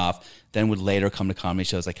blow me off, then would later come to comedy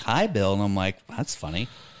shows like, "Hi, Bill," and I'm like, "That's funny,"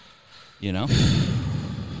 you know.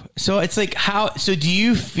 So it's like, how? So do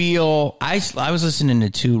you feel? I was listening to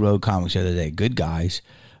two road comics the other day, good guys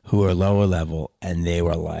who are lower level, and they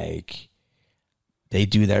were like, they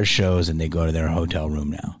do their shows and they go to their hotel room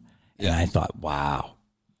now, and I thought, wow.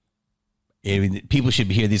 People should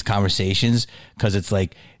hear these conversations because it's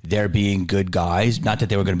like they're being good guys. Not that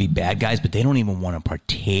they were going to be bad guys, but they don't even want to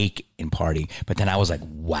partake in partying. But then I was like,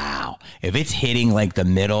 wow, if it's hitting like the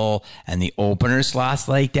middle and the opener slots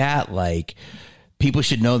like that, like people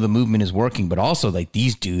should know the movement is working, but also like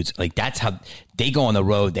these dudes, like that's how they go on the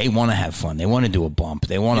road. They want to have fun. They want to do a bump.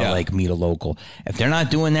 They want to like meet a local. If they're not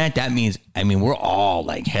doing that, that means, I mean, we're all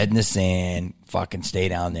like head in the sand, fucking stay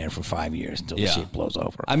down there for 5 years until the shit blows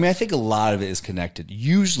over. I mean, I think a lot of it is connected.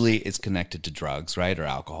 Usually it's connected to drugs, right? Or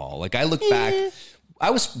alcohol. Like I look back, I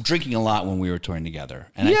was drinking a lot when we were touring together.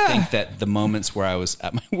 And I think that the moments where I was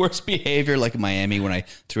at my worst behavior, like in Miami when I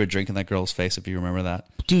threw a drink in that girl's face, if you remember that.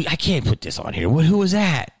 Dude, I can't put this on here. Who was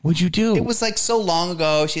that? What'd you do? It was like so long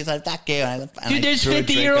ago. She's like, that gay. Dude, there's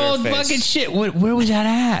 50-year-old fucking shit. Where was that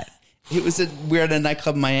at? It was we were at a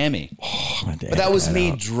nightclub in Miami. But that was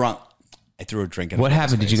me drunk. I threw a drink in What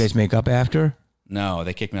happened? Did you guys make up after? No,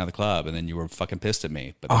 they kicked me out of the club, and then you were fucking pissed at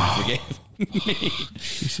me. But then you forgave me.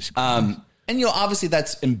 Jesus Christ. And, you know, obviously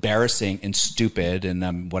that's embarrassing and stupid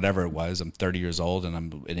and whatever it was. I'm 30 years old and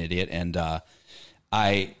I'm an idiot. And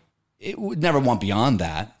it would never want beyond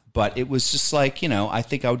that. But it was just like, you know, I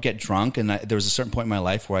think I would get drunk. And there was a certain point in my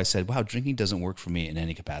life where I said, wow, drinking doesn't work for me in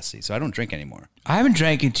any capacity. So I don't drink anymore. I haven't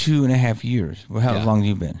drank in 2.5 years. Well, how long have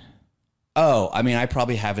you been? Oh, I mean, I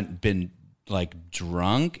probably haven't been like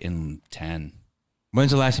drunk in 10.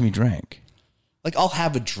 When's the last time you drank? Like I'll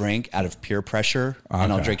have a drink out of peer pressure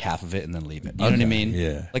and I'll drink half of it and then leave it. You know what I mean?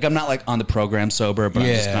 Yeah. Like I'm not like on the program sober, but I'm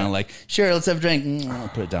just kind of like, sure, let's have a drink. I'll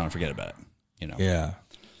put it down and forget about it. You know? Yeah.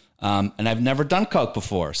 And I've never done coke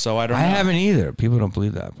before, so I don't know. I haven't either. People don't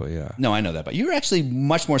believe that, but yeah. No, I know that. But you're actually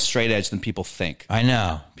much more straight edge than people think. I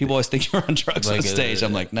know. People always think you're on drugs on stage.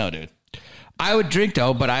 I'm like, no, dude. I would drink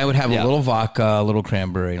though, but I would have a little vodka, a little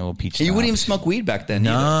cranberry, and a little peach. You wouldn't even smoke weed back then.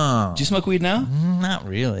 No. Either. Do you smoke weed now? Not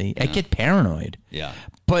really. I get paranoid. Yeah.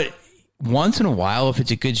 But once in a while, if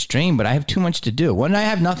it's a good strain, but I have too much to do. When I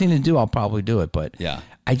have nothing to do, I'll probably do it. But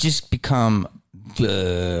I just become.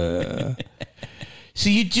 So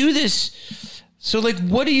you do this. So like,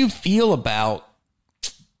 what do you feel about?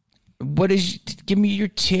 Give me your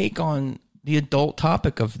take on the adult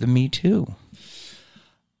topic of the Me Too.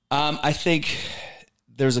 I think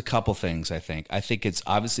there's a couple things. I think it's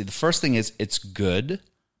obviously the first thing is it's good.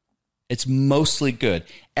 It's mostly good.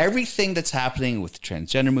 Everything that's happening with the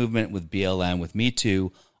transgender movement, with BLM, with Me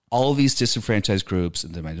Too, all of these disenfranchised groups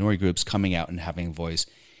and the minority groups coming out and having a voice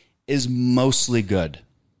is mostly good.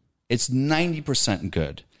 It's 90%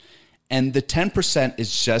 good. And the 10%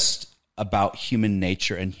 is just about human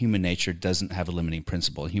nature, and human nature doesn't have a limiting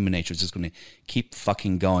principle. Human nature is just going to keep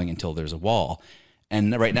fucking going until there's a wall.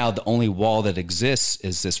 And right now, the only wall that exists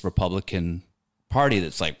is this Republican Party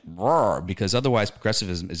that's like, roar, because otherwise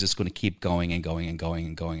progressivism is just going to keep going and going and going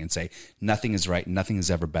and going and say, nothing is right, nothing is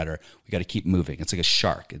ever better. We got to keep moving. It's like a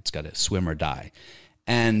shark. It's got to swim or die.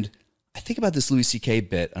 And I think about this Louis C.K.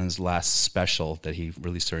 bit on his last special that he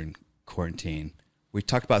released during quarantine. We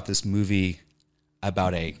talked about this movie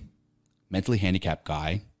about a mentally handicapped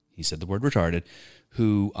guy. He said the word retarded,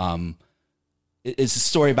 who, it's a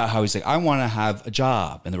story about how he's like, I want to have a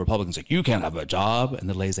job. And the Republican's like, you can't have a job. And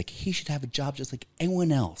the lady's like, he should have a job just like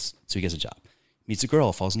anyone else. So he gets a job. Meets a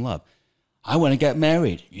girl, falls in love. I want to get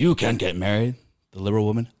married. You can't get married. The liberal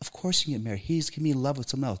woman, of course you can get married. He's going to be in love with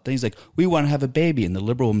someone else. Then he's like, we want to have a baby. And the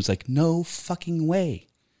liberal woman's like, no fucking way.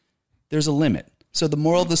 There's a limit. So the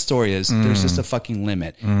moral of the story is there's just a fucking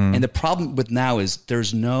limit. And the problem with now is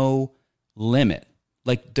there's no limit.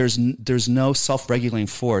 Like there's no self-regulating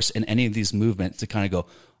force in any of these movements to kind of go,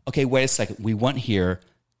 okay, wait a second. We went here.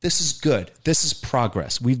 This is good. This is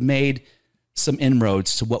progress. We've made some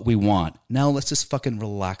inroads to what we want. Now let's just fucking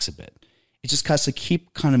relax a bit. It just has to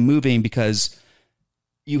keep kind of moving because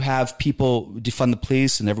you have people defund the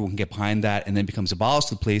police and everyone can get behind that, and then it becomes abolish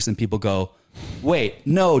the police, and people go, wait,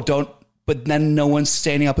 no, don't. But then no one's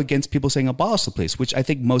standing up against people saying abolish the police, which I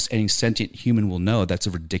think most any sentient human will know that's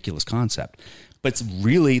a ridiculous concept. But it's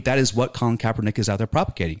really, that is what Colin Kaepernick is out there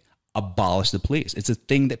propagating. Abolish the police. It's a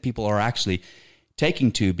thing that people are actually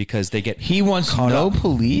taking to because they get He wants no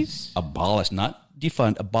police? Abolish, not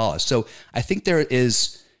defund, abolish. So I think there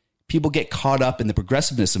is, people get caught up in the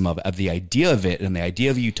progressiveness of the idea of it and the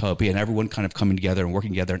idea of utopia and everyone kind of coming together and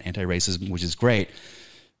working together in anti-racism, which is great.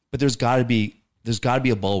 But there's got to be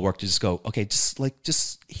a bulwark to just go, okay,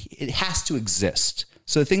 it has to exist.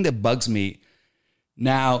 So the thing that bugs me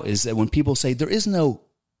now is that when people say there is no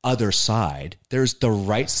other side, there's the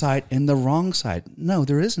right side and the wrong side. No,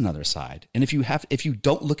 there is another side. And if you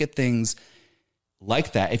don't look at things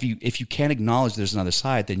like that, if you can't acknowledge there's another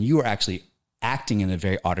side, then you are actually acting in a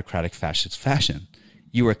very autocratic fascist fashion.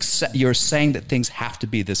 You're saying that things have to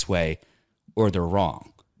be this way or they're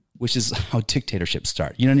wrong, which is how dictatorships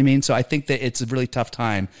start. You know what I mean? So I think that it's a really tough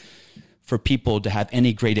time for people to have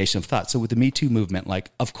any gradation of thought. So with the Me Too movement, like,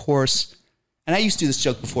 of course, And I used to do this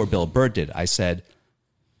joke before Bill Burr did. I said,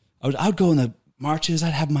 I would go in the marches.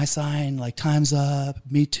 I'd have my sign like "Time's Up,"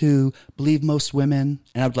 "Me Too," "Believe Most Women,"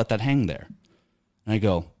 and I would let that hang there. And I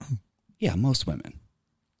go, yeah, most women.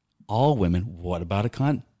 All women. What about a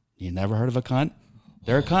cunt? You never heard of a cunt?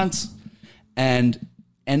 They're cunts. And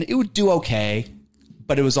it would do okay,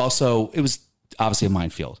 but it was obviously a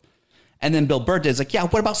minefield. And then Bill Burr did. It's like, yeah,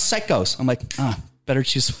 what about psychos? I'm like, better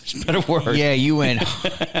choose a better word. Yeah, you went.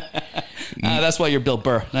 That's why you're Bill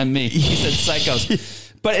Burr, not me. He said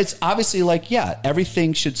psychos. But it's obviously like, yeah,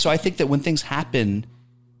 everything should. So I think that when things happen,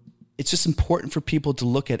 it's just important for people to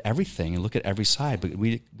look at everything and look at every side. But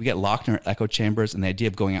we get locked in our echo chambers, and the idea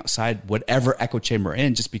of going outside, whatever echo chamber we're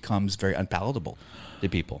in, just becomes very unpalatable to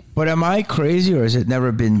people. But am I crazy, or has it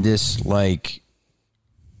never been this like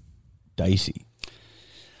dicey?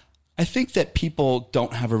 I think that people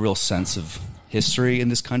don't have a real sense of history in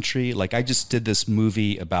this country. Like, I just did this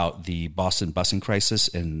movie about the Boston busing crisis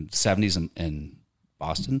in the 70s in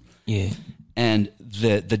Boston. Yeah. And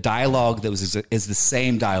the dialogue that is the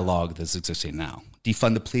same dialogue that's existing now.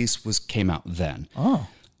 Defund the police came out then. Oh.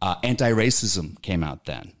 Anti-racism came out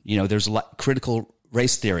then. There's a lot. Critical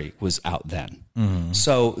race theory was out then. Mm-hmm.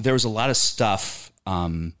 So there was a lot of stuff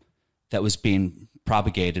that was being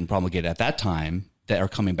propagated and promulgated at that time that are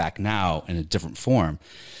coming back now in a different form.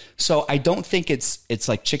 So I don't think it's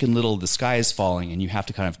like Chicken Little, the sky is falling, and you have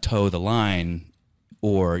to kind of toe the line,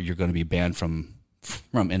 or you're going to be banned from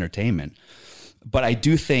entertainment. But I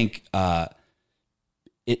do think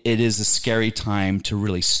it is a scary time to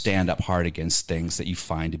really stand up hard against things that you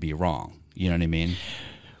find to be wrong. You know what I mean?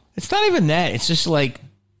 It's not even that. It's just like,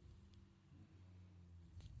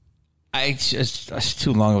 it's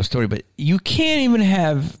too long of a story, but you can't even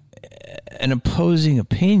have an opposing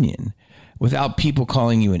opinion without people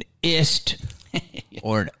calling you an ist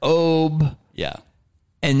or an obe. Yeah.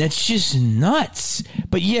 And that's just nuts.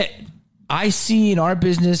 But yet, I see in our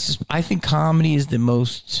business, I think comedy is a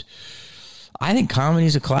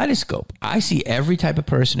kaleidoscope. I see every type of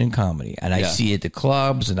person in comedy, and I see at the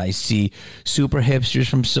clubs, and I see super hipsters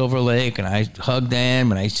from Silver Lake, and I hug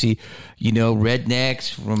them, and I see,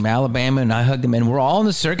 rednecks from Alabama, and I hug them, and we're all in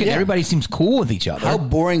the circuit. Yeah. Everybody seems cool with each other. How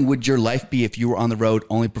boring would your life be if you were on the road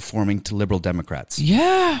only performing to liberal Democrats?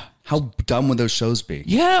 Yeah. How dumb would those shows be?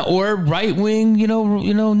 Yeah, or right wing,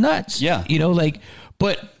 nuts. Yeah.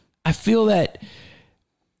 But I feel that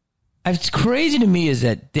it's crazy to me is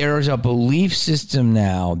that there's a belief system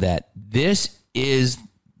now that this is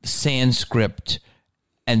Sanskrit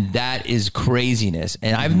and that is craziness.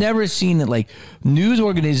 And I've never seen that, like, news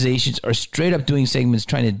organizations are straight up doing segments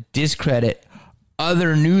trying to discredit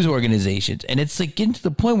other news organizations. And it's like getting to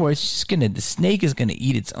the point where it's just the snake is going to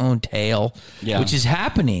eat its own tail, which is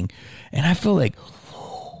happening. And I feel like,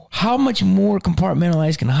 how much more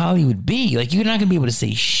compartmentalized can Hollywood be? Like, you're not going to be able to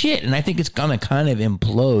say shit. And I think it's going to kind of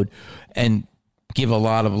implode and give a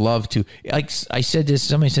lot of love to, like I said this,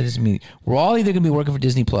 somebody said this to me, we're all either going to be working for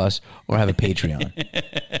Disney Plus or have a Patreon.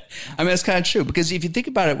 I mean, that's kind of true, because if you think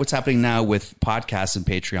about it, what's happening now with podcasts and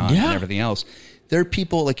Patreon and everything else, there are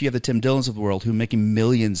people like you have the Tim Dillons of the world who are making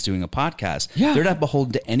millions doing a podcast. Yeah. They're not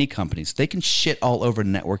beholden to any companies. They can shit all over the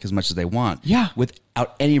network as much as they want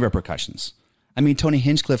without any repercussions. I mean, Tony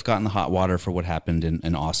Hinchcliffe got in the hot water for what happened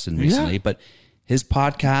in Austin recently, but his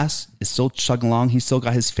podcast is still chugging along. He's still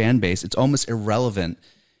got his fan base. It's almost irrelevant,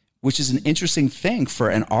 which is an interesting thing for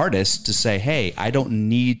an artist to say, hey, I don't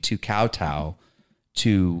need to kowtow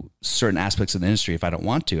to certain aspects of the industry if I don't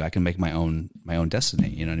want to. I can make my own destiny.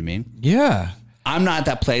 You know what I mean? Yeah. I'm not at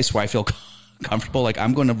that place where I feel comfortable. Like,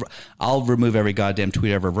 I'll remove every goddamn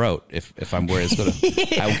tweet I ever wrote if I'm worried it's going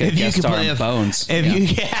to, I will get a guest star in Bones.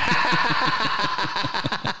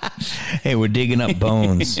 Hey, we're digging up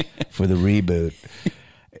Bones for the reboot.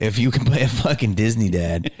 If you can play a fucking Disney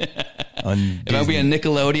dad on if I'll be a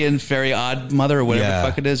Nickelodeon Fairy Odd Mother or whatever the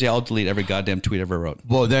fuck it is, I'll delete every goddamn tweet I ever wrote.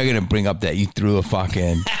 Well, they're going to bring up that you threw a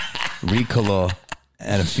fucking Ricola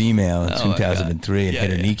at a female in 2003 and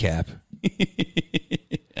hit her kneecap.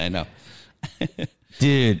 I know.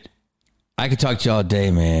 Dude, I could talk to you all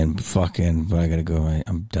day, man. But I gotta go.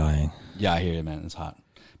 I'm dying. Yeah, I hear you, man. It's hot.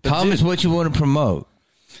 Tell us what you want to promote.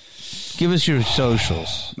 Give us your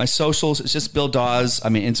socials. My socials, it's just Bill Dawes. I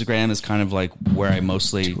mean, Instagram is kind of like where I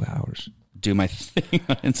mostly 2 hours do my thing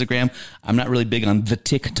on Instagram. I'm not really big on the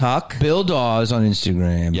TikTok. Bill Dawes on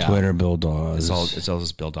Instagram, Twitter, Bill Dawes. It's all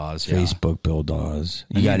just Bill Dawes. Facebook, Bill Dawes.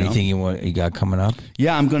 You got anything you got coming up?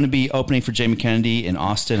 Yeah, I'm going to be opening for Jamie Kennedy in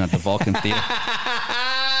Austin at the Vulcan Theater.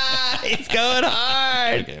 It's going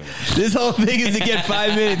hard. Okay. This whole thing is to get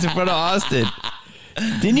 5 minutes in front of Austin.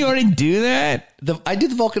 Didn't you already do that? I do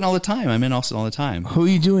the Vulcan all the time. I'm in Austin all the time. Who are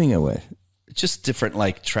you doing it with? just different,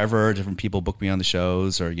 like Trevor, different people book me on the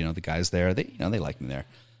shows, or, the guys there, they like me there.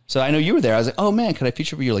 So I know you were there. I was like, oh man, could I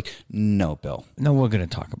feature you? You're like, no, Bill. No, we're going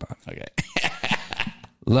to talk about it. Okay.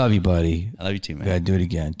 Love you, buddy. I love you too, man. We got to do it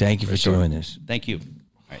again. Thank you for doing this. Thank you.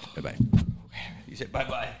 All right. Bye-bye. You said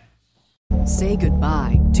bye-bye. Say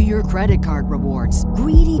goodbye to your credit card rewards.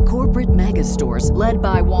 Greedy corporate mega stores, led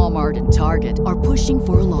by Walmart and Target, are pushing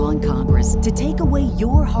for a law in Congress to take away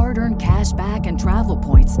your hard-earned cash back and travel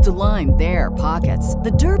points to line their pockets.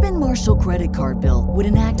 The Durbin-Marshall credit card bill would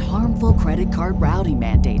enact harmful credit card routing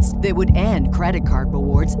mandates that would end credit card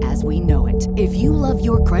rewards as we know it. If you love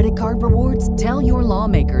your credit card rewards, tell your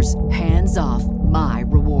lawmakers, hands off my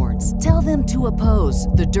rewards. Tell them to oppose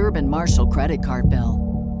the Durbin-Marshall credit card bill.